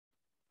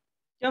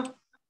 Yo.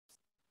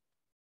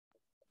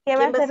 ¿Qué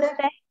va a hacer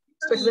usted?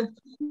 Perdón.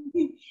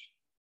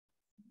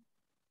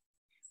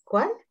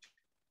 ¿Cuál?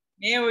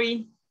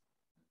 Mary.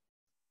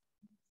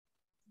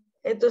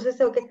 Entonces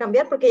tengo que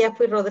cambiar porque ya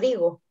fui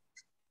Rodrigo.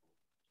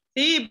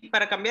 Sí,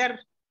 para cambiar.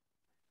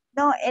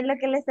 No, es lo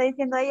que le está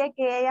diciendo a ella,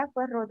 que ella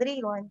fue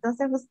Rodrigo.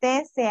 Entonces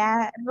usted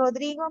sea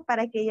Rodrigo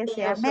para que ella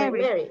sea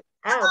Mary.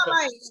 Ah, ok.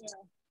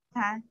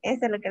 Ajá,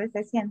 eso es lo que le está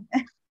diciendo.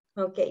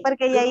 Ok.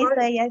 Porque ella hizo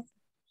ella.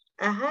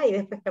 Ajá, y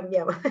después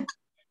cambiamos.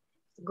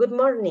 Good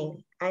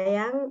morning. I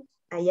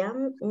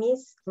am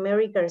Miss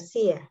Mary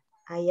Garcia.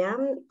 I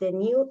am the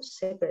new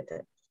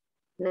secretary.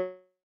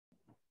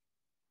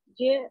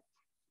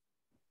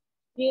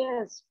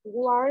 Yes,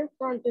 we are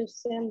from the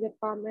same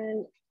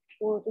department.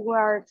 We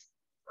are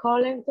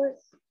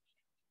collectors.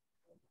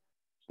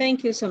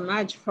 Thank you so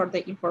much for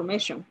the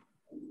information.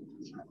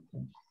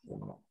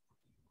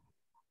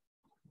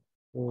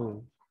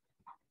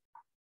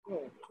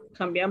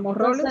 Cambiamos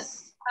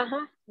roles.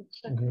 Ajá.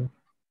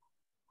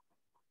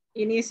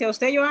 Inicia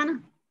usted,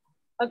 Joana.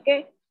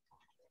 Ok.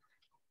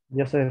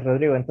 Yo soy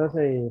Rodrigo,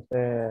 entonces, y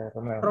usted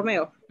Romeo.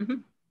 Romeo.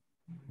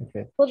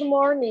 Okay. Good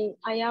morning.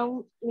 I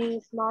am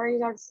Miss Mary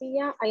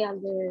Garcia. I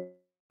am the...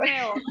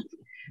 Romeo.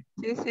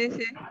 Sí.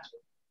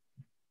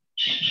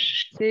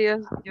 Sí,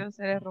 yo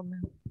seré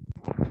Romeo.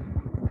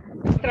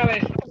 Otra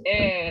vez,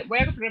 voy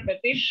a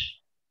repetir.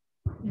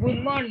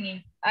 Good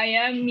morning. I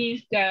am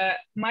Miss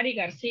Mari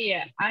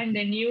Garcia. I'm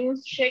the new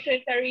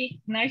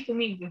secretary. Nice to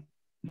meet you.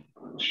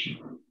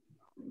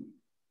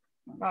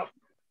 Wow.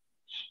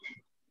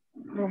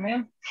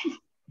 Romeo.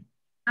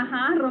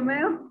 Ajá,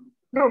 Romeo.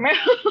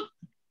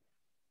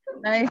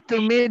 Nice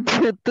to meet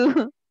you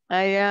too.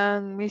 I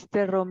am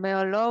Mr.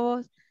 Romeo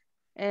Lobos,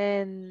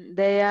 and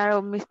they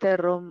are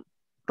Mr.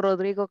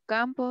 Rodrigo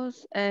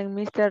Campos and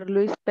Mr.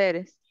 Luis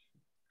Perez.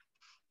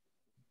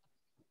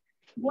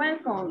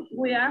 Welcome.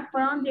 We are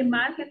from the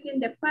marketing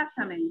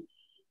department.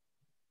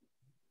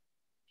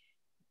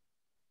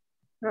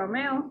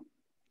 Romeo.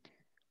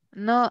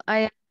 No, I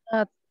am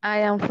not. I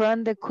am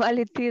from the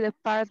quality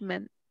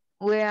department.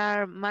 We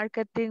are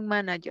marketing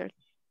managers.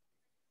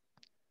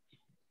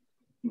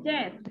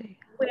 Yes,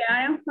 we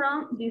are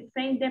from the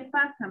same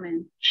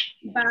department,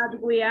 but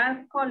we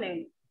are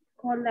colleagues.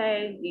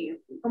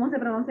 ¿Cómo se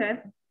pronuncia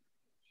eso?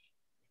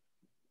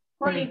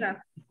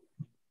 Colegas.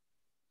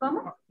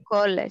 ¿Cómo?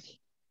 College.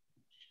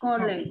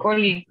 College.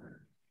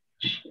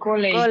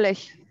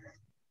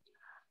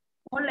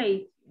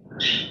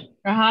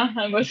 Ajá,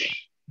 algo así.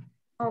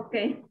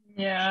 Okay.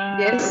 Yeah.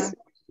 Yes.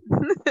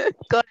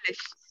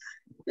 College.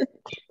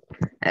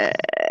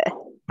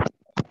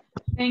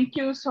 Thank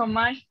you so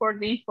much for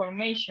the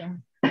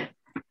information.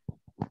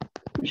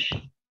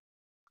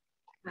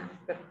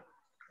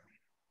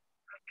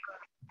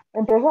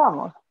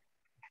 Empezamos.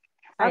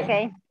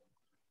 Okay.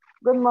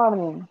 Good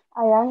morning.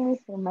 I am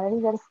Mr.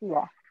 Mary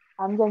Garcia.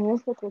 I'm the new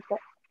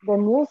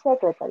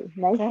secretary.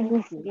 Nice to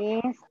meet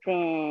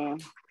you.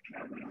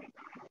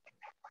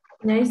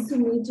 Nice to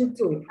meet you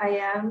too. I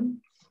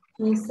am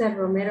Mr.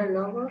 Romero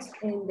Lobos,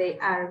 and they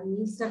are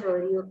Mr.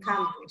 Rodrigo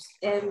Campos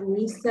and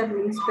Mr.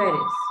 Luis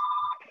Perez.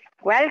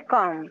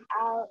 Welcome.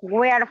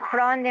 We are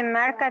from the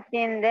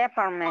marketing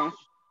department.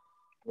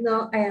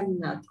 No, I am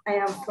not. I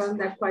am from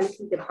the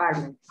quality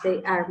department.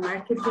 They are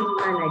marketing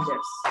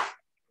managers.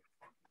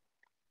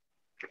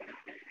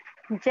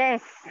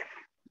 Yes,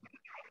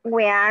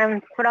 we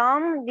are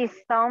from the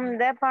same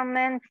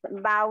department,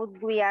 but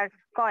we are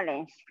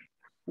college.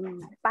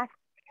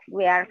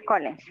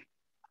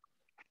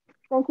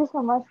 Thank you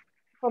so much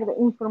for the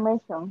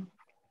information.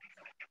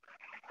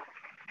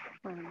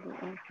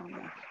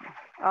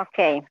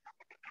 Ok.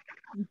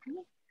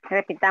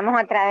 Repitamos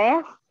otra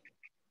vez.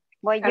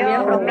 Voy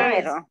yo,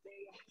 Romero.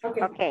 Ok.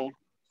 Ok.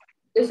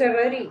 Yo soy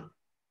Rodrigo.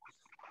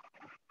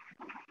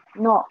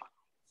 No.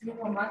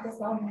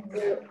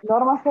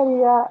 Norma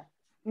sería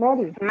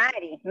Mary.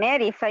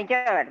 Mary soy yo,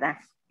 ¿verdad?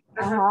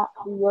 Ajá,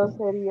 y yo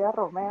sería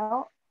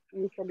Romeo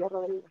y sería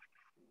Rodrigo.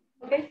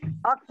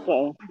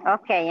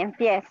 Ok,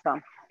 empiezo.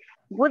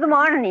 Good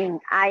morning,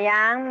 I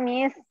am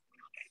Miss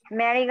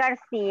Mary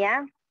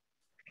Garcia.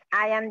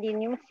 I am the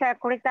new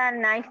secretary.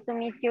 Nice to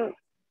meet you.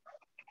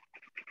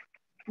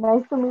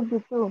 Nice to meet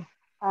you too.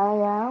 I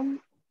am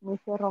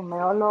Mr.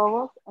 Romeo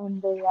Lobos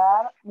and they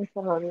are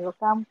Mr. Rodrigo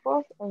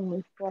Campos and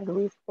Mr.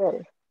 Luis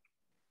Perez.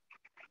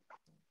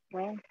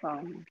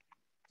 Welcome.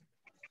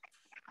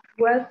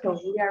 Welcome.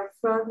 We are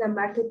from the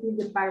marketing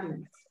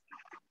department.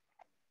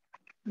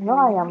 No,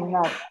 I am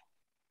not.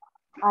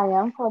 I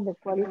am from the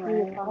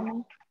quality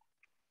department.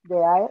 They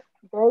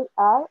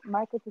are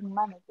marketing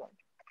managers.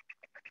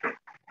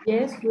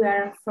 Yes, we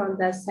are from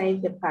the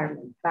same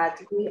department,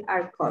 but we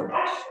are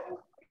colleagues.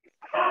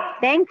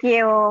 Thank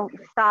you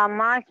so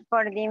much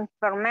for the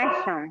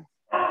information.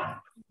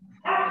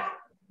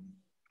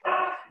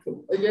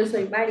 Yo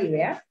soy Mari,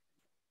 ¿vea?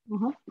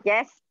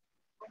 Yes.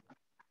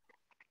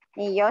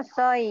 Y yo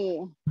soy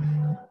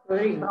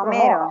Rodrigo.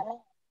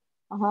 Romero.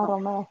 Ajá,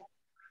 Romero.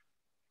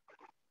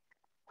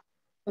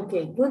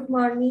 Okay, good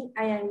morning.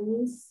 I am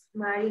Miss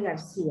Mari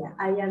Garcia.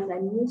 I am the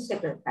new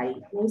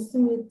secretary. Nice to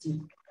meet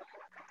you.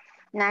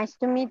 Nice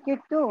to meet you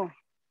too.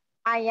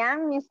 I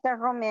am Mr.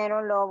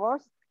 Romero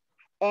Lobos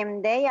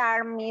and they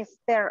are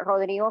Mr.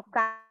 Rodrigo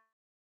Campos.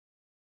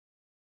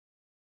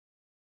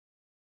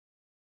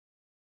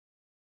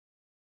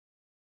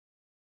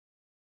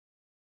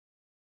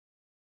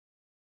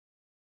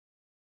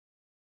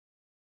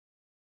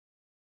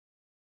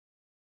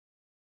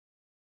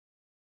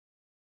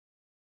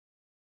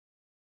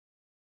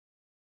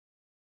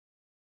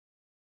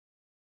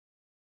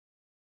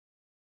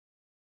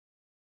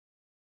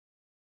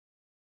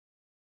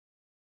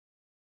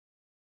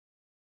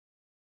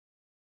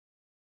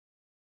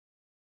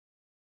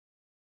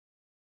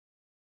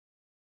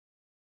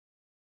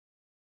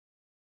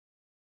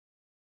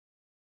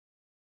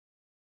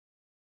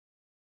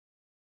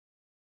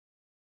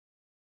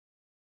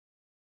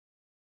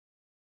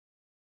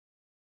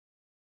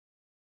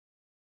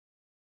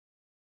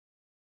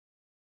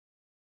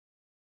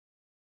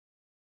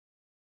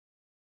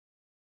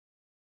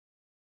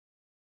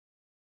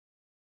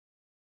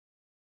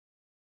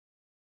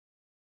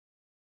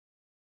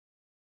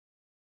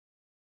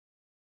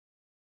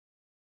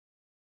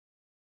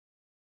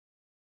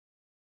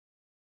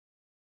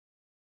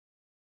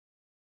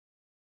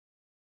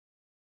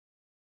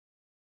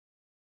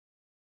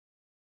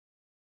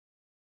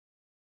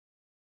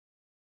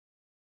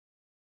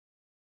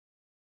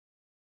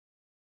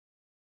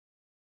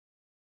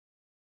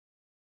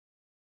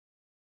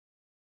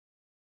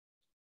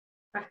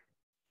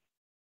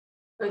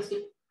 Pues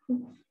sí.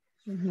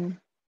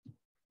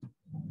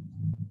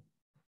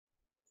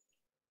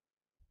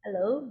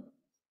 Hello.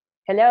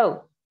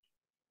 Hello.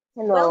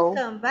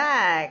 Welcome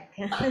back.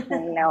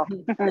 Hello.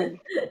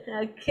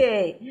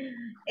 Okay.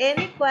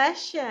 Any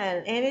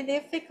question? Any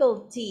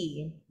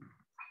difficulty?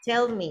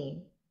 Tell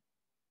me.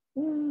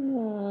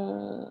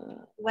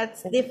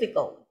 What's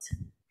difficult?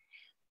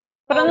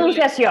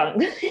 Pronunciación.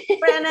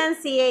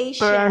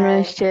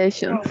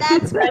 Pronunciation.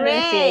 That's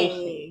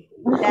great.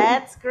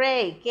 That's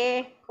great.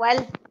 ¿Qué?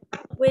 ¿Cuál?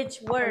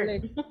 Which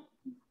word?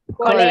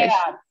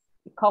 Colega.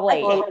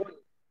 Okay.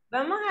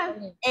 Vamos a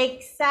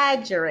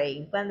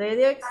exaggerate. Cuando yo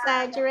digo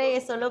exaggerate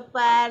es solo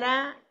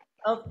para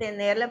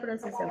obtener la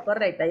pronunciación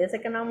correcta. Yo sé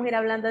que no vamos a ir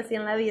hablando así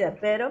en la vida,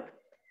 pero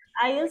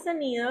hay un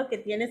sonido que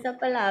tiene esa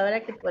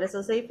palabra que por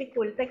eso se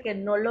dificulta, que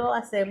no lo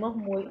hacemos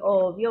muy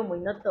obvio, muy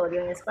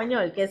notorio en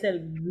español, que es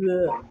el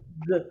g.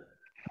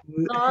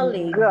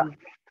 Colleague.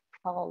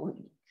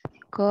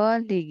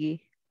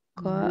 Colleague.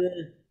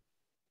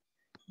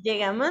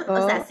 Llegamos,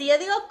 o sea, si yo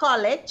digo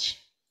college,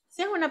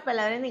 sí es una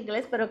palabra en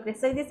inglés, pero lo que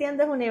estoy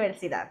diciendo es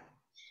universidad.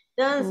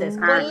 Entonces,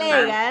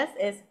 colegas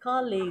es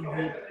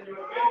colleague.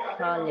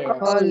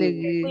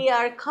 Colleague. We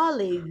are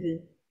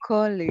colleague.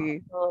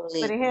 Colleague.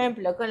 Por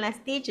ejemplo, con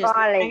las teachers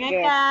que están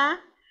acá,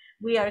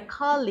 we are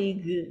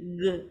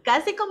colleague.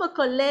 Casi como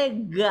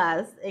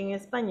colegas en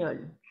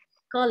español.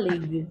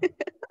 Colleague.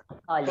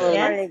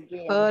 Yes?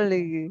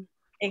 Colleague.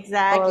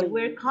 Exactly,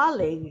 we're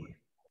colleague.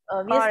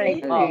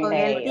 Obviously, con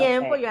el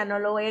tiempo ya no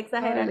lo voy a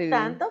exagerar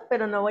tanto,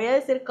 pero no voy a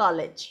decir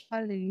college.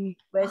 Voy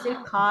a decir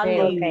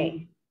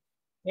colleague.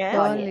 Yes?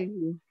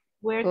 Colleague.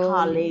 We're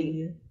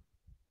colleague.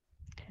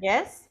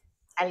 Yes?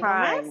 ¿Algo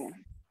más?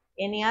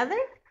 Any other?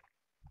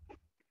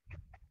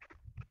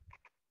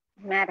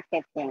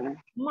 Marketing.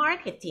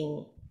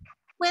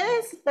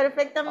 Puedes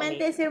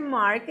perfectamente decir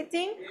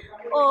marketing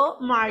o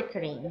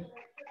marketing.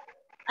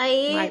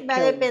 Ahí va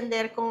a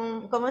depender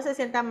con cómo se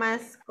sienta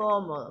más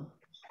cómodo.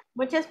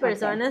 Muchas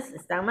personas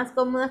están más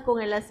cómodas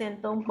con el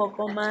acento un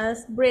poco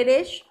más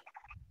British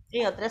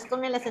y otras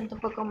con el acento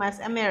un poco más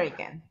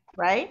American,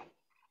 right?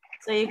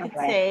 So you could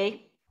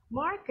say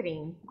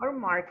marketing or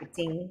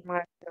marketing.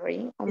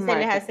 Si se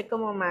les hace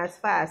como más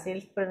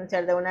fácil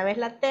pronunciar de una vez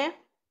la T,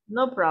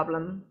 no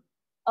problem.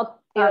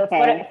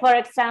 For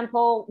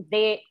example,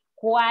 the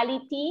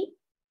quality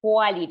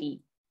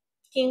quality.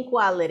 Skin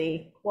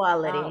quality.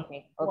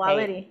 Okay.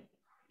 Quality.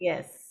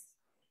 Yes.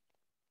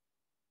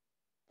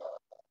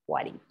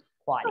 Quality.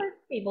 Or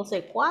people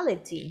say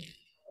quality.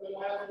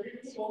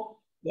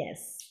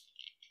 Yes.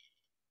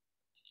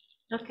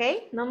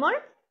 Okay, no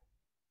more?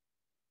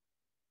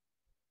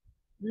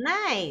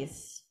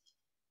 Nice.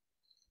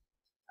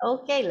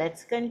 Okay,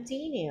 let's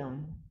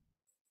continue.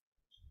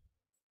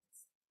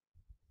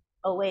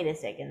 Oh, wait a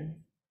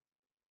second.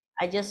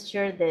 I just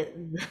shared this.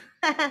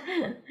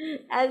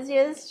 I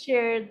just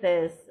shared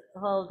this.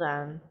 Hold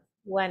on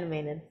 1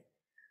 minute.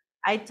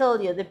 I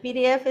told you the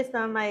PDF is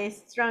not my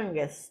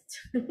strongest.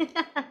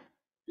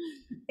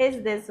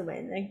 It's this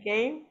one,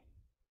 okay?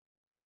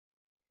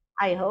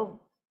 I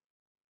hope.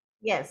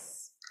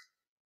 Yes.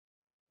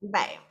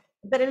 Bye.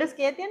 Pero los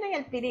que ya tienen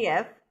el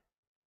PDF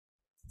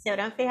se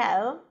habrán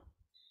fijado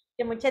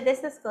que muchas de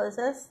estas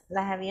cosas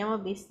las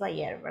habíamos visto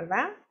ayer,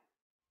 ¿verdad?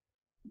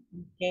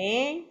 Ok.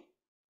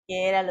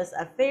 Que eran los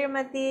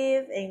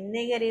affirmative and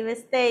negative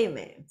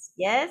statements.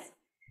 Yes.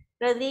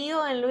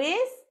 Rodrigo and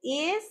Luis,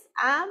 is,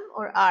 am,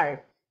 or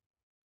are?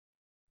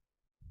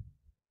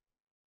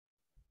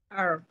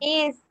 Are.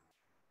 Is.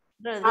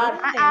 Rodrigo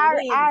and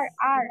Luis.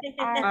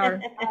 Are.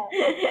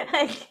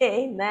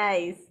 Okay,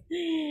 nice.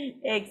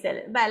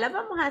 Excellent. Vale,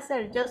 vamos a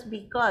hacer just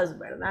because,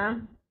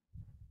 ¿verdad?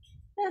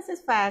 Entonces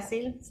es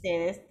fácil.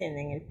 Ustedes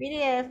tienen el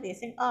PDF,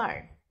 dicen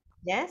are.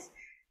 Yes.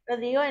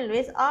 Rodrigo and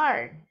Luis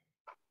are.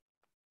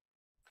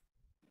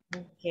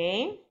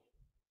 Okay.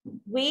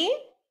 We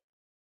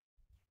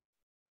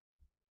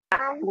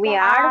are. We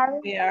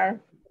are.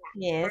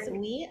 Yes,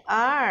 we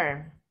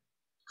are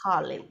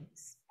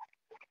colleagues.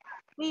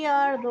 We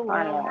are the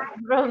one.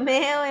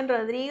 Romeo and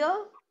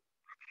Rodrigo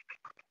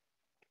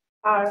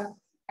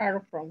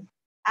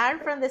Are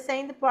from the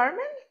same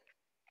department?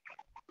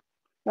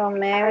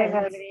 Romeo y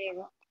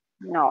Rodrigo.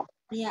 No.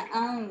 Yeah,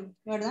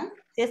 ¿verdad?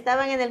 ¿Si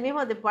estaban en el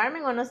mismo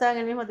department o no estaban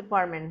en el mismo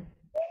department?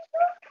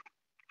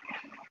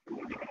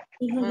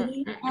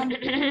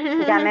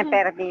 Ya me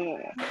perdí.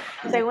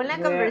 Según la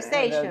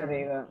conversation.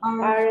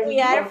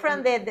 We are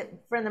from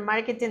the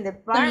marketing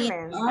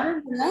department.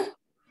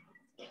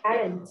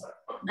 Aren't.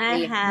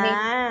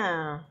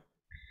 Ajá.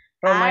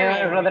 Romeo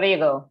y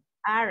Rodrigo.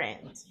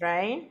 Aren't,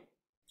 right?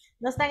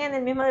 No están en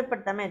el mismo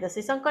departamento.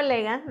 Sí son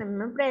colegas de la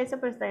misma empresa,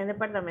 pero están en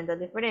departamentos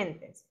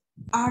diferentes.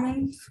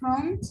 Aren't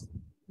from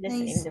The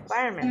same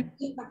department.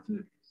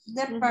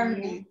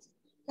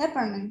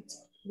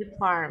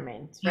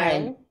 Department,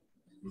 right?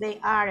 They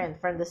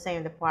aren't from the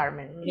same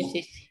department.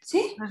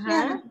 Sí.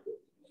 Ajá.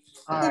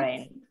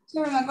 Aren't.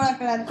 Solo me acuerdo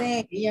que la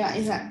T, ya,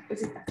 esa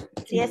cosita.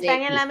 ¿Si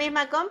están en la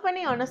misma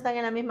company o no están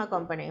en la misma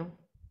company?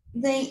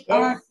 They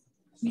are.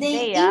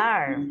 They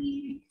are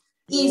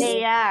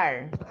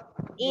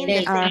in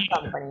the same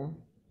company.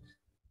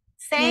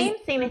 Same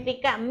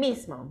significa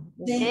mismo.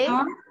 They Okay?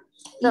 are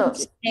So,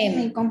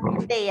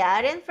 company. they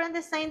aren't from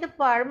the same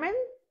department,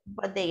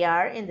 but they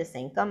are in the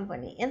same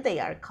company and they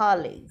are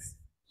colleagues.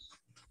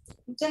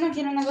 Usted no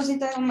quiere una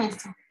cosita de un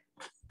maestro.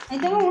 Ahí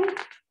tengo una.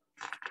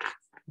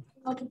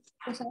 Otra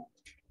cosa.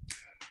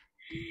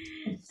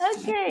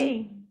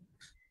 Okay.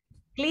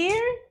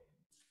 Clear?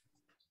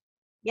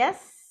 Yes?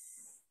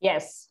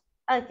 Yes.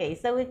 Okay,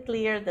 so we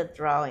clear the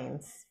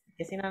drawings.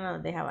 Que si no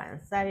nos deja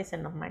avanzar y se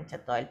nos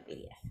mancha todo el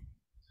PDF.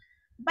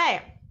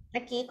 Vaya,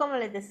 aquí como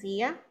les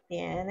decía,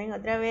 tienen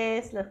otra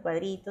vez los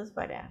cuadritos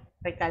para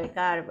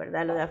recalcar,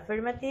 ¿verdad? Lo de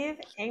affirmative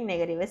and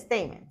negative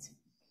statements.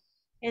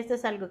 Esto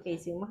es algo que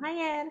hicimos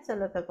ayer,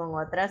 solo que con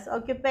otras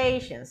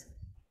occupations.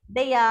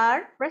 They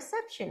are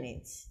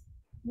receptionists.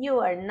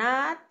 You are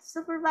not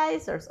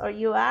supervisors or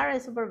you are a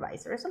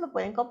supervisor. Eso lo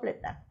pueden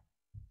completar.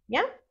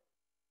 ¿Ya?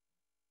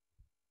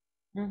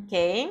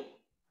 Okay.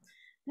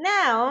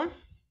 Now,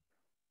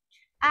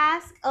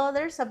 ask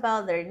others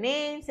about their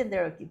names and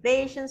their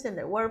occupations and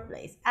their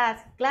workplace.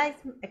 Ask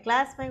a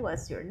classmate,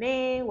 what's your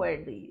name? Where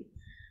do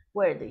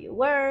you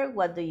work?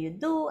 What do you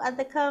do at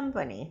the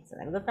company? Es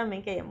algo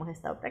también que ya hemos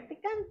estado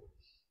practicando.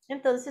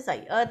 Entonces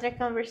hay otra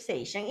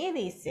conversation y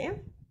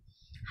dice,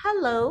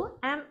 hello,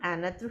 I'm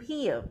Ana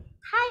Trujillo.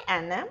 Hi,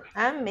 Ana.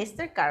 I'm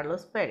Mr.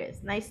 Carlos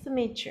Pérez. Nice to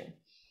meet you.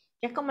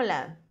 Que es como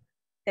la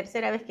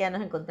tercera vez que ya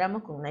nos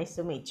encontramos con nice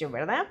to meet you,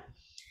 ¿verdad?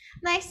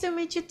 Nice to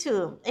meet you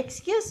too.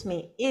 Excuse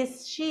me,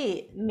 is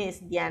she Miss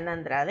Diana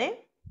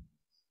Andrade?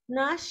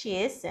 No,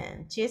 she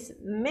isn't. She's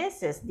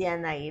Mrs.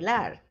 Diana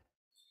Aguilar.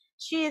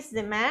 She is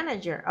the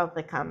manager of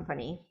the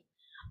company.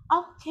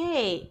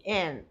 Okay,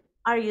 and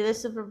are you the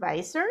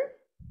supervisor?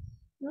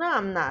 No,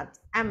 I'm not.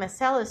 I'm a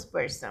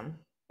salesperson.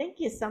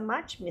 Thank you so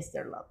much,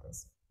 Mr.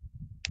 Lopez.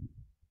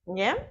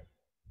 ¿Ya?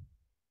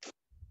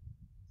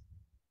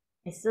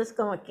 Esto es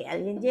como que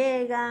alguien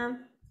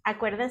llega.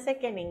 Acuérdense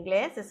que en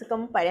inglés, eso es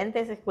como un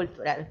paréntesis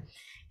cultural.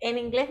 En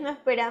inglés no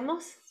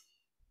esperamos,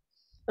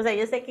 o sea,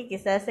 yo sé que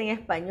quizás en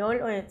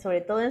español o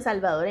sobre todo en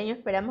salvadoreño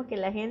esperamos que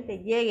la gente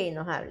llegue y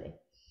nos hable.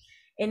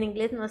 En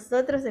inglés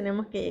nosotros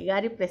tenemos que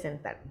llegar y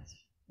presentarnos,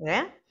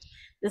 ¿verdad?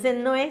 Entonces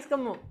no es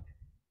como,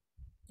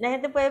 la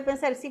gente puede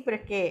pensar, sí, pero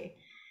es que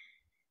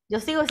Yo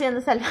sigo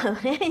siendo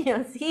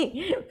salvadoreño,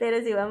 sí, pero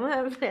si vamos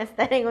a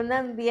estar en un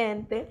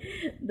ambiente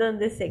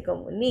donde se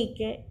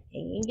comunique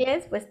en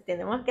inglés, pues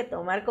tenemos que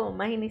tomar como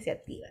más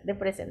iniciativa de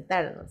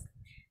presentarnos,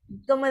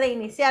 como de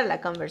iniciar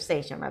la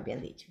conversation, más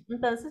bien dicho.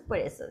 Entonces, por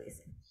eso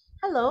dice,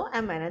 hello,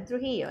 I'm Ana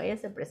Trujillo. Ella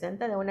se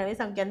presenta de una vez,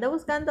 aunque anda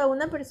buscando a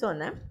una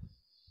persona,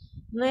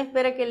 no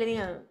espera que le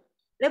digan,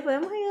 ¿le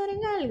podemos ayudar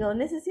en algo?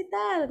 ¿Necesita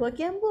algo? ¿A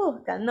quién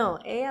busca? No,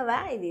 ella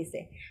va y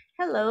dice,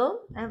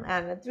 hello, I'm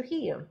Ana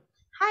Trujillo.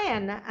 Hi,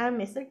 Anna, I'm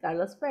Mr.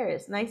 Carlos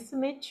Perez. Nice to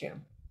meet you.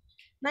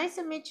 Nice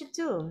to meet you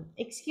too.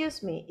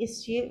 Excuse me,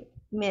 is she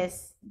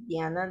Miss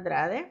Diana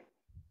Andrade?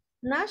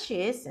 No,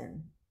 she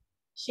isn't.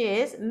 She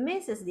is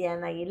Mrs.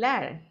 Diana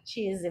Aguilar.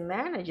 She is the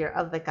manager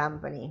of the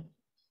company.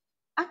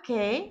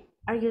 Okay,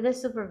 are you the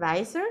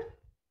supervisor?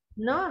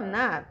 No, I'm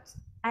not.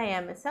 I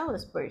am a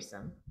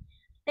salesperson.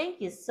 Thank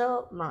you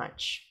so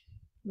much,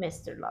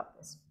 Mr.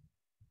 Lopez.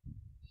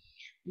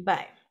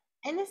 Bye.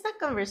 En esta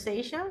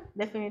conversation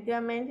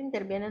definitivamente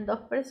intervienen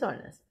dos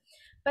personas.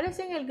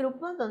 Parece en el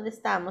grupo donde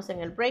estamos,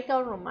 en el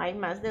breakout room, hay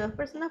más de dos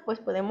personas, pues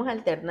podemos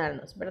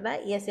alternarnos,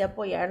 ¿verdad? Y así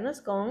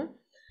apoyarnos con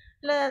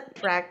la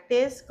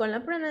practice, con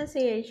la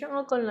pronunciation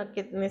o con lo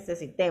que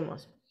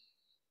necesitemos.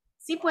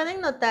 Sí pueden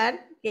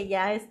notar que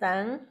ya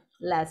están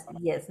las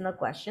yes-no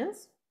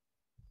questions.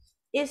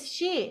 Is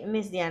she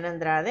Miss Diana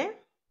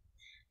Andrade?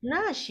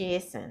 No, she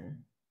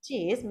isn't.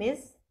 She is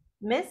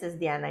Mrs.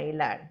 Diana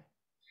Aguilar.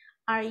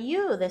 Are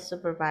you the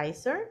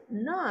supervisor?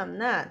 No, I'm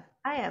not.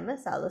 I am a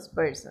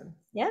salesperson.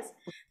 Yes?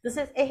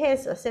 Entonces es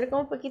eso, hacer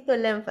como un poquito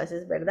el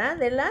énfasis, ¿verdad?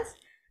 De las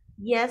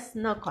yes,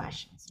 no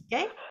questions,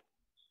 ¿ok?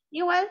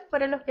 Igual,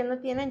 para los que no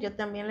tienen, yo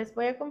también les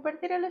voy a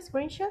compartir el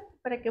screenshot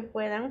para que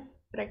puedan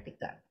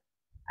practicar.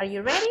 Are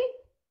you ready?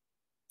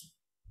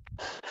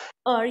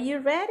 Are you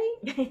ready?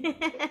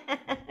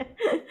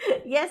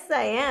 Yes,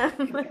 I am.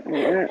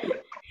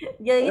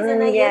 Yo hice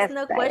una yes,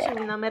 no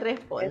question y no me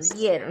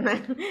respondieron.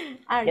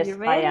 Are you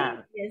ready? I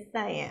am. Yes,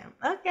 I am.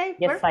 Okay,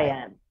 Yes, perfect. I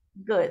am.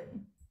 Good.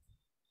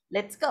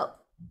 Let's go.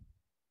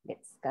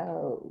 Let's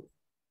go.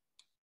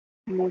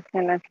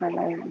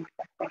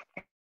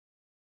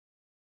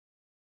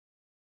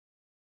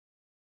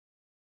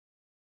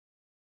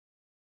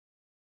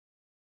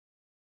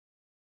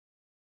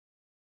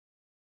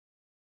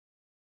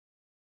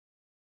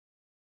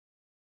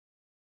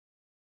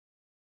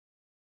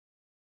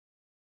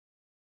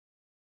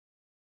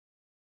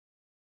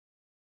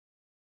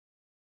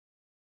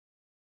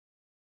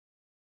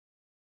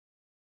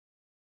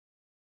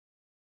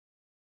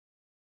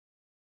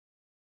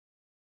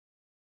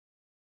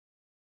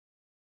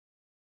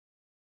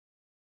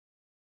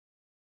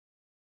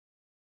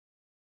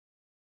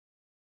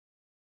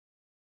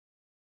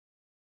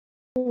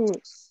 Sí,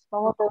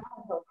 vamos a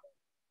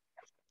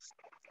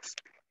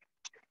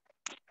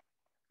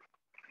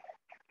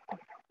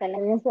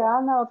Siguiente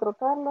Ana, otro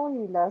Carlos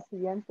y la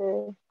siguiente,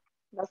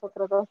 las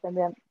otras dos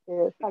también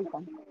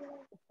faltan.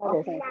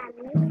 Okay.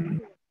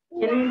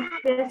 ¿Quién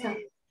empieza?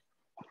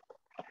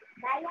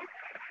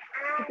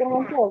 ¿Quién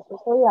empieza?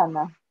 Soy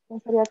Ana.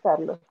 ¿Quién sería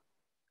Carlos?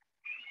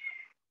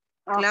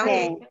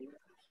 Okay.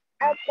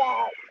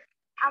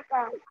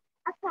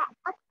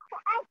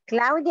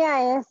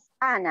 Claudia es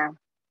Ana.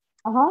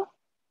 Ajá.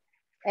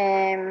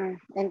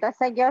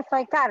 Entonces yo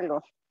soy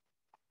Carlos.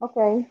 Ok.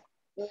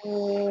 Y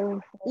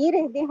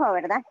Iris dijo,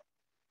 ¿verdad?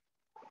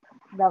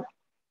 No.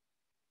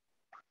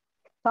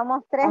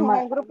 Somos tres en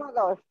el grupo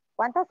 2.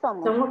 ¿Cuántos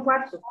somos? Somos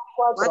 4.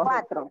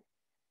 4.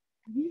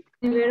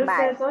 Primero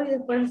ustedes 2 y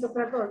después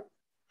nosotros 2.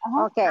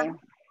 Ok.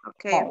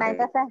 Okay.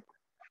 Entonces,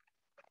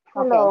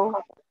 Hello.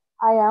 Okay.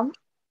 I am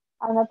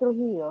Ana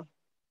Trujillo.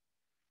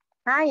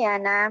 Hi,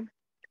 Ana.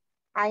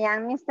 I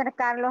am Mr.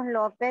 Carlos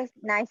Lopez.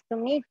 Nice to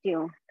meet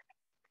you.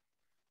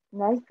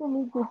 Nice to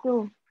meet you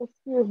too.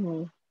 Excuse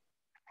me.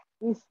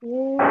 Is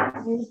she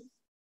Miss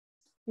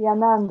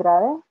Diana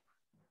Andrade?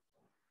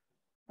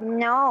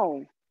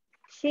 No.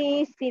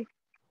 She's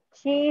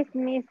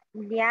Miss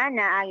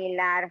Diana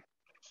Aguilar.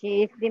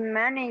 She is the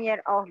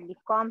manager of the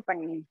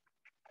company.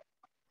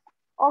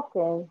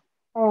 Okay.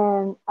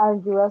 And are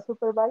you a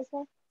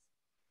supervisor?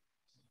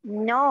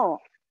 No.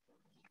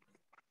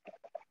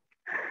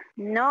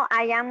 No,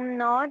 I am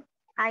not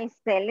a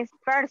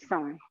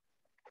salesperson.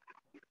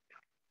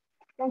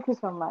 Thank you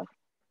so much,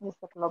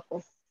 Mr.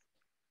 Lopez.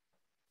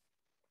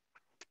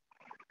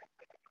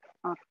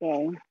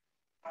 Okay.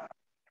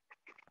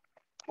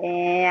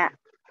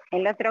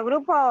 ¿El otro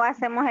grupo o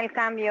hacemos el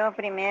cambio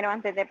primero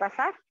antes de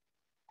pasar?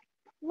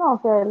 No,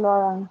 que lo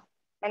hagan.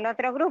 El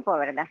otro grupo,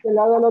 ¿verdad? Que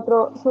lo haga el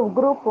otro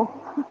subgrupo.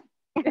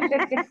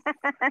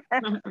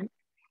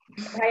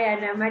 Ay,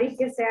 Ana María,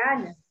 que sea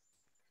Ana.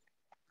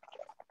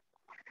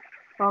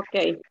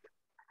 Okay.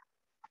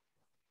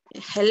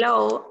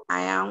 Hello,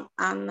 I am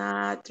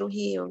Ana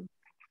Trujillo.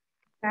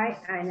 Hi,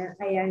 Ana.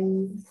 I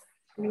am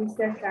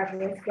Mr.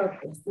 Carlos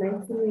Lopez.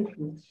 Nice to meet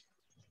you.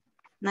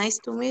 Nice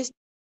to meet you.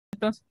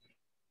 Entonces,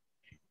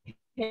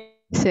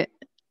 Sí.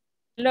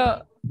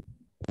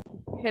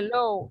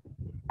 hello,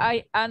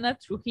 I Ana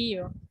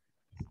Trujillo.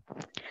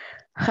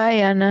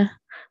 Hi, Anna.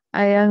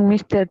 I am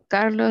Mr.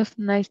 Carlos.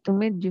 Nice to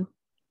meet you.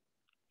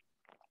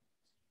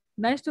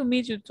 Nice to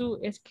meet you too.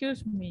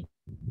 Excuse me.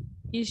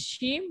 Is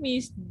she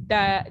Miss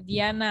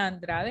Diana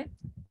Andrade?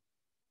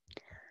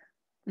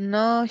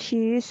 No,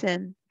 she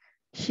isn't.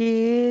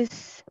 She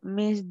is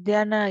Miss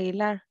Diana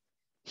Aguilar.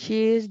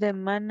 She is the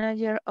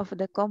manager of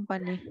the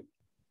company.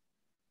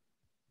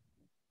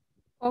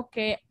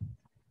 Okay.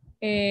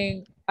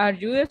 Are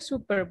you the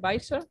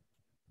supervisor?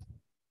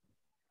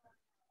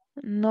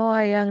 No,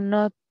 I am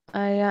not.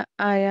 I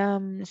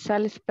am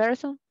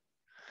salesperson.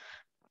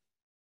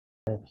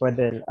 Después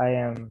del I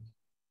am,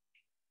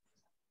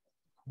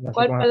 no sé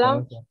 ¿Cuál cómo se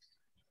palabra? pronuncia.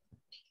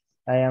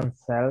 I am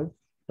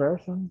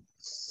salesperson.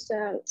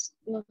 Sales.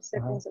 No sé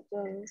Ajá. cómo se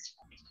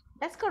pronuncia.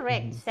 That's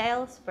correct.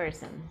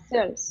 Salesperson.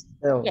 Sales.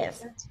 Yes.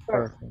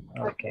 Salesperson.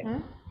 Okay.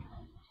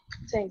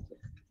 Thank you.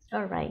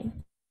 All right.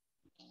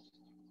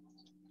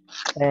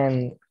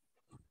 And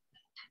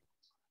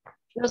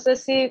No sé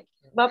si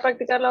va a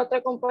practicar la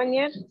otra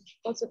compañera,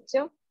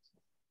 Concepción.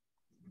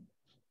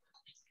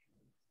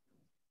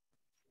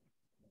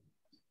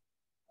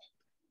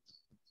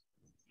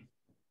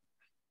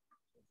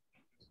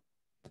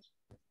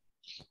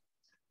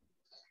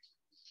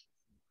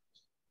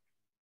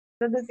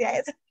 No decía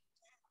eso.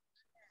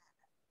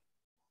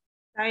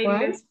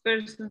 Silence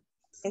person.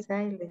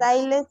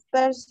 Silent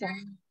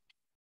person.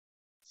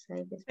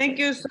 Thank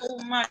you so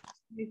much,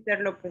 Mr.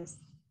 López.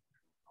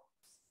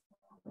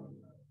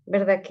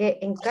 ¿Verdad que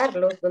en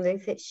Carlos, donde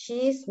dice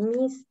she's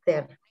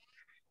Mr.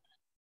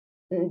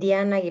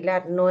 Diana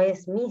Aguilar, no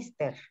es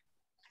Mr.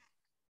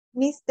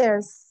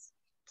 Misters.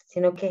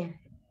 Sino que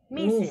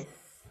Mrs.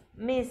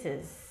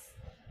 Mrs.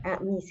 Ah,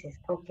 Mrs.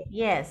 Ok.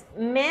 Yes.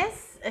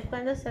 Miss es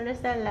cuando solo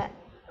está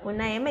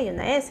una M y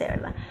una S,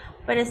 ¿verdad?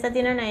 Pero esta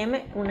tiene una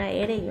M, una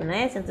R y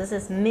una S.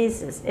 Entonces,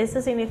 Mrs.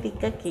 Eso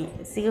significa que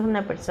sí es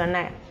una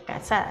persona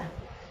casada.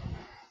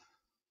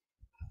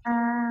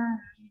 Ah.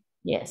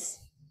 Yes.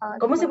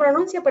 ¿Cómo se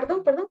pronuncia?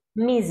 Perdón.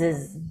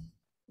 Mrs.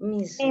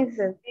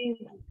 Mrs.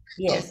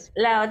 Yes.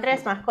 La otra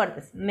es más corta,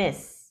 es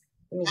Miss.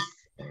 Miss.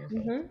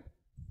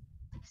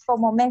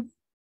 Como mes.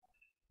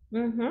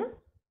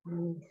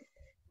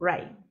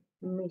 Right.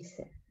 Miss.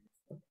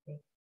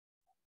 Okay.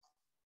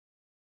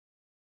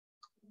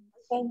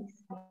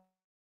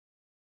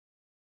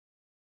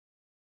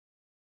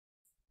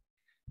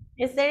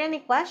 Is there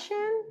any question?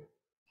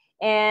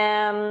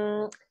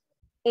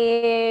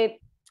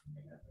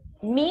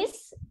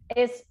 Miss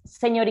es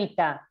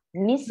señorita.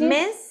 Mrs.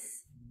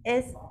 Miss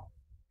es,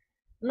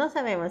 no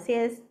sabemos si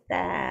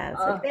está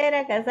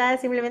soltera, casada,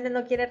 simplemente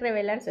no quiere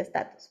revelar su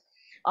estatus.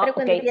 Pero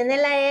cuando tiene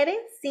la R,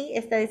 sí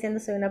está diciendo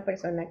soy una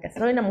persona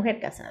casada, soy una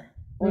mujer casada.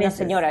 Una Mrs.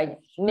 señora,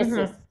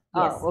 Mrs.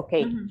 Yes.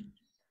 Okay.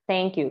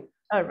 Thank you.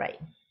 All right.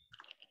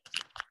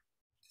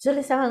 ¿Solo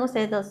estaban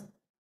ustedes dos?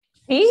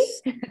 ¿Sí?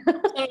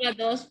 Solo las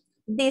dos.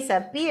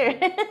 Disappear.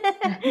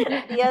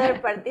 The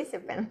other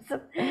participants.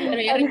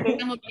 Pero ya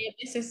repitamos varias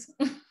veces.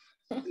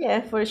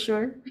 Yeah, for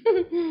sure.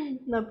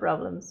 No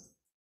problems.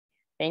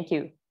 Thank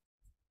you.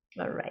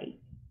 All right.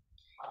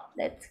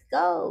 Let's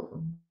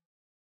go.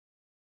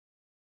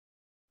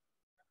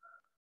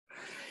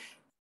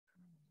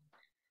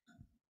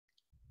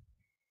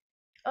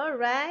 All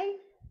right.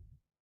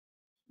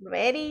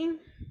 Ready?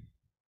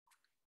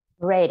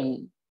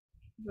 Ready.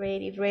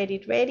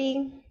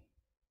 Ready.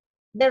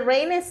 The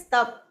rain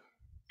stopped.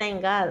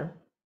 Thank God.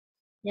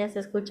 Ya se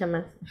escucha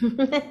más.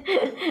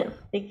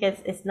 Because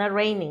it's not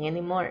raining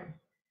anymore.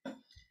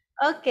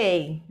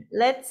 Okay,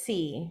 let's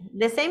see.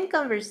 The same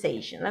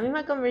conversation. La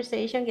misma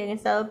conversation que han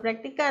estado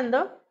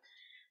practicando.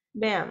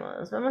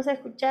 Veamos. Vamos a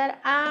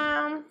escuchar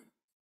a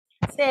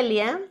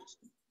Celia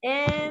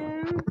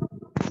en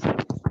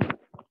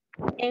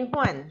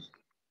Juan.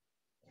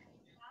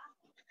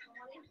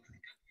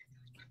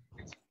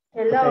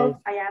 Hello,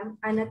 I am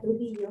Ana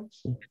Trujillo.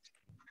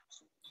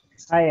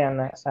 Hi,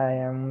 Anna. I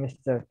am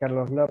Mr.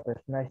 Carlos Lopez.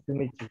 Nice to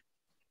meet you.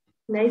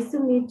 Nice to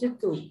meet you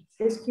too.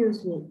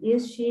 Excuse me,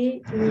 is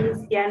she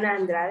Miss Diana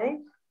Andrade?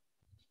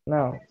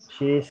 No,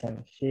 she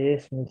isn't. She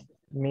is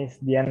Miss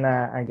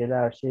Diana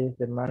Aguilar. She is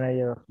the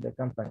manager of the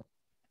company.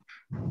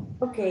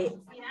 Okay,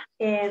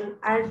 and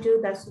are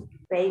you the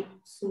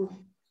supervisor?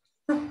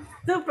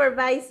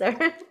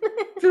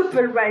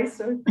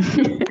 Supervisor.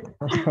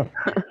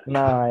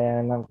 No, I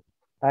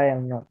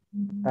am not.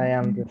 I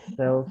am the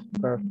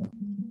salesperson.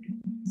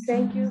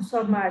 Thank you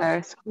so much,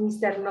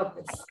 Mr.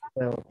 Lopez.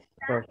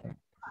 Salesperson.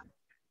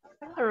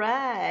 All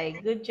right,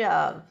 good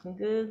job.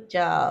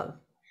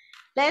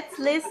 Let's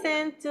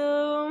listen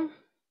to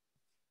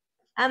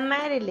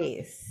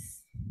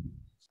Amarilis.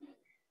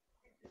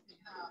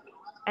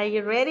 Are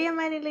you ready,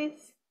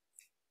 Amarilis?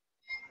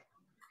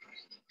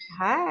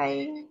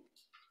 Hi.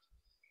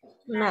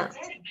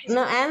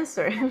 No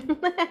answer.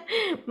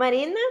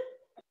 Marina?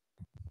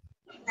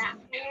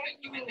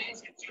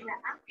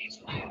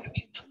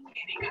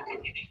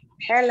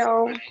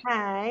 Hello.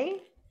 Hi.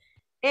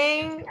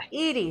 And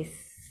Iris.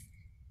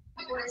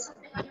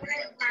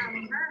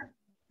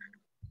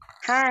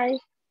 Hi.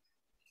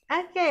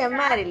 Okay,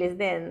 Amarilis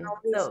then.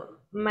 So,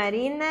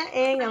 Marina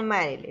and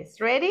Amarilis.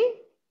 Ready?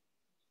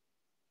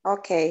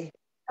 Okay.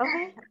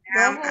 Okay,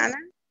 go ahead.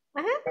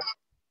 Anna.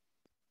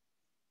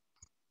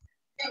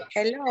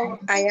 Hello,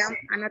 I am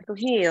Ana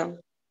Trujillo.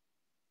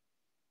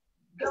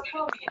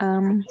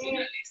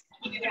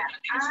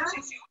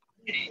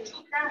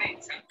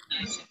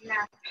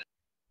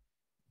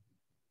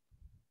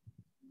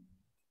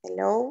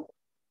 Hello.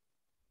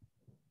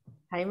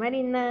 Hi,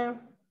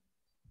 Marina.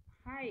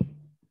 Hi.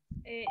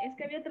 Es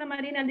que había otra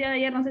Marina el día de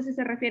ayer, no sé si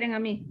se refieren a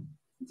mí.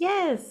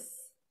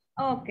 Yes.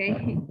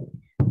 Okay.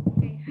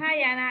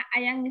 Hi, Anna.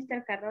 I am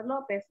Mr. Carlos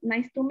Lopez.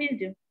 Nice to meet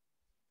you.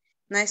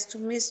 Nice to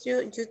meet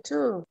you, you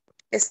too.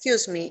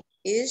 Excuse me,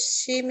 is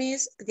she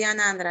Miss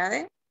Diana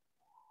Andrade?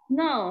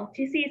 No,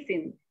 she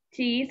isn't.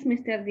 She is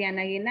Mr.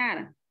 Diana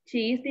Aguilar.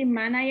 She is the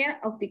manager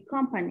of the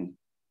company.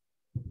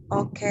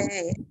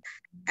 Okay.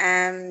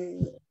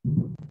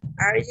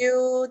 Are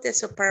you the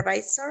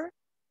supervisor?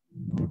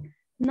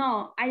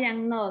 No, I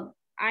am not.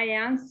 I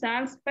am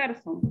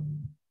salesperson.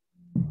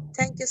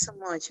 Thank you so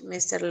much,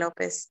 Mr.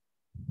 Lopez.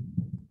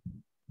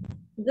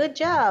 Good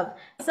job.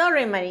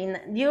 Sorry,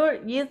 Marina.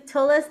 You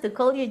told us to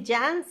call you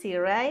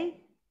Jancy, right?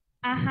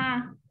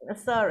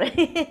 Sorry.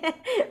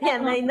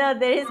 And I know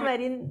there is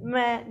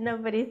Marina. No,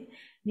 but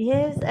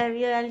yes,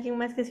 había alguien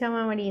más que se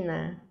llama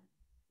Marina.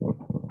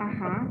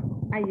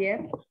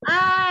 Ayer.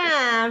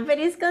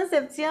 Pero es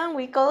Concepción.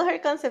 We call her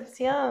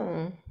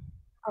Concepción.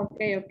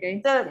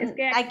 Okay. So,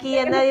 aquí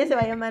ya nadie se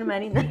va a llamar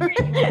Marina.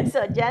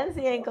 So,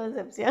 Jancy en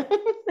Concepción.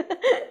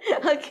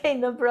 Okay,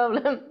 no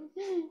problem.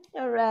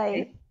 All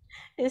right.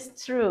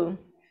 It's true.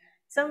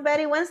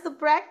 Somebody wants to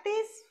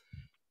practice?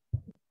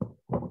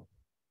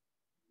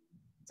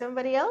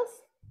 Somebody else?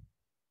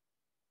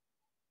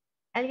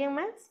 ¿Alguien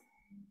más?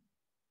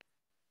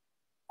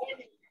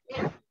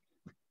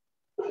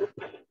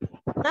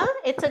 No,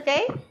 it's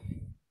okay?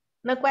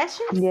 No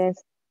questions?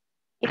 Yes.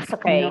 It's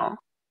okay. No.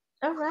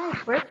 All right,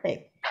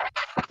 perfect.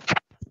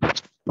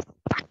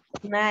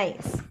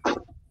 Nice.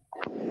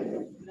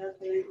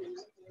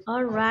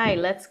 All right,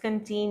 let's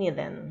continue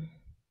then.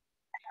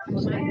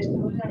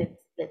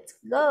 Let's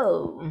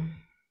go.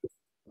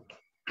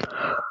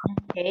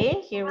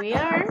 Okay, here we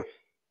are.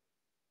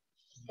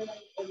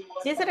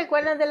 Sí se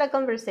recuerdan de la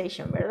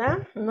conversation,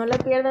 ¿verdad? No la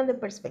pierdan de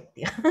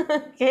perspectiva.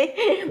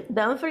 Okay,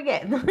 don't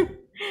forget.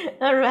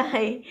 All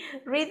right,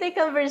 read the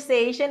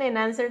conversation and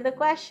answer the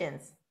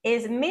questions.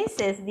 Is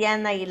Mrs.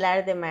 Diana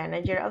Aguilar the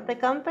manager of the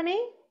company?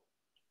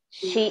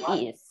 She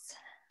is.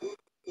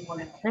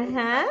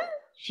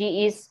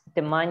 She is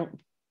the man.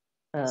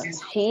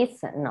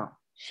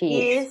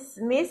 She is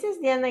Mrs.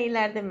 Diana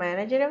Aguilar the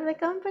manager of the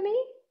company?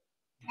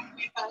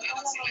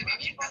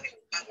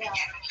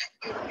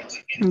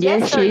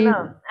 Yes, she is.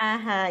 No?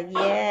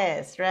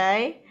 Yes,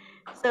 right?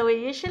 So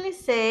we usually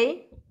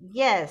say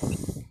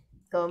yes,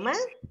 comma.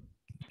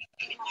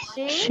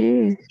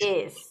 She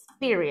is,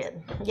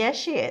 period. Yes,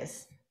 she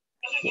is.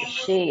 Yes,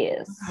 she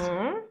is.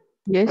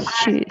 Yes,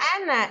 she is.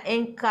 Ana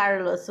and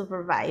Carlos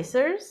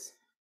supervisors?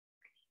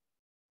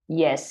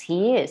 Yes,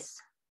 he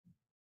is.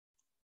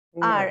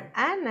 Are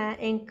Ana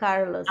and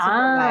Carlos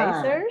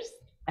supervisors?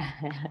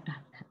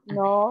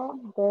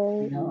 No,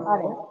 they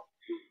aren't.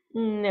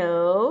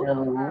 No,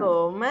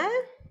 comma,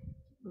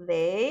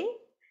 they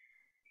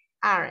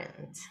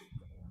aren't.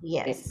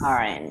 Yes. They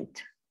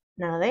aren't.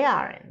 No, they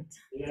aren't.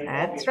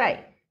 That's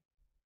right.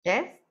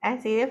 Yes,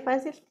 así de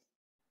fácil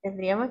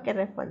tendríamos que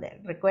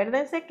responder.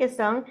 Recuérdense que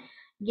son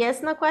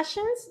yes, no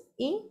questions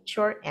y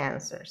short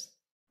answers.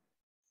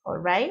 All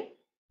right?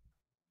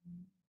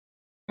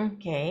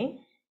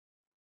 Okay.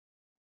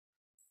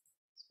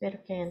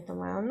 Espero que hayan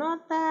tomado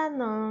nota,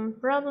 no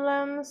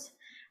problems.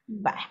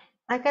 Vale,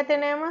 acá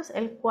tenemos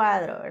el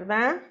cuadro,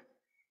 ¿verdad?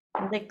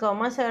 De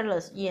cómo hacer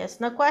los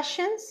yes, no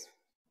questions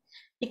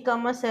y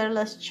cómo hacer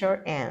los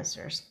short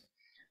answers.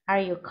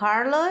 Are you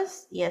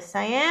Carlos? Yes,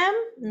 I am.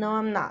 No,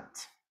 I'm not.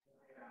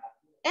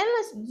 En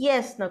los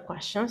yes, no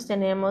questions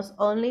tenemos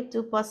only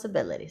two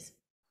possibilities.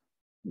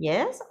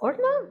 Yes or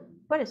no.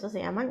 Por eso se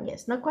llaman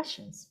yes, no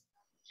questions.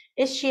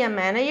 Is she a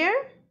manager?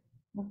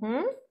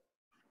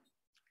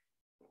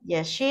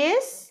 Yes, she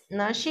is.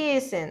 No, she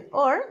isn't.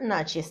 Or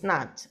no, she's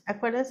not.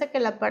 Acuérdense que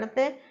la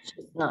parte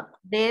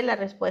de la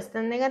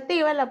respuesta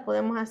negativa la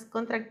podemos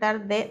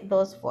contractar de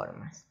dos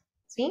formas.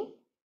 ¿Sí?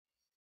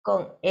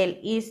 Con el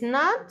is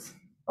not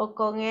o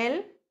con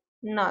el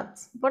not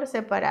por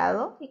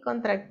separado y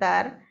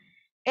contractar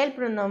el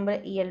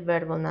pronombre y el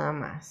verbo nada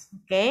más.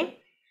 ¿Ok?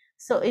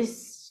 So,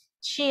 is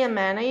she a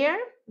manager?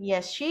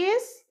 Yes, she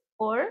is.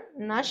 Or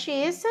no,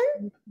 she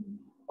isn't.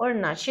 Or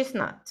no, she's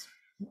not.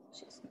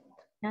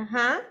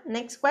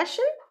 Next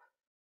question.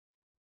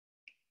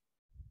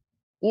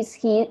 Is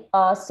he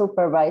a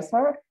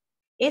supervisor?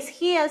 Is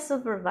he a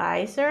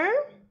supervisor?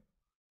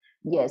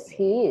 Yes,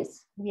 he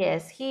is.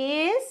 Yes,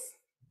 he is.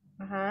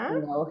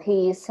 No,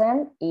 he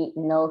isn't.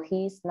 No,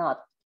 he's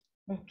not.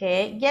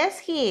 Okay, yes,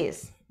 he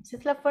is. Esa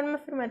es la forma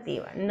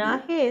afirmativa.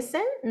 No, he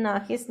isn't. No,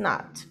 he's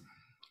not.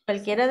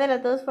 Cualquiera de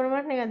las dos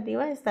formas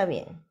negativas está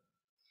bien.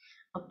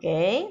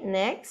 Okay,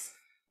 next.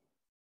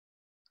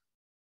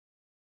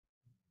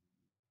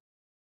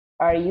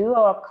 Are you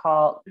our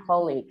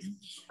colleagues?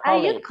 Are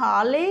you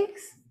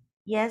colleagues?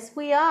 Yes,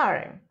 we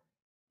are.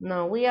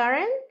 No, we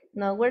aren't.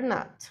 No, we're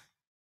not.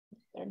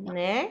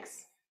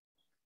 Next.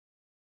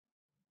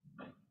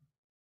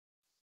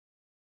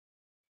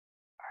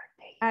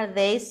 Are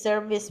they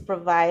service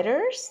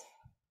providers?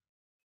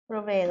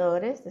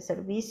 Proveedores de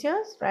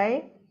servicios,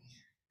 right?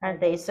 Are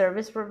they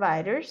service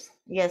providers?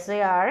 Yes,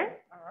 they are.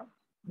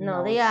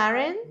 No, they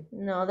aren't.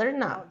 No, they're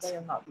not.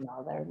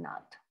 No, they're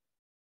not.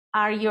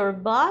 Are your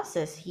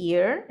bosses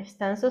here?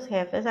 ¿Están sus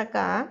jefes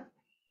acá?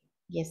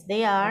 Yes,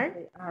 they are.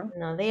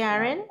 No, they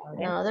aren't.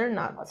 No, they're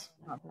not.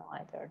 No,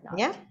 they're not.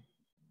 Yeah.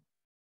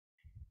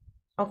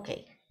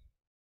 Okay.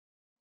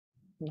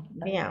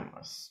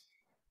 Veamos.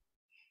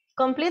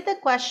 Complete the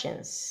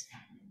questions.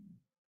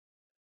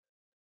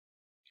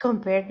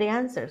 Compare the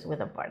answers with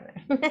a partner.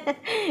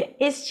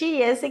 Is she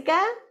Jessica?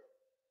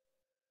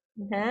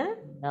 Huh?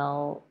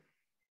 No.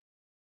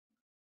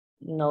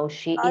 No,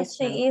 she Oh,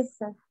 isn't. she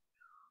isn't.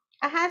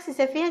 Ajá, si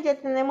se fijan ya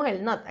tenemos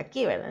el not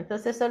aquí, ¿verdad?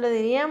 Entonces solo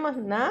diríamos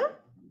no.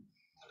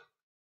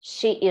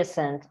 She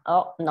isn't.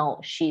 Oh, no,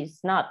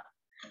 she's not.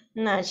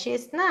 No,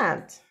 she's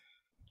not.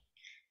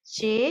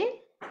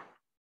 She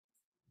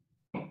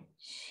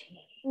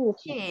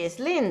is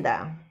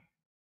Linda.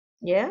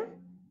 Yeah.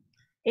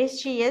 Is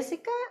she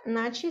Jessica?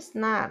 No, she's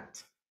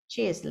not.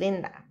 She is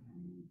Linda.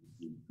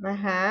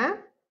 Ajá.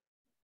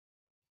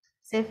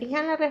 ¿Se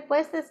fijan las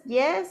respuestas?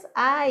 Yes,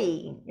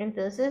 I.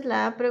 Entonces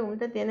la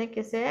pregunta tiene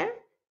que ser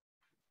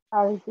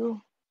Are you?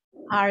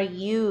 Are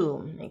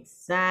you?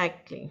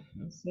 Exactly.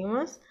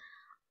 Decimos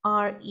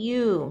are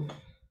you?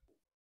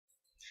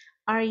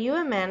 Are you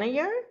a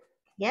manager?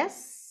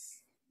 Yes.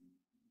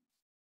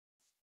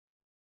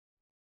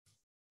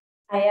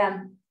 I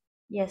am.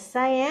 Yes,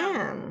 I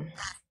am.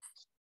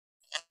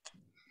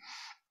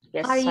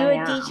 Yes, Are you I a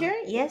am. teacher?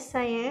 Yes,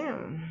 I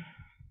am.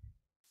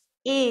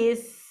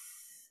 Is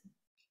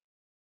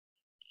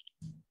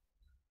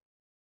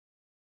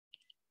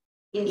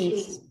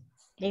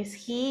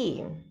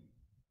he?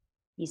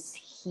 Is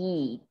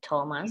he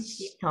Thomas? Is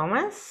he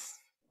Thomas?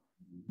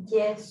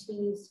 Yes, she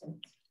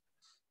isn't.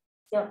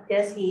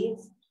 Yes, he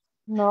is.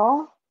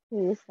 No, he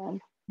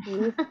isn't. He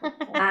isn't.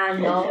 Ah,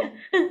 no.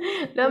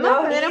 Lo vamos a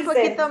No, poner he un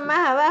poquito isn't.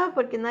 más abajo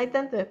porque no hay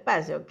tanto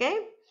espacio, ¿ok?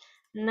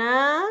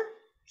 No,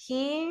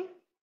 he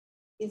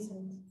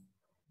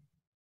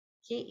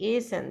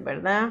isn't,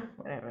 ¿verdad?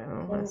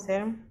 Vamos a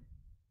hacer.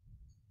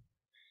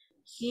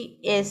 He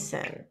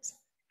isn't.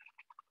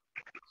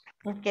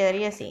 Nos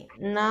quedaría así.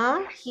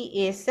 No,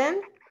 he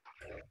isn't.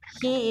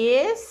 He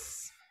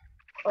is.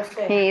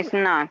 He is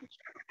not.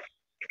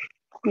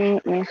 He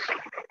is.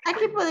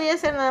 Aquí podría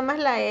ser nada más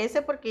la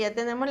S porque ya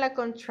tenemos la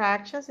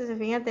contraction. Si se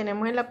fijan,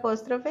 tenemos el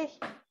apóstrofe.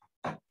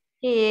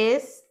 He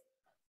is.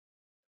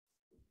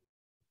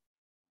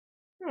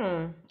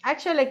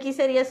 Actually, aquí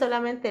sería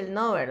solamente el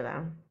no,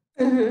 ¿verdad?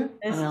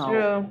 That's No.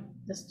 true.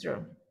 That's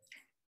true.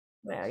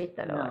 Bueno,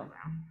 ahorita lo No. hago.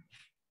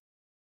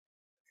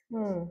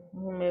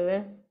 Déjame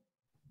ver.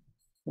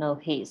 No,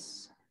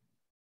 he's.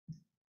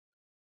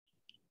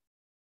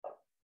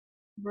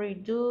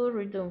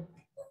 Redo.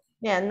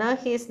 Yeah, no,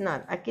 he's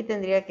not. Aquí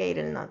tendría que ir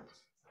el not.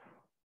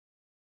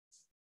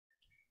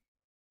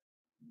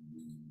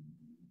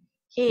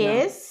 He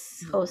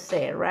is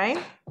Jose, right?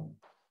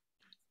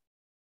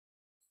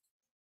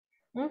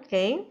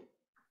 Okay.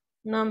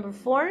 Number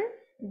 4,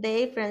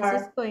 they,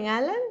 Francisco and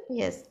Alan.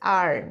 Yes,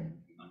 are.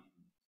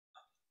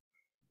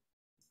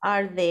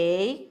 Are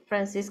they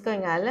Francisco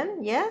and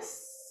Alan?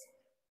 Yes.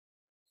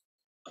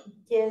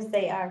 Yes,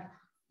 they are.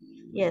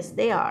 Yes,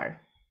 they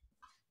are.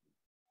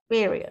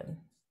 Period.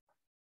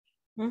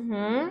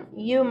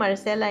 You,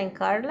 Marcela and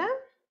Carla?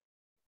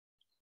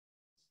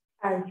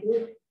 Are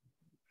you?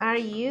 Are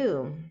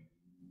you?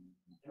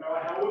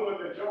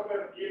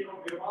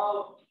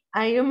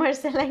 Are you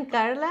Marcela and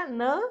Carla?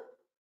 No?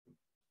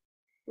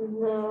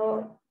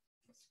 No.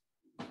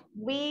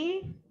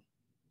 We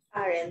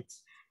Aren't.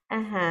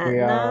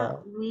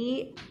 No,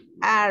 we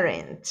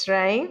aren't,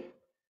 right?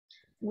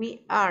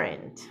 We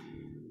aren't.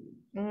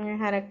 Voy a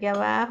dejar aquí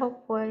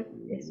abajo por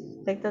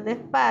efectos de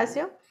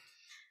espacio.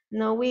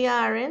 No, we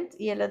aren't.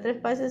 Y el otro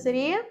espacio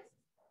sería.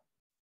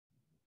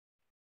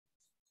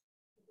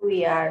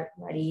 We are,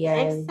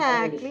 María.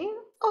 Exactly.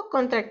 O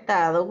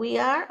contractado. We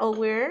are or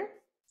we're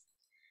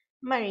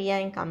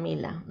María and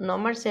Camila. No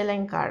Marcela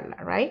and Carla,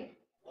 right?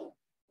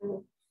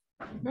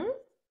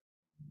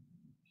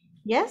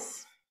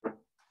 Yes?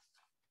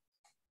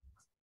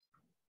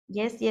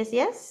 Yes. Yes.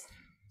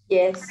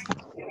 Yes.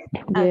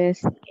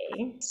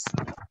 Okay.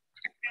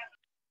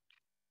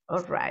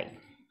 All right.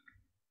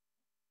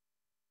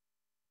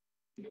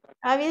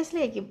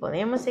 Obviously, aquí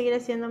podemos seguir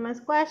haciendo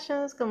más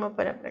questions como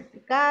para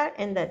practicar,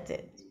 and that's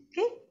it.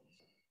 Okay?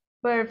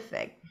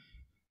 Perfect.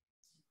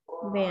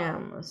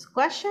 Veamos.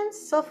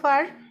 Questions so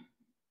far?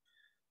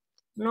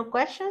 No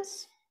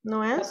questions?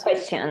 No answers? No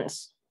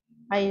questions.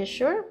 Are you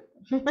sure?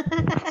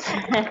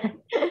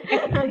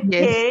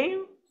 Okay.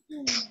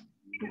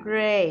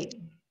 Great.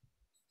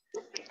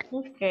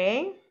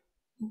 Okay.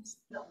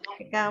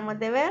 Acabamos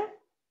de ver.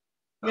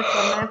 De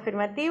forma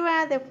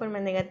afirmativa, de forma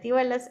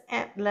negativa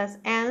las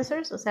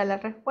answers, o sea,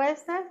 las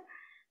respuestas.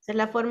 Esa es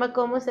la forma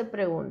como se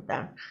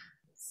pregunta.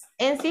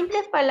 En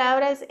simples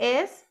palabras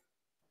es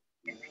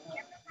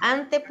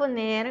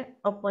anteponer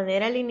o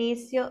poner al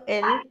inicio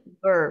el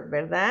verb,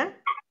 ¿verdad?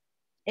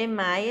 Am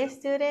I a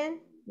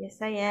student?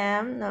 Yes, I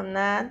am. No, I'm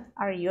not.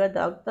 Are you a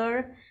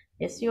doctor?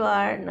 Yes, you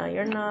are. No,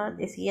 you're not.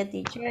 Is he a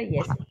teacher?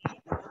 Yes.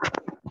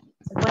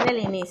 Se pone al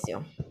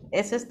inicio.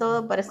 Eso es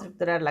todo para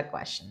estructurar la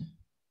question.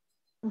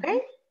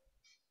 Okay?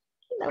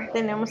 Now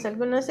tenemos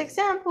algunos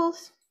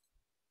examples.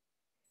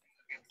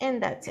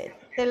 And that's it.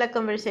 De la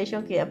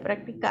conversation que ya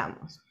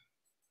practicamos.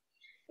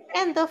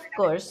 And of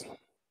course,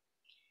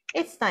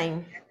 it's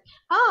time.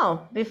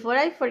 Oh, before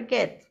I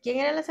forget, ¿quién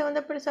era la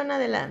segunda persona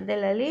de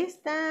la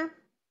lista?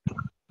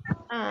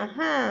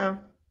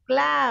 Ajá,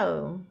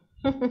 Clau.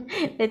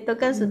 Le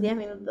tocan sus 10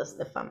 minutos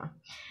de fama.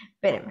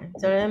 Espérenme,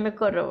 solo déjame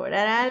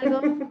corroborar algo.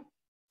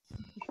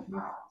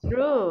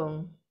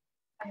 True.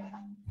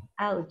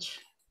 Ouch.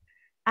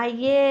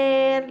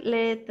 Ayer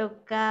le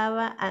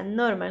tocaba a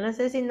Norma. No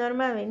sé si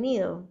Norma ha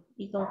venido.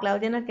 Y con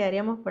Claudia nos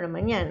quedaríamos por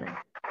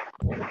mañana.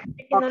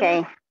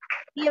 Ok.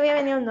 Sí, había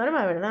venido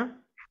Norma, ¿verdad?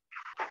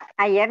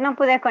 Ayer no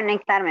pude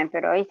conectarme,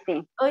 pero hoy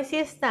sí. Hoy sí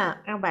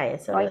está. Ah, vaya,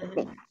 solo Hoy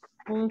sí.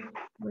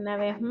 una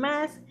vez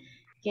más,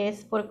 que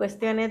es por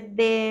cuestiones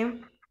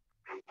de...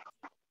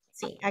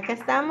 Sí, acá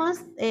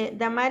estamos.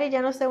 Damari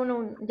ya no se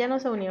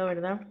unió,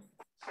 ¿verdad?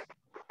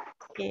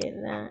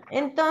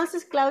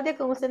 Entonces, Claudia,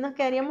 con usted nos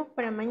quedaríamos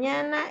para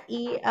mañana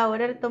y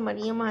ahora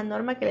tomaríamos a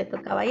Norma que le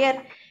tocaba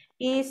ayer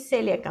y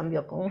Celia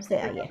cambió con usted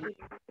ayer.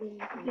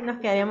 Y nos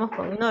quedaríamos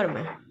con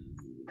Norma.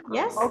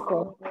 ¿Yes?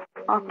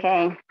 Ok.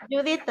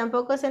 Judith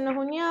tampoco se nos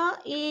unió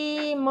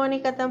y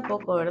Mónica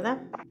tampoco,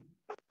 ¿verdad?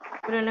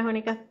 Fueron las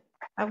únicas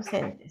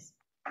ausentes.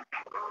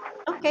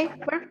 Ok,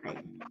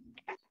 perfecto.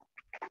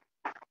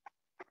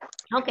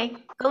 Ok,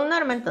 con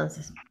Norma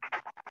entonces.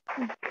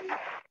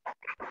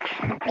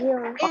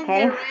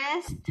 Okay.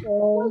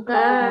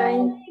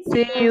 Bye.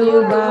 See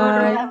you.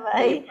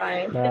 Bye.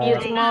 Bye. See you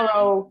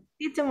tomorrow.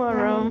 See you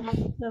tomorrow.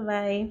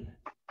 Bye-bye.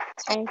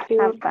 Thank you.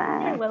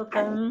 Bye-bye. You're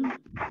welcome.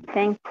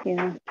 Thank you.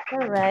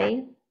 All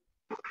right.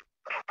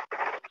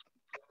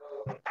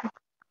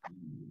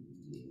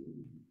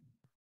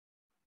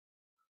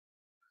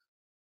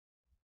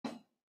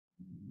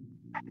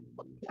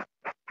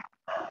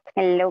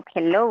 Hello,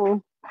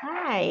 hello.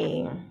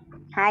 Hi.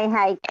 Hi,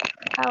 hi.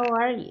 How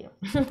are you?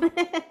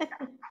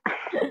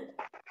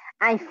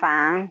 I'm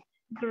fine.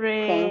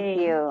 Great.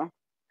 Thank you.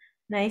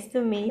 Nice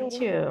to meet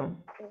you.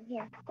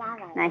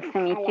 Nice to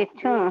meet you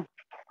too.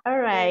 All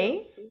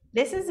right.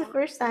 This is the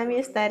first time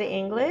you study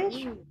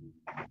English?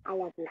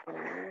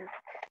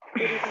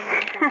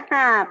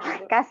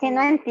 Casi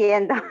no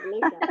entiendo.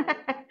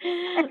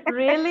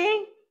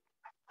 Really?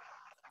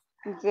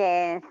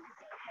 Yes.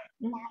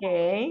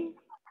 Okay.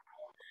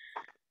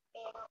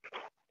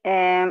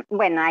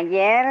 Bueno,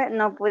 ayer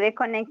no pude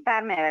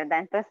conectarme, ¿verdad?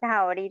 Entonces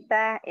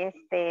ahorita,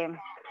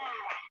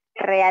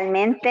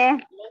 realmente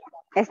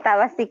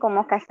estaba así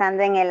como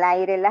cazando en el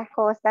aire las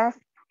cosas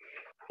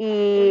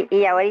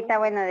y ahorita,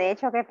 bueno, de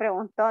hecho que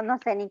preguntó, no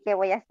sé ni qué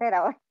voy a hacer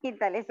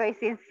ahorita, le soy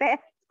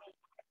sincera.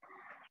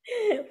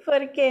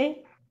 ¿Por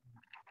qué?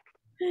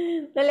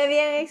 ¿No le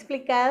habían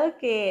explicado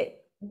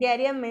que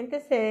diariamente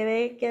se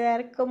debe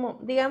quedar como,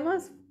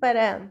 digamos,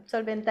 para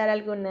solventar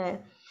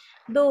alguna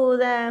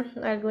duda,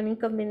 algún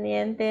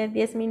inconveniente,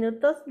 10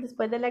 minutos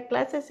después de la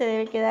clase se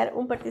debe quedar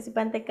un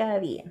participante cada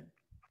día?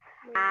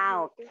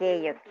 Ah, ok.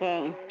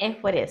 Es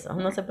por eso,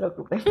 no se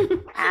preocupe.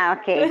 Ah,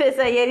 ok. Por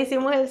eso ayer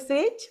hicimos el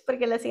switch,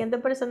 porque la siguiente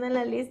persona en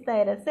la lista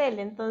era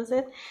Celia,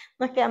 entonces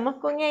nos quedamos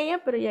con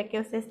ella, pero ya que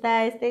usted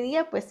está este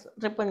día, pues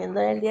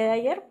respondiéndole el día de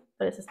ayer,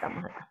 por eso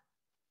estamos acá.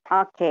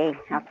 Ok.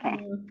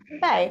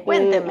 Bye,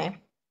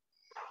 cuénteme.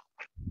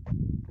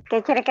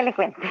 ¿Qué quiere que le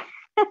cuente?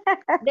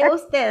 De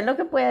usted, lo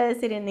que pueda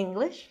decir en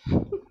inglés.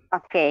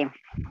 Okay,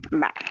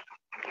 bye.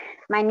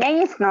 My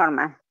name is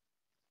Norma.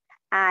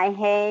 I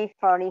have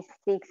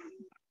 46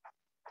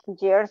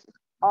 years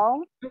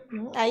old.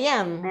 I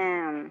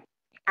am.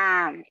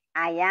 I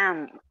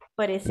am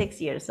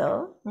 46 years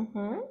old.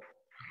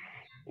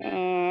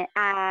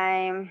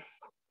 I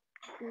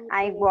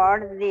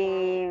work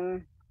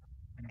the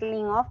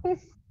clean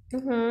office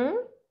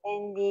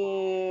and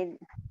the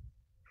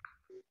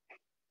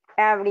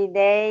every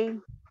day.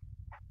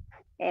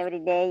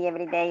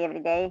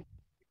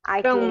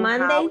 From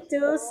Monday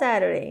to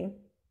Saturday.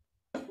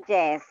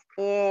 Yes.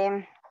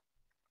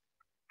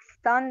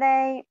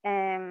 Sunday,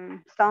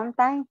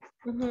 sometimes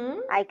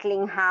I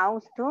clean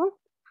house too.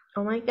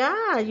 Oh my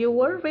God, you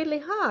work really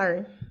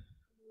hard.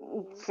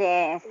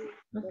 Yes.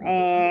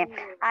 I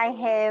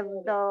have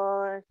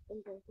those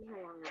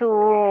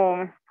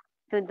two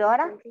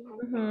daughters.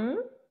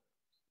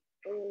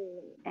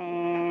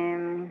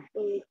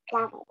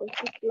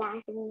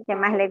 ¿Qué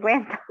más le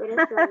cuento?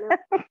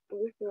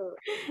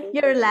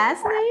 Your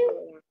last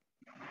name?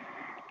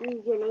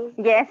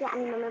 Yes.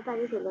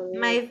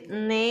 My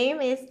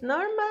name is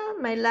Norma.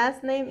 My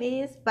last name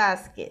is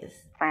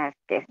Vasquez.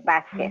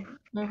 Vasquez.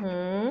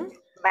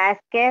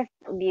 Vázquez,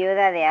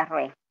 viuda de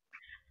Arrué.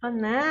 Oh,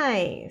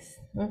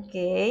 nice.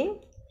 Okay.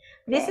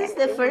 This is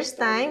the first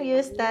time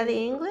you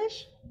study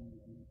English?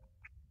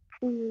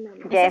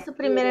 Esa es Yes. tu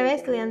primera vez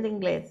estudiando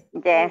inglés.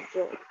 Yes.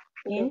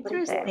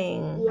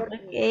 Interesting.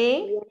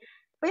 Okay.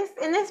 Pues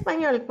en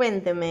español,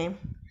 cuénteme.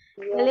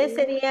 ¿Cuáles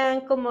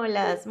serían como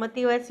las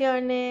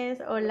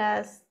motivaciones o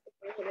las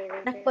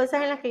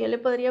cosas en las que yo le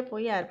podría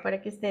apoyar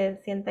para que usted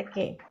sienta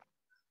que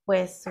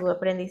pues su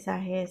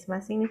aprendizaje es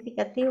más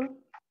significativo?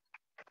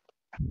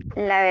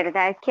 La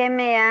verdad que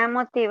me ha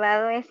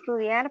motivado a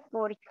estudiar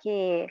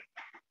porque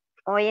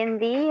hoy en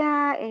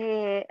día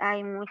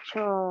hay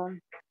mucho,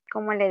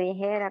 como le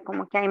dijera,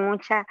 como que hay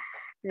mucha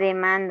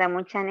demanda,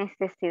 mucha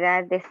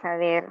necesidad de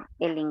saber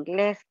el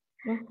inglés,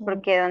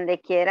 porque donde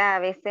quiera a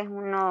veces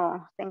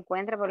uno se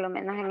encuentra, por lo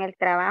menos en el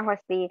trabajo,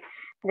 así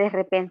de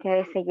repente a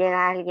veces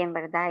llega alguien,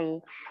 ¿verdad?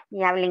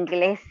 Y habla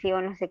inglés y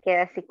uno se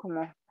queda así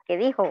como, ¿qué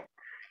dijo?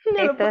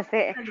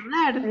 Entonces,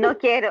 no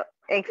quiero,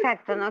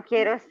 exacto, no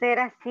quiero ser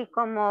así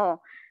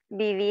como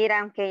vivir,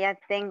 aunque ya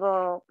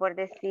tengo, por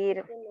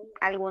decir,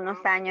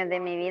 algunos años de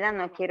mi vida,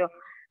 no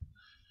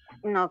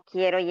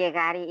quiero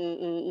llegar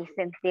y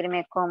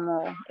sentirme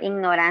como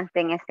ignorante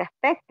en ese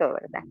aspecto,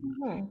 ¿verdad?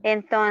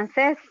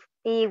 Entonces,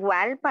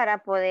 igual para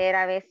poder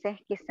a veces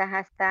quizás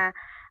hasta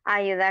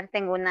ayudar,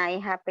 tengo una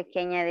hija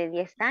pequeña de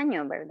 10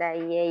 años, ¿verdad?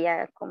 Y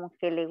ella como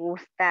que le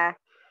gusta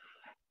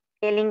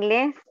el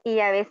inglés y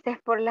a veces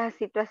por la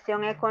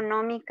situación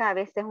económica, a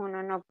veces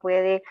uno no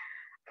puede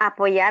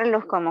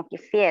apoyarlos como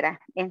quisiera.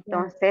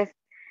 Entonces,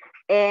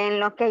 en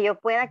lo que yo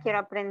pueda, quiero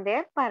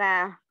aprender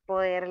para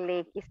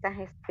poderle quizás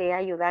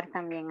ayudar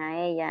también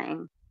a ella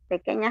en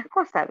pequeñas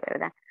cosas,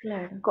 ¿verdad?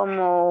 Claro.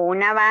 Como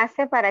una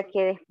base para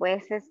que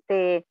después,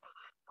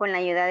 con la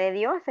ayuda de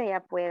Dios,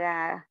 ella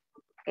pueda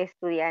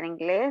estudiar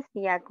inglés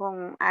y ya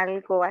con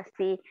algo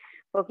así,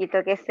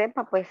 poquito que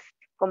sepa, pues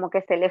como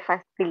que se le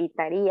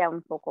facilitaría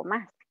un poco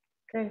más.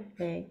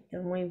 Perfecto,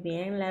 muy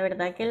bien. La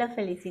verdad que la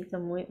felicito,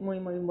 muy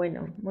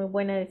bueno, muy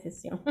buena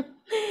decisión.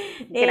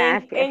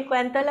 Gracias. En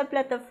cuanto a la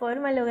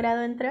plataforma, ¿ha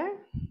logrado entrar?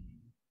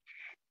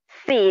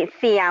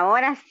 Sí,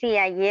 ahora sí.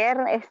 Ayer,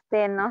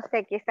 no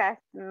sé, quizás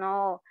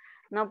no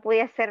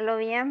pude hacerlo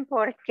bien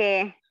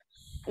porque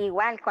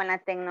igual con la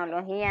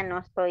tecnología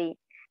no soy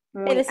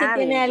muy Pero si hábil.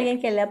 tiene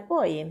alguien que le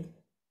apoye.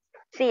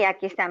 Sí,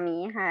 aquí está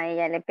mi hija,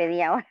 ella le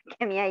pedí ahora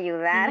que me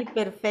ayudara. Sí,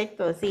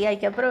 perfecto, sí, hay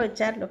que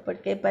aprovecharlo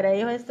porque para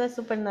ellos esto es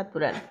súper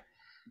natural.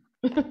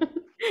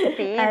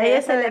 Sí, A de ellos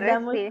eso se de les da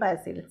muy recibir.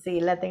 fácil, sí,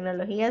 la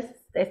tecnología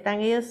están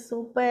ellos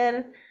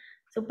súper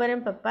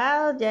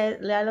empapados, ya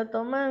lo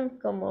toman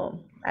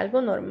como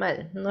algo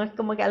normal, no es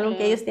como que algo que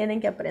Sí. ellos tienen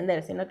que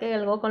aprender, sino que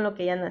algo con lo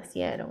que ya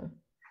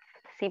nacieron.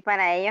 Sí,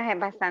 para ellos es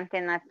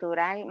bastante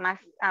natural, más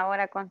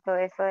ahora con todo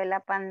eso de la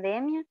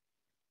pandemia,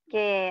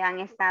 que han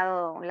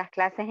estado las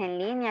clases en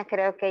línea,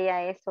 creo que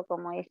ya eso,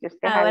 como dice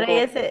usted, es Ahora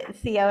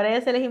algo. ahora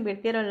ya se les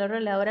invirtieron los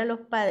roles, ahora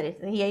los padres,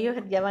 y ellos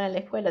ya van a la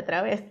escuela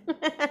otra vez.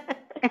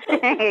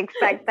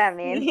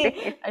 Exactamente.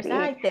 Sí. O Sí.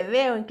 sea, ay, te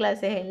veo en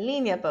clases en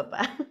línea,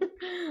 papá.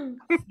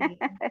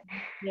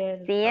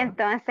 Sí,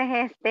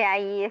 entonces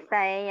ahí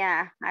está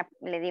ella,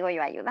 le digo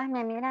yo,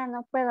 ayúdame, mira,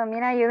 no puedo,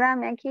 mira,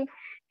 ayúdame aquí.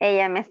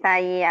 Ella me está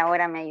ahí,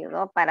 ahora me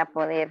ayudó para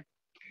poder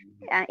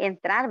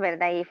entrar,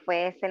 ¿verdad? Y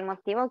fue ese el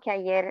motivo que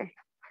ayer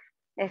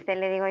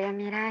le digo yo,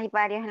 mira, hay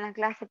varios en la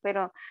clase,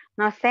 pero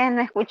no sé,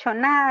 no escucho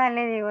nada,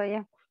 le digo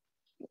yo.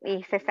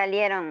 Y se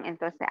salieron,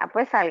 entonces,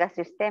 pues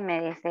sálgase usted,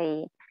 me dice,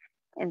 y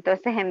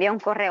entonces envió un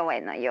correo.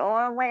 Bueno,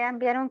 yo voy a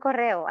enviar un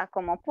correo a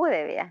como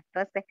pude, vea.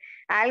 Entonces,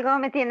 algo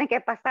me tiene que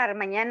pasar.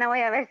 Mañana voy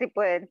a ver si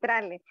puedo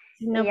entrarle.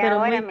 No, Y pero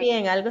ahora muy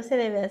bien, algo se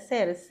debe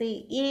hacer,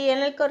 sí. Y en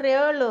el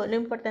correo lo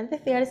importante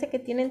es fijarse que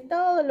tienen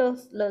todos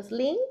los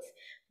links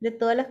de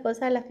todas las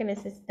cosas a las que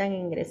necesitan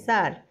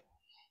ingresar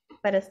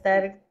para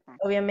estar,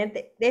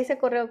 obviamente, de ese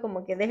correo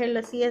como que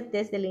déjenlo así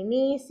desde el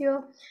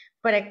inicio,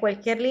 para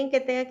cualquier link que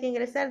tenga que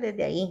ingresar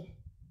desde ahí.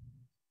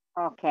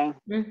 Ok.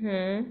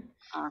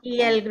 ¿Y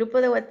el grupo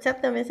de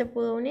WhatsApp también se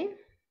pudo unir?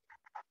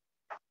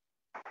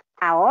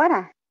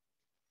 Ahora.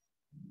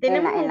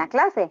 Tenemos En la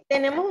clase.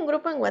 Tenemos un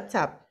grupo en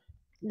WhatsApp.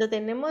 Lo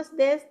tenemos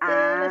desde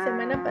la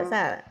semana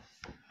pasada.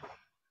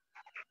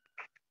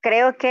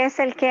 Creo que es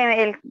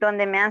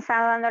donde me han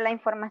estado dando la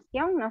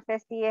información. No sé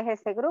si es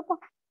ese grupo.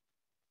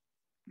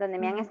 Donde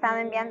me han estado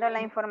enviando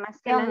la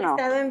información. ¿Se lo han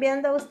estado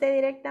enviando a usted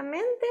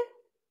directamente?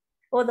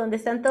 ¿O donde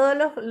están todos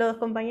los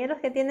compañeros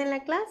que tienen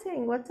la clase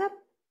en WhatsApp?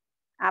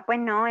 Ah, pues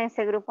no,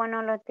 ese grupo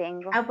no lo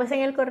tengo. Ah, pues en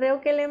el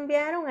correo que le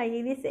enviaron,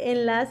 allí dice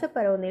enlace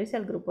para unirse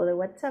al grupo de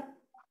WhatsApp.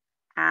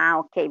 Ah,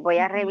 ok, voy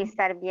a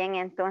revisar bien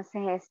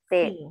entonces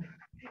Sí.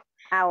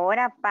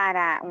 ahora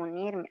para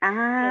unirme.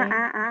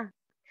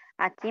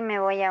 Aquí me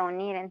voy a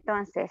unir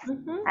entonces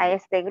a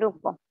este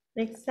grupo.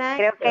 Exacto.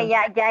 Creo que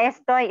ya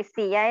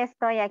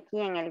estoy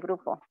aquí en el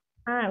grupo.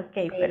 Ah, ok,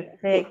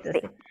 perfecto. Sí.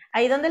 Sí.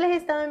 Ahí donde les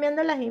estaba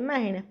enviando las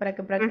imágenes para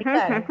que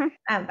practicaran.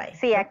 Vaya.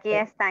 Sí, aquí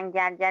están,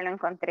 ya lo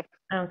encontré.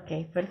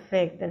 Ok,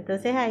 perfecto.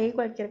 Entonces ahí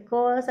cualquier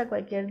cosa,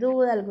 cualquier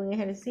duda, algún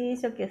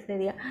ejercicio que se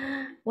diga,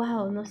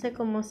 wow, no sé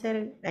cómo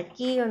hacer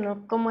aquí o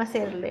no, cómo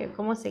hacerle,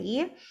 cómo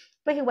seguir,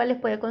 pues igual les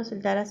puede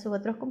consultar a sus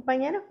otros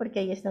compañeros porque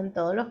ahí están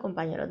todos los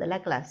compañeros de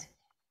la clase.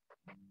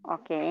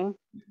 Ok,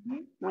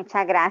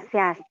 muchas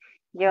gracias.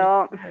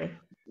 Yo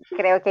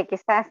creo que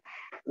quizás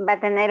va a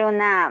tener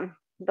una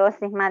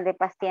dosis más de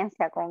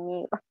paciencia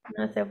conmigo.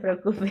 No se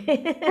preocupe.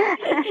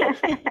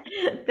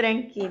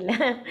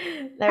 Tranquila.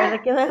 La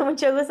verdad que me da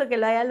mucho gusto que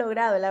lo haya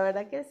logrado. La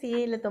verdad que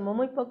sí, le tomó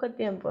muy poco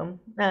tiempo.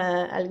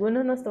 A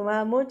algunos nos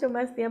tomaba mucho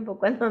más tiempo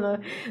cuando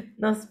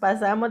nos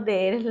pasamos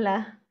de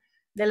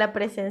la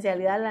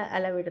presencialidad a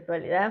la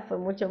virtualidad. Fue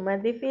mucho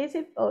más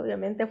difícil.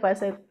 Obviamente fue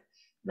hace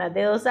más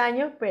de 2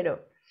 años, pero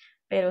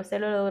usted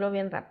lo logró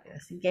bien rápido.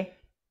 Así que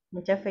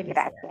muchas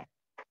felicidades.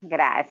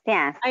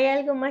 Gracias. ¿Hay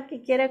algo más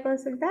que quiera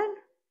consultar?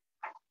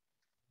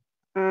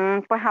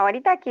 Pues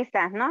ahorita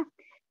quizás, ¿no?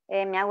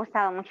 Me ha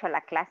gustado mucho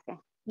la clase.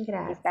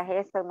 Gracias. Quizás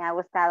eso, me ha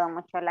gustado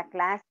mucho la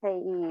clase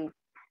y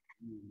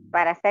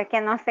para hacer que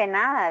no sé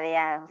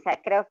nada, o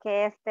sea, creo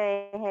que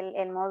este es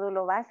el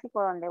módulo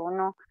básico donde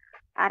uno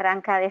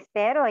arranca de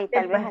cero y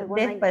tal vez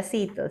algunos...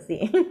 Despacito,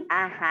 sí.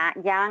 Ajá,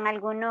 ya van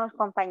algunos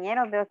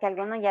compañeros, veo que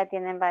algunos ya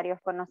tienen varios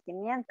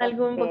conocimientos.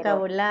 Algún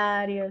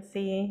vocabulario,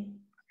 sí.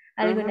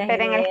 Algunas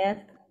pero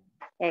ideas.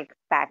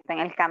 Exacto, en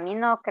el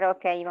camino creo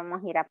que ahí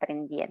vamos a ir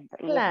aprendiendo.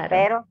 Y Claro.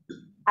 espero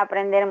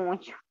aprender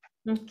mucho.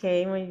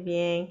 Ok, muy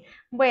bien.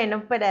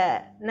 Bueno,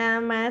 para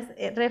nada más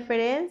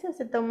referencia,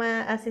 se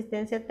toma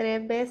asistencia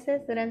 3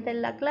 veces durante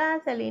la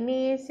clase, al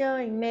inicio,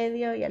 en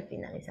medio y al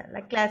finalizar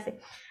la clase.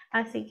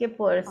 Así que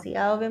por si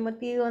a algún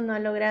motivo no ha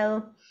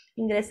logrado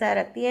ingresar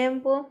a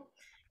tiempo,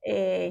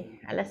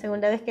 a la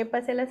segunda vez que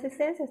pase la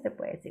asistencia, se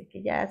puede decir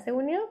que ya se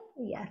unió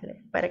y ya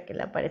para que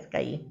le aparezca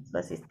ahí su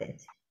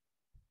asistencia.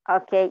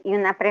 Ok, y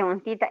una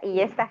preguntita, ¿y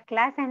estas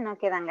clases no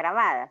quedan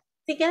grabadas?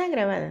 Sí quedan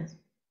grabadas.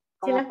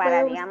 Como sí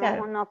para,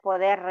 digamos, uno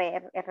poder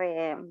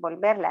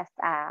volverlas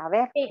a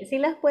ver. Sí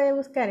las puede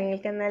buscar en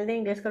el canal de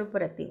Inglés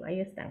Corporativo, ahí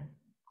están.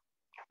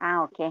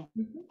 Ok,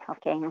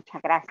 ok,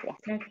 muchas gracias.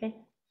 Ok,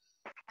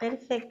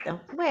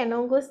 perfecto.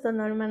 Bueno, un gusto,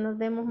 Norma, nos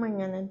vemos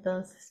mañana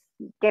entonces.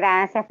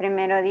 Gracias,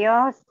 primero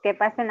Dios, que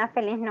pase una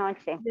feliz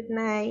noche. Good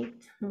night,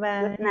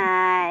 bye. Good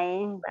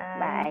night, Bye.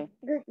 bye.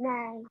 Good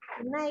night.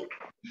 Good night.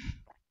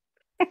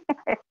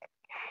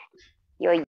 Y hoy